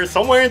doppelganger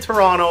somewhere in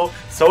Toronto.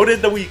 So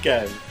did The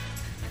Weeknd.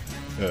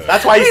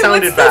 That's why he Wait,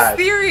 sounded what's bad.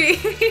 this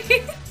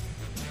theory?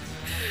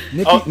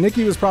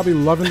 Nikki was probably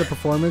loving the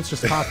performance,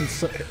 just talking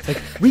like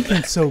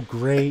Weekend's so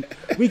great.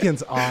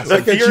 Weekend's awesome. The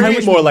Like, it should theory-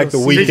 be more like The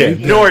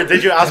Weeknd.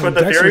 Did you ask what the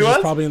Dexter's theory just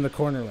was? probably in the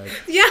corner, like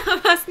Yeah, I'm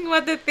asking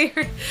what the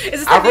theory is.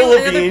 This Avril like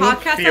another Lavigne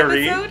podcast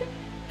theory. episode?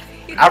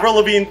 Avril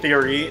Lavigne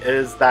theory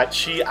is that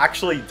she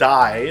actually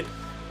died,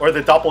 or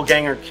the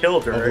doppelganger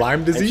killed her. Of Lyme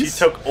And disease? she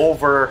took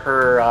over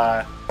her,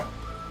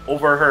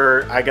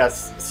 I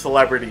guess,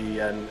 celebrity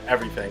and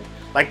everything.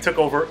 Like took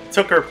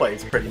her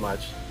place pretty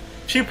much.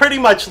 She pretty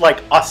much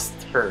like used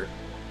her.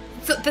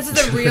 So this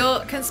is a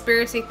real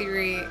conspiracy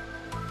theory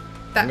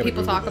that gonna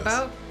people Google talk this.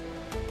 about?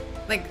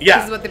 Like, Yeah,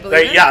 this is what they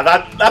believe in? yeah,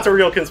 that's a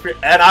real conspiracy.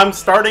 And I'm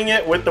starting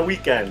it with The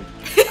Weeknd.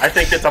 I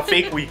think it's a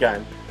fake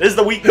weekend. This is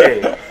the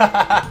weekday.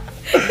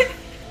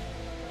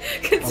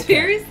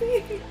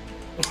 Conspiracy?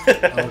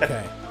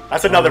 okay.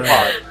 That's another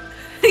Alright.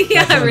 part.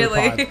 Yeah, Another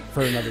really. pod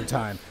for another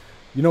time.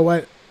 You know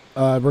what?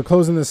 We're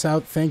closing this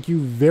out. Thank you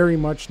very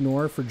much,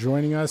 Nor, for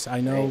joining us.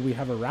 I know we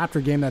have a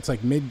Raptor game that's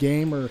like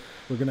mid-game, or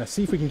we're going to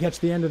see if we can catch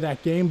the end of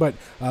that game. But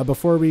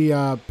before we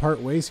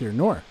part ways here,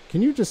 Nor,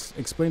 can you just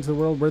explain to the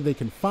world where they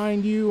can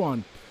find you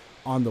on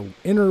the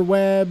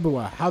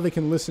interweb, how they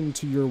can listen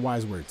to your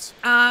wise words?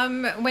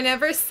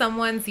 Whenever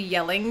someone's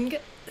yelling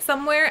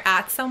somewhere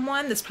at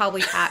someone, that's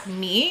probably at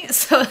me,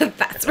 so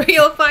that's where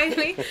you'll find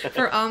me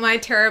for all my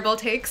terrible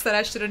takes that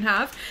I shouldn't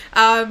have.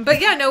 But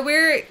yeah, no,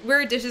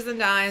 we're Dishes and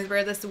Dimes.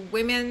 We're this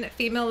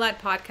female-led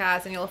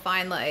podcast, and you'll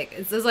find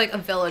this is like a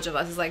village of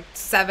us. It's like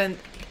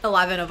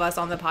 11 of us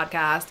on the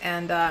podcast,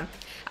 and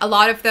a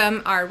lot of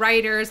them are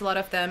writers. A lot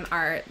of them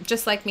are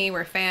just like me.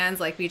 We're fans.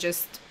 Like, we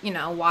just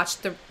watch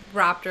the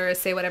Raptors,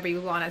 say whatever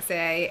you want to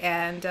say,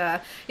 and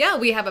yeah,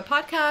 we have a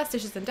podcast,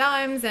 Dishes and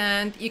Dimes,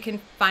 and you can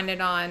find it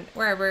on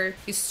wherever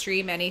you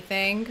stream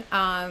anything,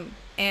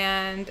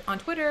 and on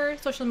Twitter,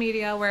 social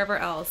media, wherever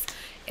else,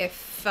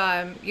 if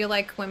you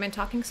like women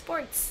talking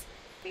sports.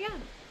 But yeah.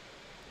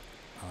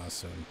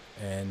 Awesome.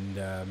 And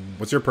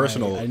what's your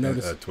personal I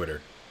noticed, Twitter?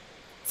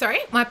 Sorry,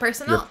 my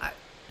personal.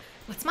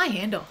 What's my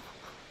handle?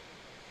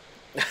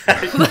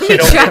 You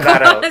don't get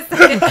that out.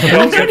 You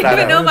don't get that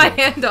even know out. my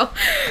handle.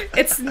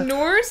 It's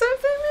Noor or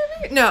something,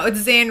 maybe? No, it's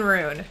Zane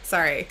Rune.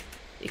 Sorry.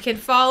 You can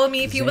follow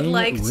me if you would Zane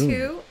like Rune.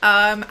 to.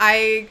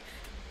 I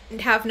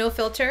have no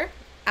filter.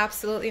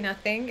 Absolutely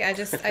nothing. I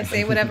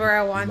say whatever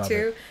I want Love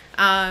to. it.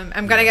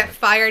 I'm gonna get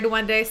fired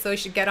one day, so you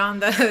should get on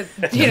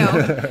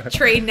the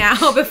train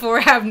now before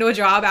I have no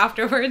job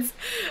afterwards.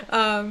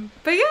 But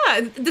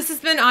yeah, this has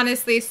been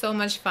honestly so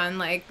much fun.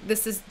 Like,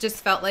 this has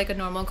just felt like a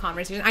normal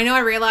conversation. I know I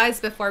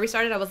realized before we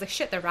started, I was like,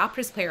 shit, the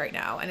Raptors play right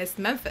now, and it's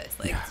Memphis.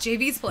 Like,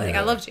 JV's playing.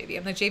 I love JV.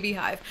 I'm like JV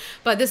Hive.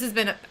 But this has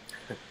been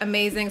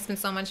amazing. It's been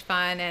so much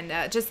fun,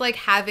 and just like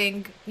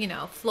having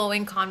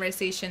flowing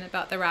conversation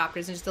about the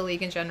Raptors and just the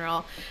league in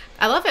general.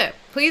 I love it.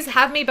 Please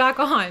have me back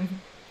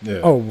on.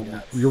 Yeah. Oh,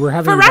 we're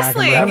having For you back and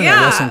wrestling, we're having a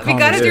yeah. wrestling We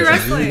gotta do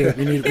conversation.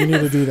 wrestling. We need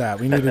to do that.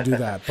 We need to do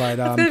that. But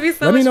gonna be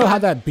so let me much know fun. how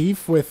that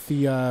beef with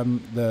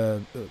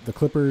the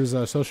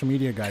Clippers social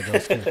media guy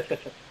goes too.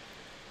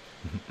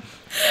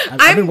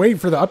 I've been waiting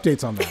for the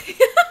updates on that.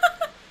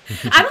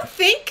 I don't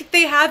think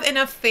they have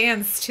enough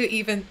fans to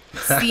even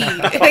see,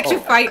 like, to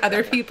fight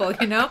other people,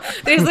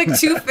 There's like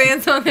 2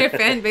 fans on their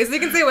fan base. You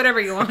can say whatever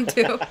you want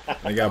to.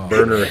 I got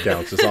burner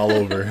accounts just all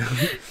over.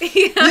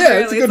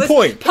 It's a good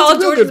point. Paul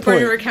That's a real George's good point.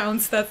 burner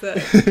accounts, that's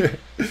it.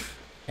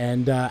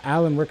 And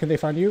Alan, where can they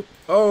find you?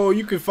 Oh,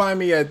 you can find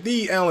me at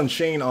the Alan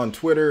Shane on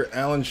Twitter,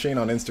 Alan Shane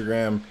on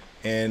Instagram,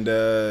 and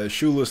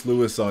Shoeless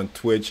Lewis on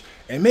Twitch.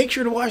 And make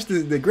sure to watch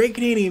the Great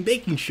Canadian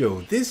Baking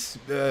Show this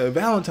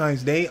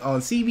Valentine's Day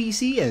on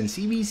CBC and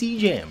CBC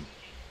Jam.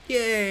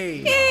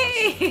 Yay!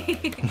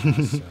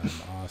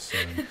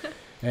 Awesome.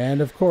 And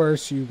of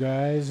course, you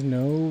guys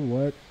know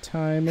what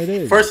time it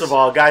is. First of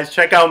all, guys,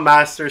 check out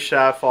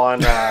MasterChef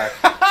on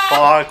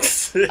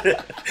Fox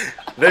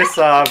this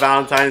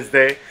Valentine's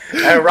Day.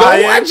 And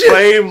Ryan,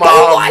 play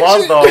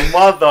my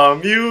mother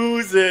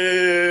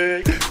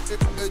music.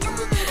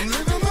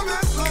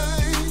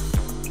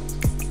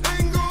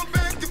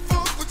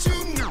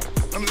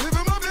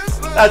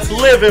 That's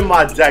living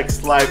my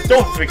Dex life.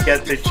 Don't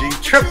forget the G,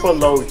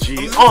 triple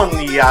OG on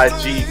the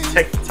IG,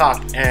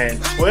 TikTok,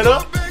 and Twitter.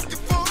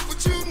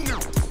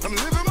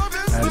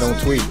 And don't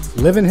tweet.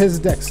 Living his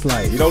Dex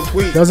life. You don't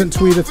tweet. Doesn't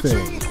tweet a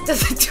thing.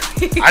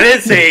 I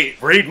didn't say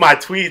read my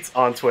tweets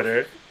on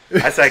Twitter.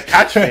 I said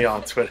catch me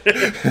on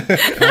Twitter.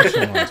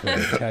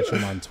 Catch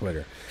him on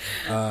Twitter.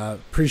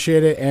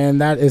 Appreciate it. And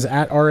that is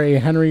at R.A.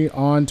 Henry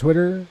on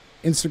Twitter,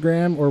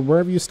 Instagram, or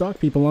wherever you stalk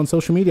people on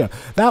social media.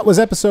 That was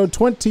episode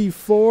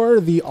 24,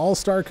 the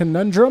All-Star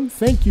Conundrum.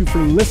 Thank you for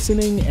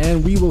listening,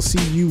 and we will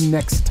see you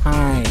next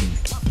time.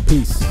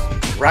 Peace.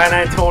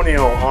 Ryan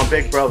Antonio on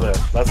Big Brother.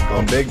 Let's go.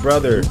 On Big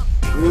Brother.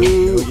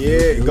 Ooh, yeah,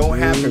 it's gonna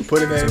happen.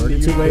 Put it in. It's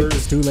already too late.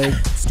 It's too late.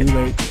 It's too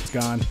late. It's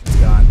gone. It's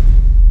gone.